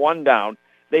loaded with 1 down.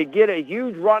 They get a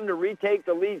huge run to retake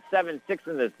the lead 7-6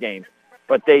 in this game.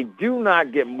 But they do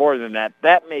not get more than that.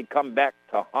 That may come back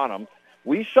to haunt them.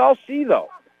 We shall see, though.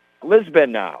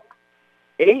 Lisbon now.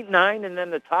 8-9, and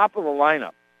then the top of the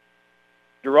lineup.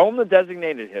 Jerome, the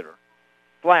designated hitter.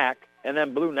 Flack, and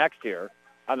then Blue next here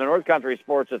on the North Country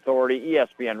Sports Authority,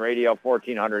 ESPN Radio,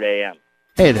 1400 AM.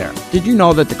 Hey there. Did you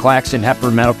know that the Claxton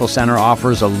Hepburn Medical Center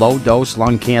offers a low-dose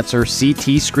lung cancer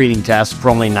CT screening test for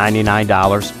only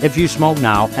 $99? If you smoke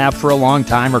now, have for a long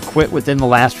time, or quit within the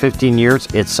last 15 years,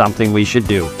 it's something we should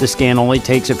do. The scan only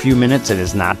takes a few minutes and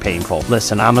is not painful.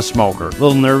 Listen, I'm a smoker. A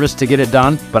little nervous to get it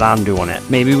done, but I'm doing it.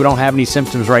 Maybe we don't have any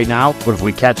symptoms right now, but if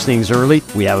we catch things early,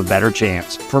 we have a better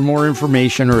chance. For more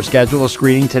information or schedule a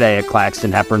screening today at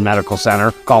Claxton Hepburn Medical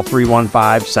Center, call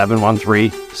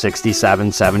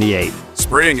 315-713-6778.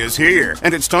 Spring is here,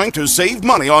 and it's time to save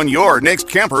money on your next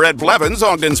camper at Blevins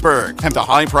Ogdensburg. Have the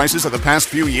high prices of the past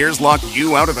few years locked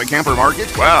you out of the camper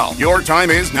market? Well, your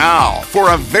time is now.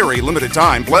 For a very limited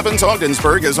time, Blevins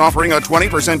Ogdensburg is offering a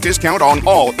 20% discount on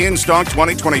all in-stock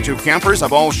 2022 campers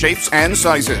of all shapes and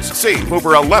sizes. Save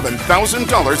over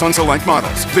 $11,000 on select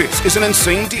models. This is an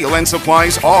insane deal, and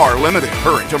supplies are limited.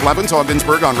 Hurry to Blevins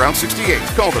Ogdensburg on Route 68.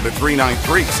 Call them at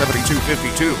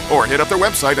 393-7252 or hit up their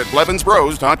website at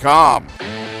blevinsbros.com.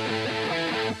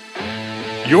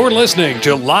 You're listening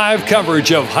to live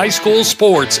coverage of high school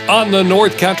sports on the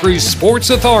North Country Sports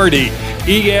Authority,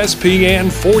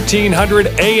 ESPN 1400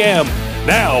 AM.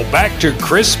 Now back to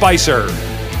Chris Spicer.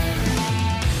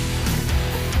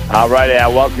 All right, I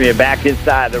welcome you back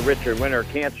inside the Richard Winter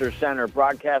Cancer Center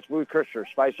broadcast booth. Chris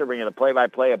Spicer bringing the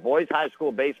play-by-play of boys high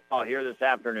school baseball here this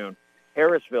afternoon.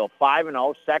 Harrisville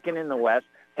 5-0, second in the West,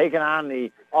 taking on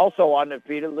the also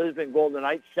undefeated Lisbon Golden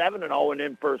Knights, 7-0 and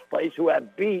in first place, who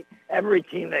have beat every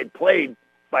team they played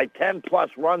by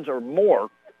 10-plus runs or more.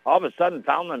 All of a sudden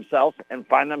find themselves in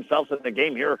the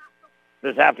game here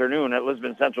this afternoon at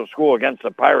Lisbon Central School against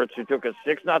the Pirates, who took a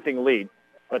 6-0 lead.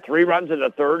 But 3 runs in the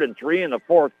third and 3 in the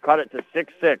fourth cut it to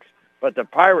 6-6. But the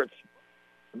Pirates,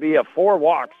 via 4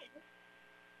 walks,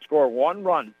 score 1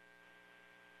 run.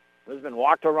 Lisbon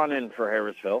walked a run in for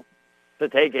Harrisville to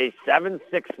take a 7-6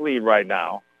 lead right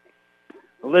now.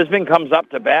 Lisbon comes up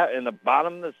to bat in the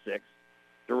bottom of the 6th.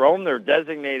 Jerome, their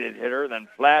designated hitter, then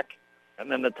Flack,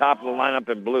 and then the top of the lineup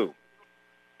in blue.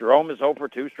 Jerome is 0 for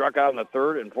 2, struck out in the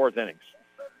 3rd and 4th innings,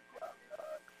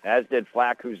 as did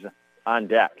Flack, who's on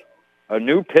deck. A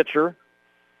new pitcher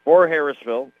for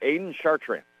Harrisville, Aiden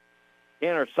Chartrand.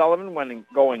 Tanner Sullivan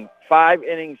going 5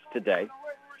 innings today,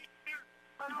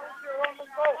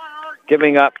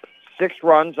 giving up 6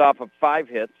 runs off of 5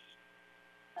 hits,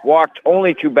 walked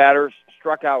only 2 batters,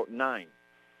 struck out 9.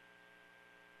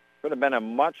 Could have been a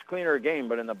much cleaner game,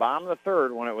 but in the bottom of the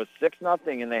 3rd, when it was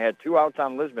 6-0 and they had 2 outs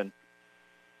on Lisbon,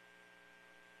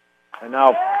 and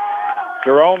now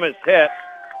Jerome is hit,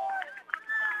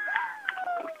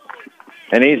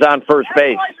 and he's on first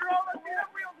base.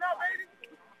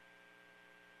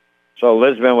 So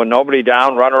Lisbon with nobody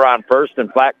down, runner on first,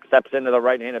 and Flack steps into the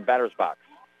right-handed batter's box.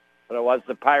 But it was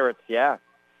the Pirates, yeah.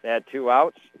 They had 2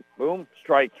 outs. Boom,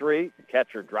 strike 3. The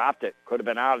catcher dropped it. Could have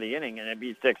been out of the inning, and it'd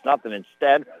be 6-0.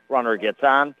 Instead, runner gets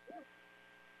on.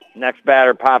 Next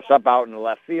batter pops up out in the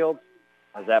left field.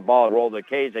 As that ball rolled the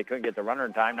cage, they couldn't get the runner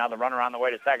in time. Now the runner on the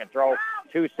way to second. Throw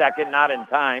to second, not in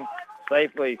time.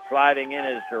 Safely sliding in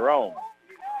is Jerome.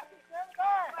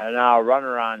 And now a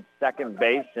runner on second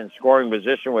base in scoring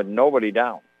position with nobody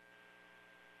down.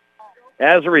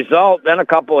 As a result, then a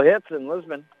couple of hits, and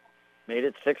Lisbon made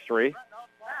it 6-3.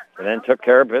 And then took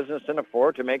care of business in the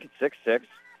 4th to make it 6-6.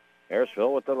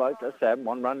 Harrisville with the, like I said,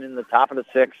 1 run in the top of the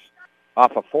 6th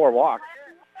off of 4 walks.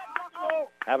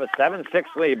 Have a 7-6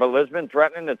 lead, but Lisbon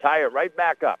threatening to tie it right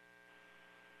back up.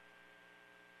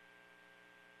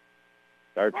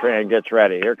 Chartrand gets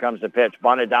ready. Here comes the pitch.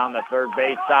 Bunted down the third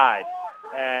base side.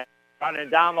 And running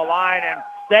down the line, and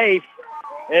safe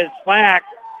is Flack.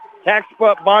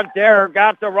 Textbook bunt there.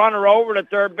 Got the runner over to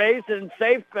third base and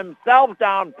safe himself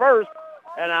down first.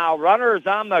 And now runner's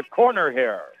on the corner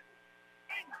here.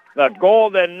 The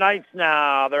Golden Knights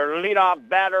now, their leadoff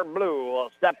batter, Blue,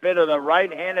 will step into the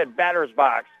right-handed batter's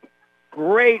box.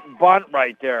 Great bunt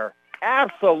right there.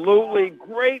 Absolutely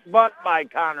great bunt by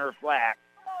Connor Flack.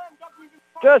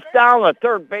 Just down the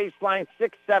third baseline,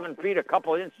 6-7 feet, a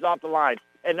couple inches off the line.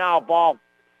 And now a ball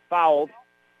fouled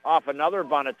off another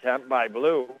bunt attempt by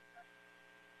Blue.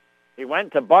 He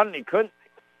went to bunt and he couldn't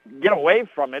get away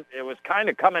from it. It was kind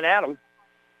of coming at him.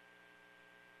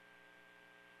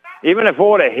 Even if it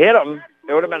would have hit him,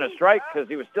 it would have been a strike because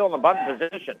he was still in the bunt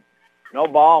position. No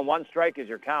ball and 1 strike is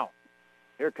your count.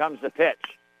 Here comes the pitch.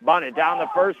 Bunted down the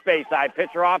first base side.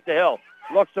 Pitcher off the hill.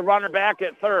 Looks the runner back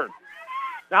at third.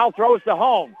 Now throws to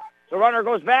home. The runner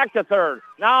goes back to third.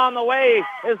 Now on the way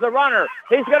is the runner.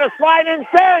 He's going to slide in.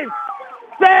 Safe!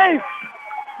 Safe!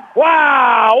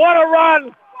 Wow, what a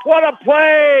run. What a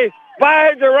play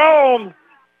by Jerome.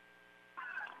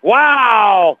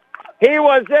 Wow. He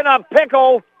was in a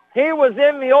pickle. He was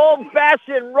in the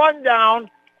old-fashioned rundown.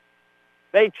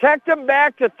 They checked him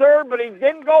back to third, but he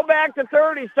didn't go back to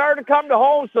third. He started to come to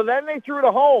home, so then they threw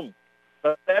to home.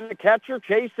 But then the catcher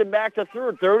chased him back to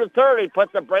third. Third to third. He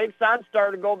put the brakes on,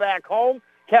 started to go back home,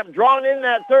 kept drawing in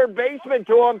that third baseman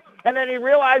to him, and then he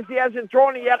realized he hasn't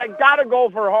thrown it yet. I got to go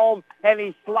for home, and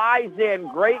he slides in.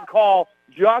 Great call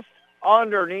just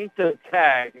underneath the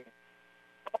tag.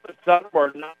 All of a sudden,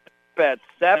 we're not at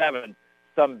 7.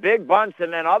 Some big bunts,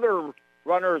 and then other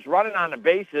runners running on the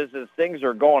bases as things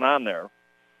are going on there.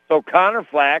 So Connor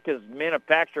Flack has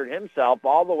manufactured himself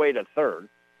all the way to third.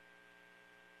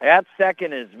 At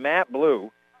second is Matt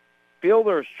Blue.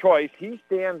 Fielder's choice. He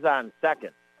stands on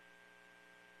second.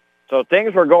 So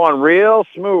things were going real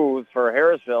smooth for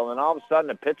Harrisville, and all of a sudden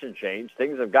a pitching change.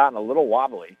 Things have gotten a little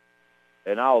wobbly.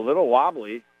 And now a little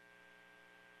wobbly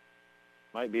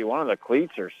might be one of the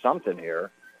cleats or something here.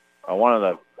 Or one of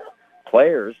the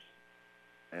players.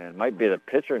 And might be the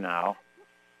pitcher now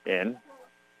in.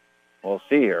 We'll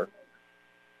see here.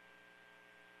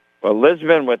 But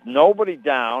Lisbon, with nobody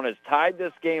down, has tied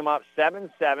this game up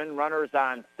 7-7. Runners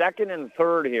on second and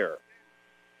third here.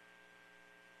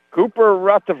 Cooper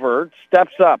Rutherford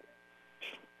steps up.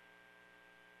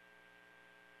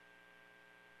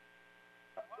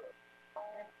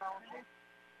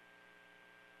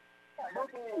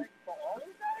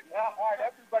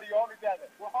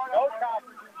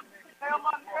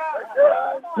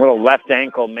 Little left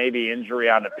ankle, maybe injury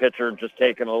on the pitcher, just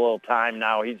taking a little time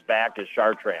now. He's back as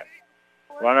Chartrand.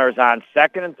 Runners on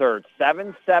second and third.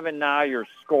 7-7 now your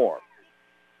score.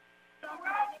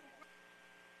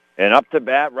 And up to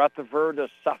bat, Rutherford, the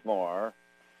sophomore.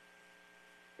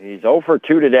 He's 0 for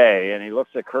 2 today, and he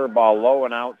looks at curveball low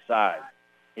and outside.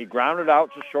 He grounded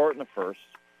out to short in the first,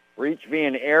 reached via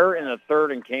an error in the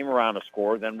third and came around to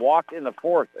score, then walked in the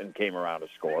fourth and came around to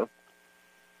score.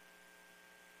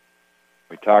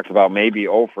 We talked about maybe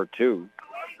 0 for 2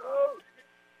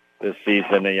 this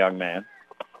season, the young man.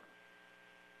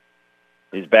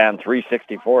 He's batting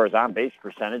 .364. His on-base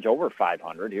percentage over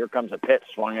 .500. Here comes a pitch,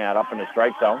 swung at up in the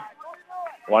strike zone.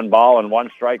 1 ball and 1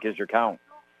 strike is your count.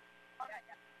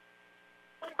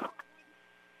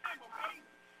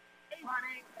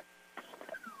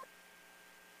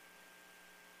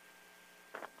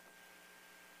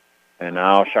 And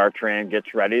now Chartrand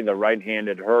gets ready, the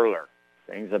right-handed hurler.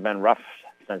 Things have been rough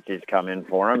since he's come in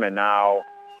for him, and now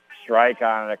strike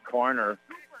on the corner.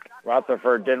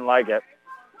 Rutherford didn't like it.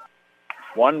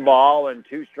 1 ball and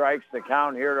 2 strikes to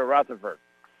count here to Rutherford.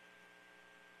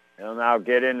 He'll now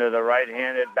get into the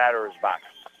right-handed batter's box.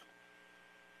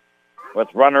 With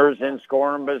runners in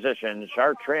scoring position,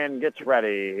 Chartrand gets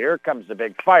ready. Here comes the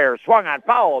big fire. Swung on,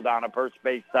 foul down the first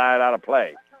base side, out of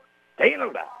play. Taking it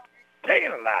alive.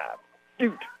 Taking it alive.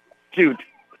 Shoot, shoot,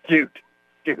 shoot,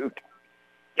 shoot.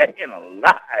 Getting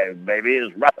alive, baby,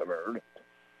 is Rutherford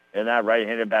in that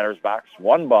right-handed batter's box.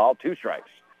 1 ball, 2 strikes.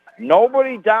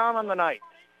 Nobody down on the night.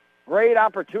 Great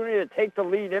opportunity to take the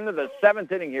lead into the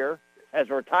 7th inning here as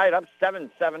we're tied up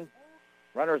 7-7.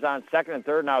 Runners on second and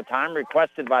third. Now time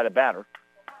requested by the batter.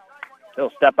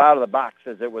 He'll step out of the box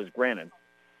as it was granted.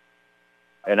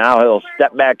 And now he'll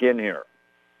step back in here.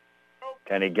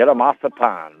 Can he get him off the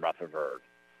pond, Rutherford?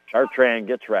 Chartrand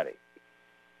gets ready.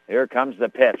 Here comes the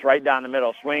pitch. Right down the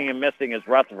middle. Swinging and missing is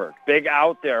Rutherford. Big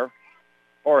out there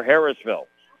for Harrisville.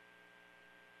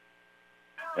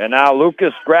 And now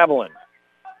Lucas Gravelin,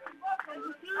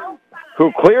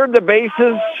 who cleared the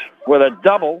bases with a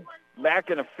double back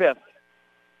in the 5th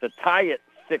to tie it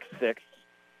 6-6,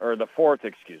 or the 4th,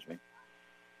 excuse me.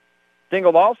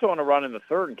 Singled also on a run in the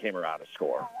 3rd and came around to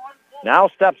score. Now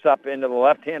steps up into the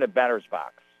left-handed batter's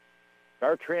box.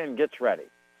 Chartrand gets ready.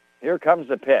 Here comes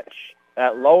the pitch.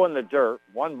 At low in the dirt,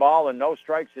 1 ball and no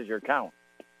strikes is your count.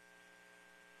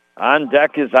 On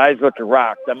deck is Isaac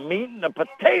Rock. The meat and the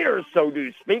potatoes, so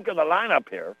to speak, of the lineup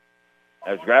here.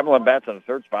 As Gravelin bats in the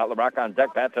third spot, LaRock on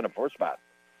deck bats in the fourth spot.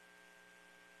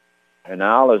 And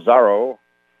now Lazaro,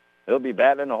 he'll be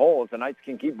batting in the hole if the Knights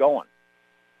can keep going.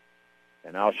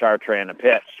 And now Chartrand the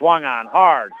pitch. Swung on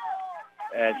hard.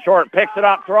 And Short picks it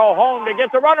up, throw home to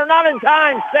get the runner, not in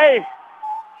time, safe.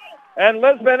 And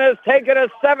Lisbon has taken a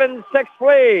 7-6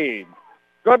 lead.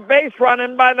 Good base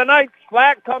running by the Knights.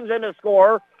 Flack comes in to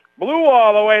score. Blue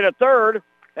all the way to third.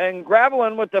 And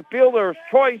Gravelin with the fielder's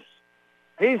choice.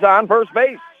 He's on first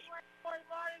base.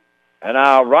 And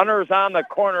now runners on the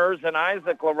corners, and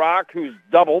Isaac LaRock, who's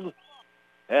doubled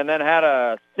and then had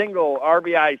a single,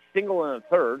 RBI single in the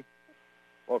third,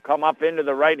 will come up into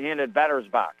the right-handed batter's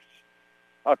box.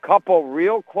 A couple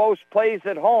real close plays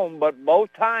at home, but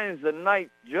both times the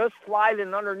Knights just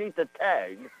sliding underneath the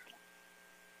tag.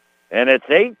 And it's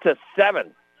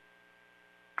 8-7.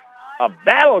 A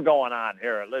battle going on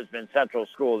here at Lisbon Central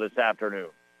School this afternoon.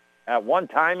 At one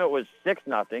time, it was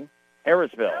 6-0.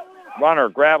 Harrisville. Runner,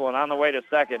 Gravelin on the way to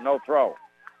second, no throw.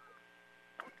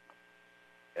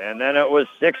 And then it was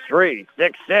 6-3,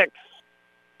 6-6,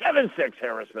 7-6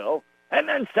 Harrisville, and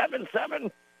then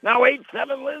 7-7. Now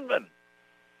 8-7 Lisbon.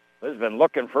 Lisbon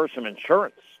looking for some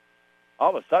insurance.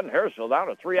 All of a sudden, Harrisville down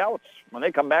to 3 outs when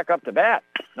they come back up to bat.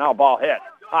 Now ball hit.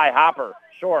 High hopper,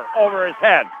 short, over his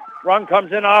head. Run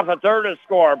comes in off a third to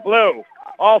score. Blue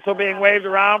also being waved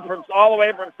around from all the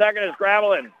way from second is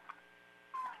Gravelin.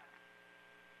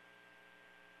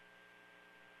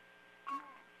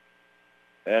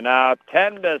 And now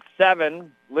 10-7,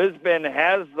 Lisbon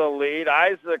has the lead.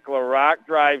 Isaac LaRock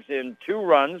drives in 2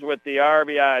 runs with the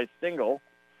RBI single.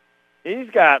 He's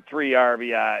got 3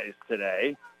 RBIs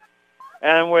today.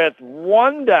 And with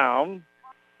 1 down,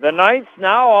 the Knights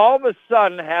now all of a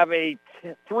sudden have a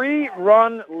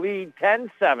 3-run lead,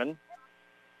 10-7.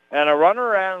 And a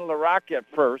runner and LaRock at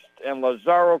first, and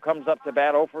Lazaro comes up to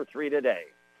bat 0 for 3 today.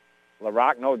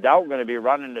 LaRock, no doubt, going to be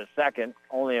running to second.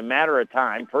 Only a matter of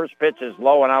time. First pitch is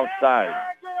low and outside.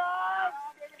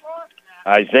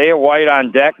 Isaiah White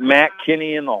on deck. Matt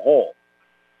Kinney in the hole.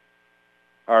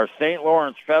 Our St.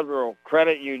 Lawrence Federal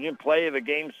Credit Union play of the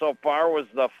game so far was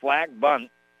the flat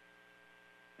bunt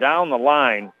down the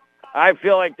line. I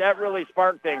feel like that really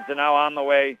sparked things, and now on the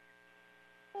way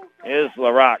is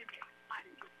LaRock.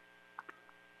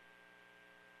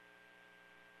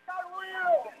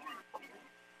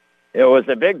 It was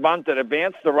a big bunt that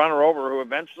advanced the runner over, who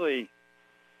eventually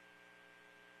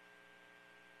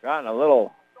got a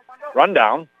little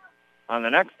rundown on the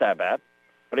next at-bat,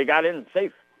 but he got in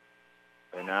safe.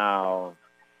 And now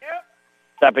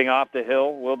stepping off the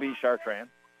hill will be Chartrand.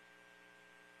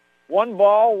 1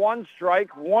 ball, 1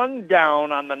 strike, 1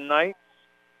 down on the Knights.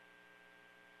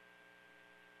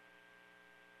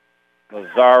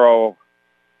 Lazaro,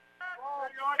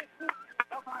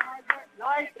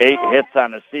 8 hits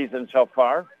on the season so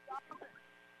far.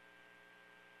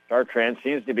 Chartrand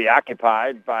seems to be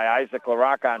occupied by Isaac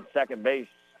LaRock on second base.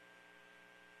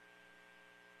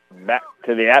 Back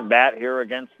to the at-bat here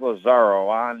against Lazaro.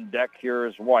 On deck here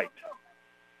is White.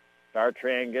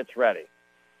 Chartrand gets ready.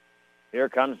 Here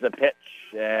comes the pitch,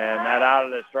 and that out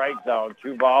of the strike zone.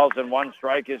 2 balls and 1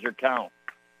 strike is your count.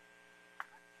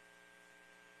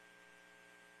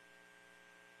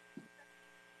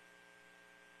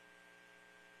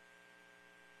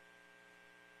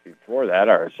 Before that,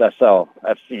 our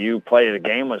SLFCU play of the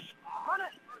game was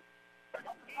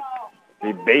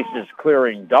the bases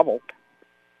clearing double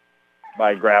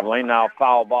by Gravelin. Now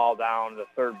foul ball down the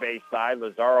third base side.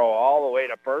 Lazaro all the way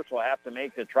to first will have to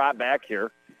make the trot back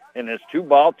here in this 2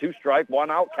 ball, 2 strike,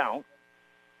 1 out count.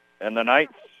 And the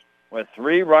Knights with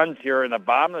 3 runs here in the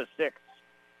bottom of the 6th.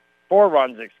 4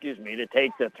 runs, to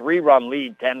take the 3-run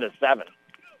lead 10-7.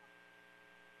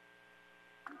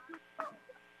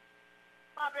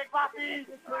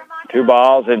 Two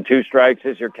balls and 2 strikes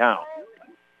is your count.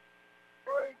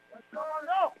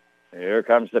 Here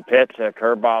comes the pitch, a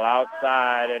curveball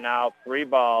outside, and now 3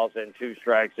 balls and 2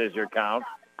 strikes is your count.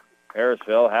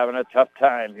 Harrisville having a tough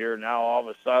time here now all of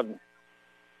a sudden.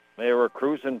 They were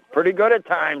cruising pretty good at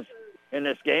times in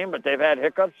this game, but they've had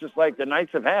hiccups just like the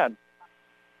Knights have had.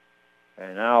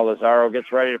 And now Lazaro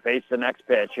gets ready to face the next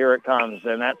pitch. Here it comes,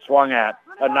 and that swung at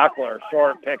a knuckler.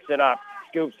 Short picks it up,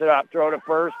 scoops it up, throw to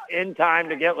first, in time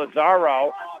to get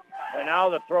Lazaro. And now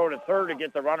the throw to third to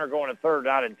get the runner going to third,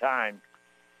 not in time.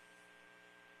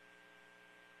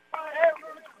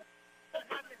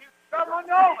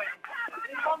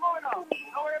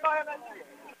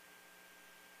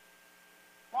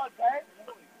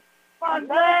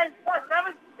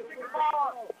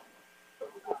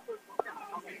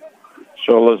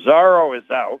 So Lazaro is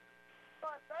out.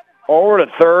 Over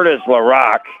to third is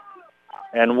LaRock.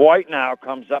 And White now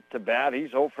comes up to bat.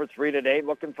 He's 0 for 3 today,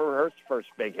 looking for his first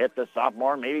big hit, the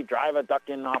sophomore. Maybe drive a duck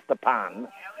in off the pond.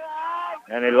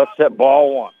 And he looks at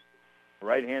ball one,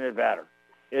 right-handed batter.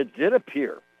 It did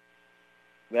appear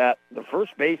that the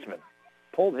first baseman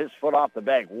pulled his foot off the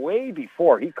bag way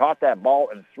before he caught that ball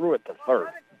and threw it to third.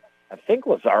 I think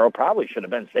Lazaro probably should have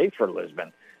been safe for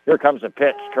Lisbon. Here comes a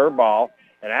pitch, curveball,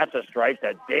 and that's a strike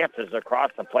that dances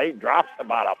across the plate, drops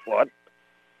about a foot.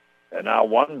 And now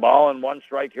 1 ball and 1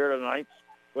 strike here tonight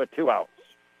with 2 outs.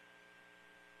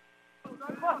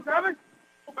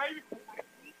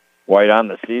 White on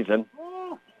the season.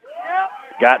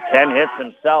 Got 10 hits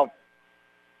himself.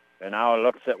 And now he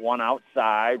looks at 1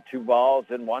 outside, 2 balls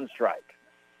and 1 strike.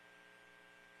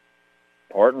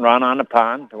 Important run on the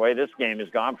pond. The way this game has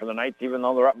gone for the Knights, even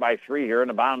though they're up by 3 here in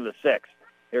the bottom of the 6th.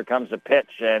 Here comes a pitch,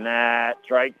 and that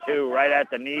strike 2 right at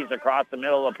the knees across the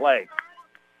middle of the plate.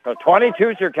 So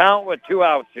 22's your count with 2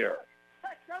 outs here.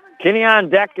 Kinney on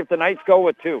deck if the Knights go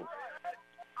with 2.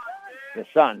 The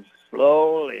sun's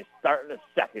slowly starting to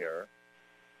set here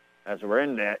as we're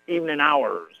in the evening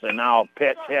hours. And now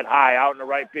pitch hit high out in the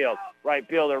right field. Right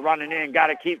fielder running in, got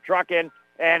to keep trucking,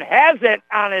 and has it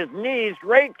on his knees.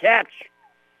 Great catch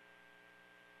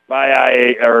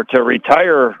to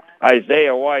retire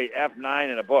Isaiah White, F9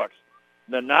 in the books.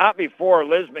 The night before,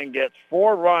 Lisbon gets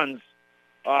 4 runs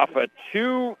off of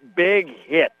 2 big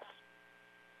hits.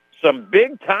 Some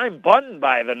big-time bunting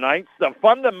by the Knights, the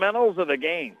fundamentals of the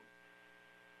game.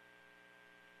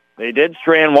 They did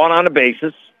strand 1 on the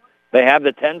bases. They have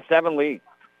the 10-7 lead.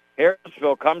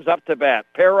 Harrisville comes up to bat.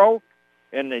 Perro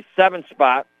in the 7th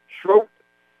spot, Schroet,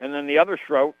 and then the other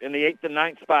Schroet in the 8th and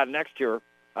 9th spot next year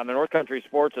on the North Country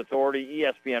Sports Authority,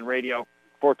 ESPN Radio,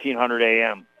 1400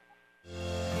 AM.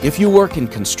 If you work in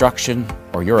construction,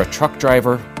 or you're a truck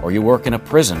driver, or you work in a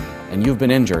prison, and you've been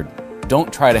injured,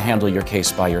 don't try to handle your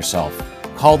case by yourself.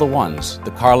 Call the Ones,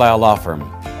 the Carlisle Law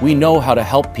Firm. We know how to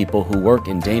help people who work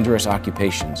in dangerous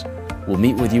occupations. We'll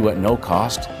meet with you at no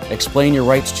cost, explain your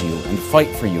rights to you, and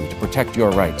fight for you to protect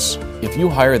your rights. If you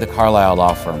hire the Carlisle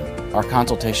Law Firm, our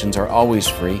consultations are always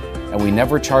free, and we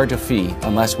never charge a fee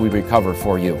unless we recover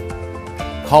for you.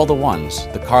 Call the Ones,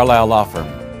 the Carlisle Law Firm.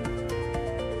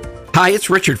 Hi, it's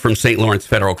Richard from St. Lawrence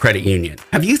Federal Credit Union.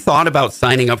 Have you thought about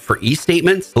signing up for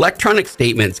e-statements? Electronic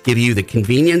statements give you the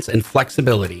convenience and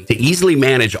flexibility to easily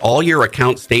manage all your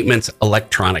account statements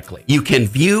electronically. You can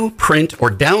view, print,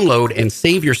 or download and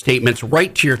save your statements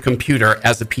right to your computer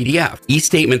as a PDF.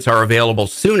 E-statements are available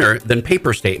sooner than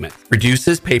paper statements.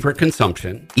 Reduces paper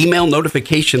consumption. Email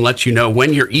notification lets you know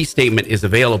when your e-statement is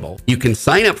available. You can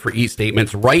sign up for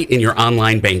e-statements right in your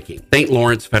online banking. St.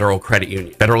 Lawrence Federal Credit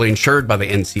Union. Federally insured by the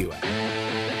NCUA.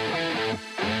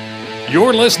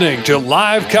 You're listening to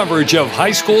live coverage of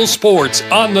high school sports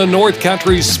on the North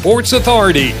Country Sports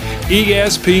Authority,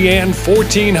 ESPN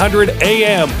 1400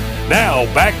 AM. Now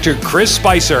back to Chris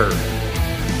Spicer.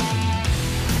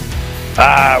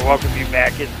 Welcome you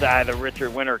back inside the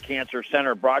Richard Winter Cancer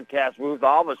Center broadcast booth.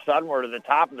 All of a sudden, we're to the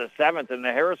top of the 7th, and the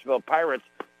Harrisville Pirates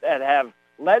that have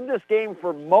led this game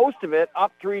for most of it,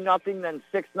 up 3-0, then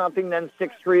 6-0, then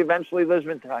 6-3, eventually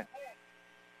Lisbon time.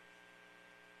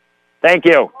 Thank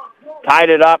you. Tied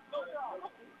it up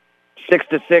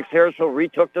 6-6. Harrisville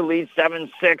retook the lead 7-6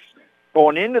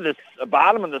 going into the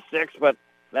bottom of the 6th, but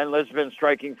then Lisbon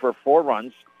striking for 4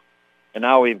 runs. And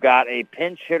now we've got a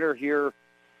pinch hitter here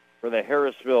for the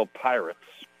Harrisville Pirates.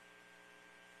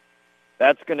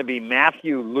 That's going to be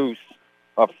Matthew Luce,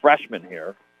 a freshman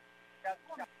here.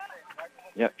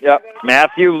 Yep.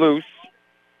 Matthew Luce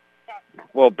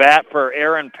will bat for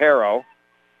Aaron Perro.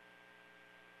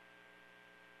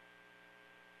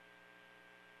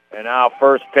 And now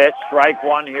first pitch, strike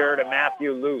 1 here to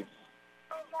Matthew Luce.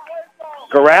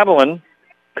 Garavelin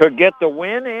could get the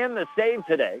win and the save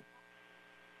today.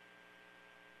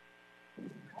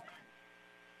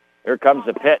 Here comes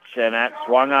the pitch, and that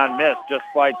swung on miss. Just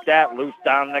like that, Luce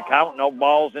down the count, no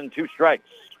balls and 2 strikes.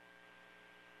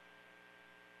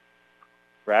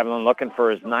 Garavelin looking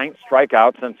for his 9th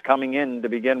strikeout since coming in to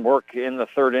begin work in the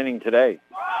 3rd inning today.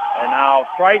 And now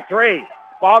strike 3.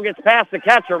 Ball gets past the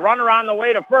catcher. Runner on the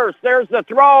way to first. There's the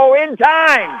throw in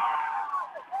time.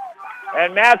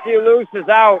 And Matthew Luce is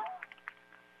out.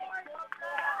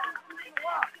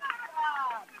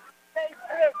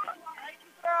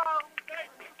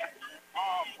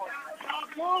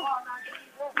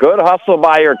 Good hustle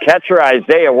by your catcher,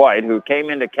 Isaiah White, who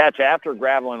came in to catch after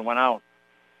Garavelin went out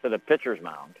to the pitcher's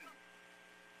mound.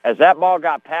 As that ball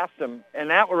got past him,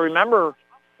 and that, remember,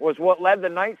 was what led the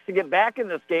Knights to get back in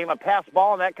this game, a pass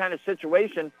ball in that kind of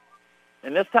situation.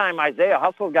 And this time Isaiah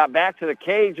Hustle got back to the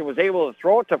cage and was able to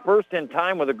throw it to first in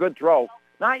time with a good throw.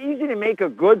 Not easy to make a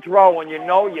good throw when you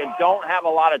know you don't have a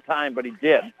lot of time, but he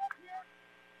did.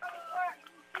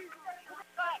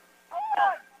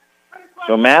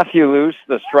 So Matthew Luce,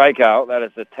 the strikeout. That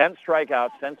is the 10th strikeout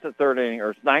since the third inning,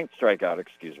 or 9th strikeout,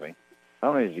 excuse me.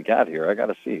 How many has he got here? I got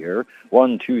to see here.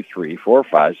 1, 2, 3, 4,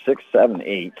 5, 6, 7,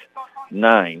 8,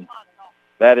 9.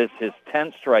 That is his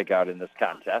 10th strikeout in this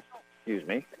contest. Excuse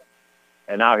me.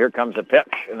 And now here comes a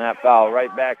pitch, and that foul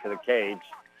right back to the cage.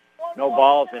 No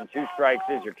balls and 2 strikes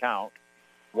is your count.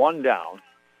 1 down.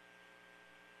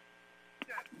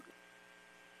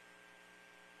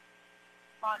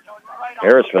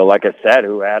 Harrisville, like I said,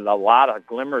 who had a lot of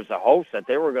glimmers of hope that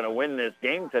they were going to win this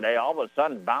game today, all of a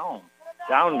sudden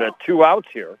down to 2 outs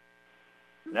here.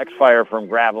 Next fire from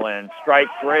Gravelin. Strike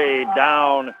 3.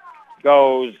 Down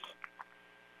goes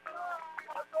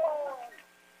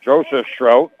Joseph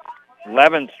Schroet.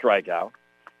 11th strikeout.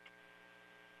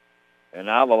 And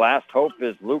now the last hope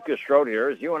is Lucas Schroet here,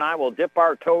 as you and I will dip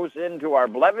our toes into our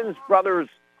Blevins Brothers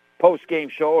post-game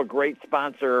show, a great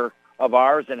sponsor of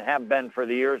ours and have been for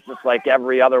the years, just like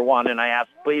every other one. And I ask,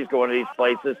 please go into these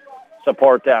places,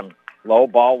 support them. Low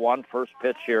ball 1, first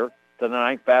pitch here to the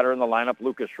 9th batter in the lineup,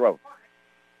 Lucas Schroet.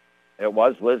 It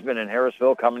was Lisbon and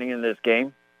Harrisville coming in this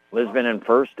game. Lisbon in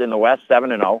first in the West,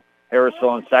 7-0.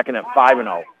 Harrisville in second at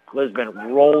 5-0. Lisbon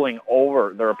rolling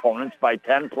over their opponents by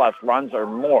 10-plus runs or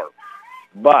more.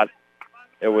 But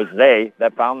it was they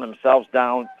that found themselves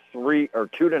down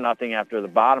 2-0 after the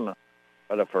bottom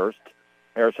of the first.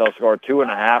 Harrisville scored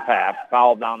 2.5 half,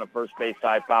 fouled down the first base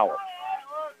side foul.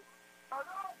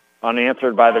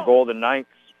 Unanswered by the Golden Knights.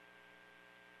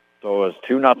 So it was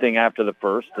 2-0 after the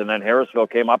first, and then Harrisville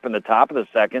came up in the top of the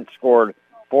second, scored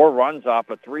 4 runs off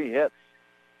of 3 hits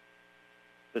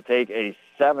to take a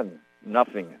 7-0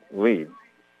 lead.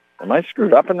 Am I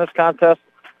screwed up in this contest?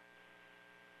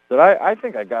 I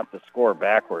think I got the score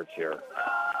backwards here.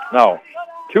 No,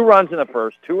 2 runs in the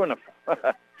first,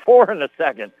 4 in the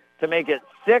second to make it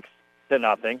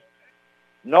 6-0.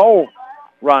 No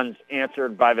runs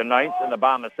answered by the Knights in the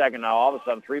bottom of the second. Now all of a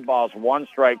sudden 3 balls, 1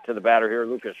 strike to the batter here,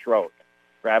 Lucas Schroet.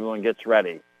 Gravelin gets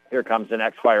ready. Here comes the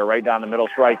next fire right down the middle,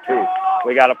 strike 2.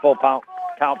 We got a full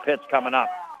count pitch coming up.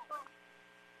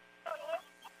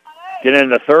 Get into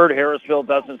the third, Harrisville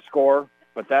doesn't score,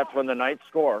 but that's when the Knights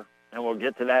score. And we'll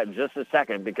get to that in just a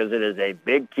second because it is a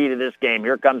big key to this game.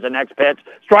 Here comes the next pitch.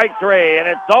 Strike 3, and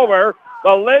it's over.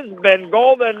 The Lisbon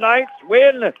Golden Knights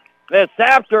win this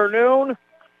afternoon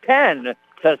 10-7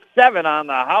 on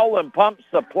the Howland Pump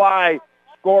Supply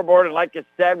scoreboard. And like I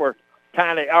said, we're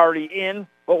kind of already in,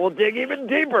 but we'll dig even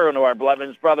deeper into our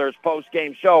Blevins Brothers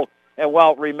post-game show. And,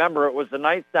 well, remember, it was the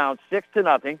Knights down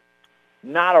 6-0,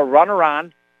 not a runner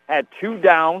on, had 2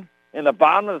 down in the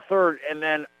bottom of the third, and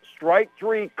then strike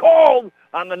 3 called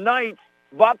on the Knights,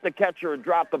 but the catcher had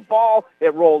dropped the ball.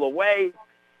 It rolled away.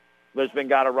 Lisbon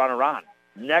got a runner on.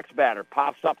 Next batter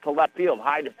pops up to left field,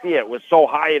 high to see it. It was so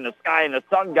high in the sky, and the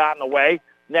sun got in the way.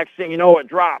 Next thing you know, it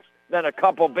drops. Then a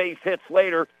couple base hits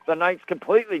later, the Knights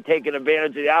completely taking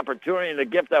advantage of the opportunity and the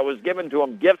gift that was given to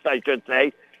them, gifts I should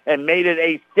say, and made it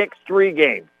a 6-3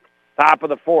 game. Top of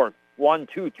the fourth, 1,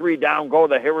 2, 3 down go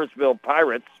the Harrisville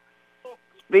Pirates.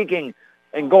 Speaking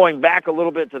and going back a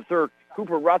little bit to third,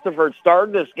 Cooper Rutherford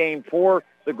started this game for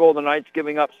the Golden Knights,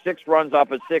 giving up 6 runs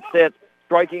off of 6 hits,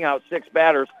 striking out 6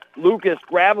 batters. Lucas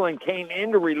Gravelin came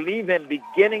in to relieve him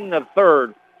beginning the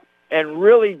third and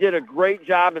really did a great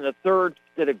job in the third,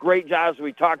 did a great job as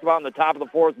we talked about in the top of the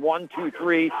fourth. 1, 2,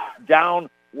 3, down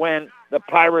went the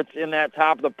Pirates in that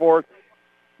top of the fourth.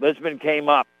 Lisbon came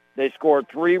up. They scored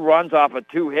 3 runs off of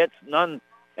 2 hits, none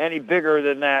any bigger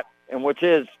than that, and which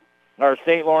is our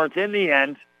St. Lawrence, in the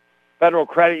end, Federal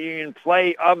Credit Union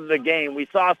play of the game. We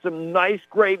saw some nice,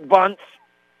 great bunts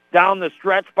down the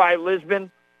stretch by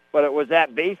Lisbon, but it was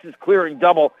that bases clearing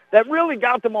double that really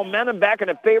got the momentum back in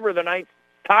the favor of the Knights,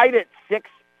 tied at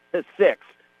 6-6.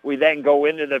 We then go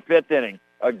into the 5th inning.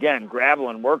 Again,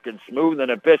 Gravelin working smooth and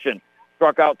efficient.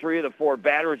 Struck out 3 of the 4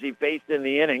 batters he faced in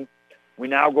the inning. We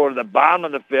now go to the bottom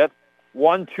of the 5th.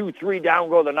 1, 2, 3 down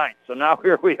go the Knights. So now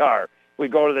here we are. We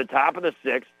go to the top of the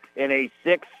 6th in a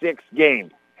 6-6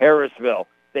 game. Harrisville,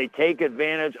 they take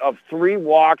advantage of 3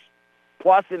 walks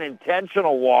plus an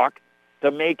intentional walk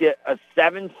to make it a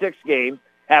 7-6 game,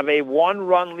 have a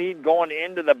 1-run lead going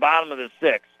into the bottom of the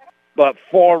 6th, but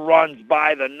 4 runs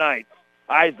by the Knights.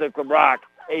 Isaac Rock,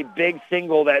 a big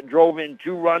single that drove in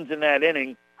 2 runs in that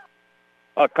inning,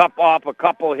 a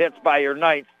couple hits by your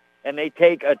Knights, and they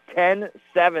take a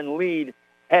 10-7 lead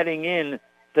heading in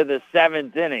to the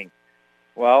 7th inning.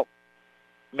 Well,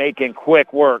 making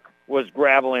quick work was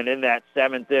Gravelin in that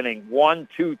 7th inning. 1,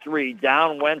 2, 3.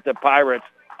 Down went the Pirates,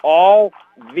 all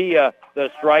via the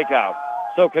strikeout.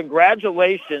 So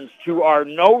congratulations to our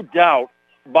no doubt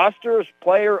Buster's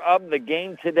player of the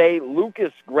game today,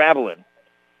 Lucas Gravelin.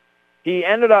 He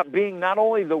ended up being not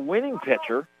only the winning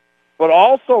pitcher, but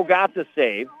also got the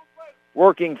save,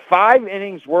 working 5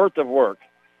 innings worth of work,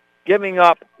 giving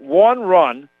up 1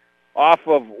 run off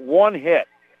of 1 hit.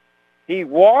 He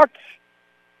walked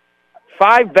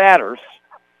 5 batters.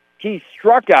 He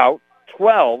struck out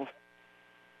 12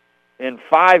 in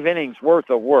 5 innings worth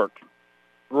of work.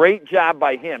 Great job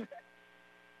by him.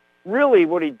 Really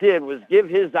what he did was give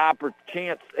his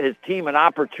team an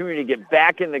opportunity to get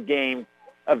back in the game,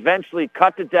 eventually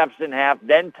cut the deficit in half,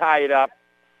 then tie it up.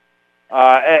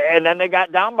 And then they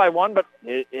got down by 1, but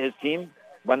his team,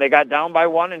 when they got down by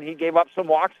 1 and he gave up some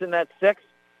walks in that 6th,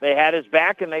 they had his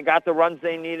back and they got the runs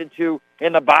they needed to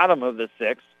in the bottom of the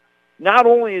 6th. Not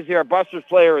only is he our Buster's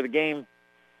player of the game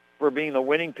for being the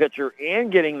winning pitcher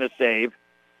and getting the save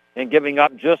and giving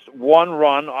up just 1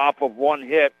 run off of 1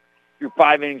 hit through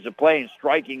 5 innings of play and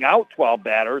striking out 12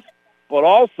 batters, but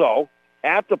also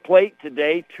at the plate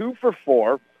today, 2 for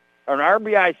 4. An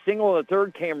RBI single in the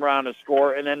 3rd came around to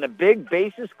score, and then the big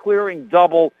bases-clearing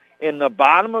double in the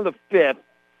bottom of the 5th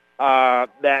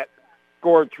that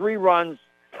scored 3 runs,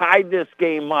 tied this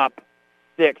game up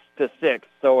 6-6.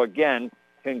 So, again,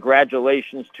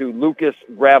 congratulations to Lucas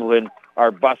Gravelin, our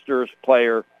Buster's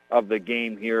player of the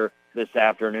game here this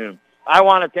afternoon. I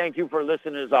want to thank you for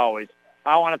listening as always.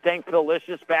 I want to thank Phil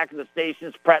Licious back in the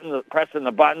stations, pressing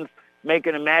the buttons,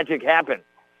 making the magic happen.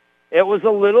 It was a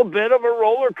little bit of a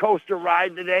roller coaster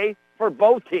ride today for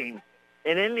both teams.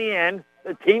 And in the end,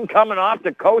 the team coming off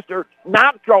the coaster,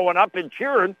 not throwing up and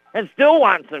cheering, and still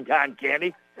wants some cotton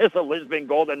candy, is the Lisbon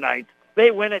Golden Knights.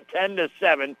 They win it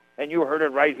 10-7, and you heard it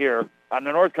right here on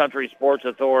the North Country Sports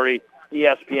Authority,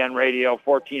 ESPN Radio,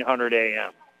 1400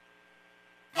 AM.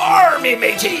 Army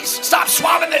mateys, stop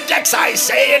swabbing the decks, I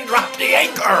say, and drop the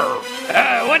anchor.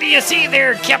 What do you see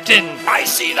there, Captain? I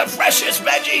see the freshest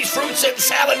veggies, fruits, and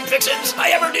salad fixins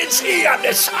I ever did see on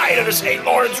this side of the St.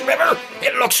 Lawrence River.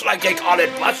 It looks like they call it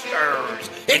busters.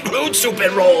 Includes soup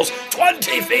and rolls,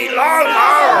 20 feet long.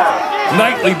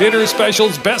 Nightly dinner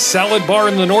specials, best salad bar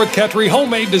in the North Country,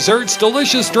 homemade desserts,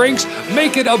 delicious drinks.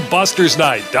 Make it a Buster's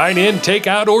night. Dine in, take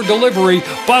out, or delivery.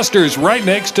 Buster's right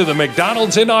next to the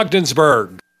McDonald's in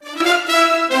Ogdensburg.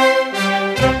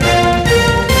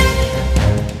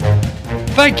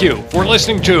 Thank you for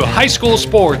listening to High School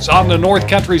Sports on the North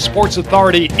Country Sports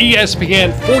Authority, ESPN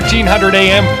 1400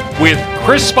 AM with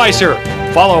Chris Spicer.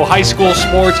 Follow high school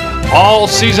sports all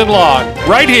season long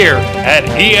right here at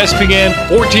ESPN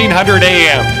 1400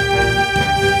 AM.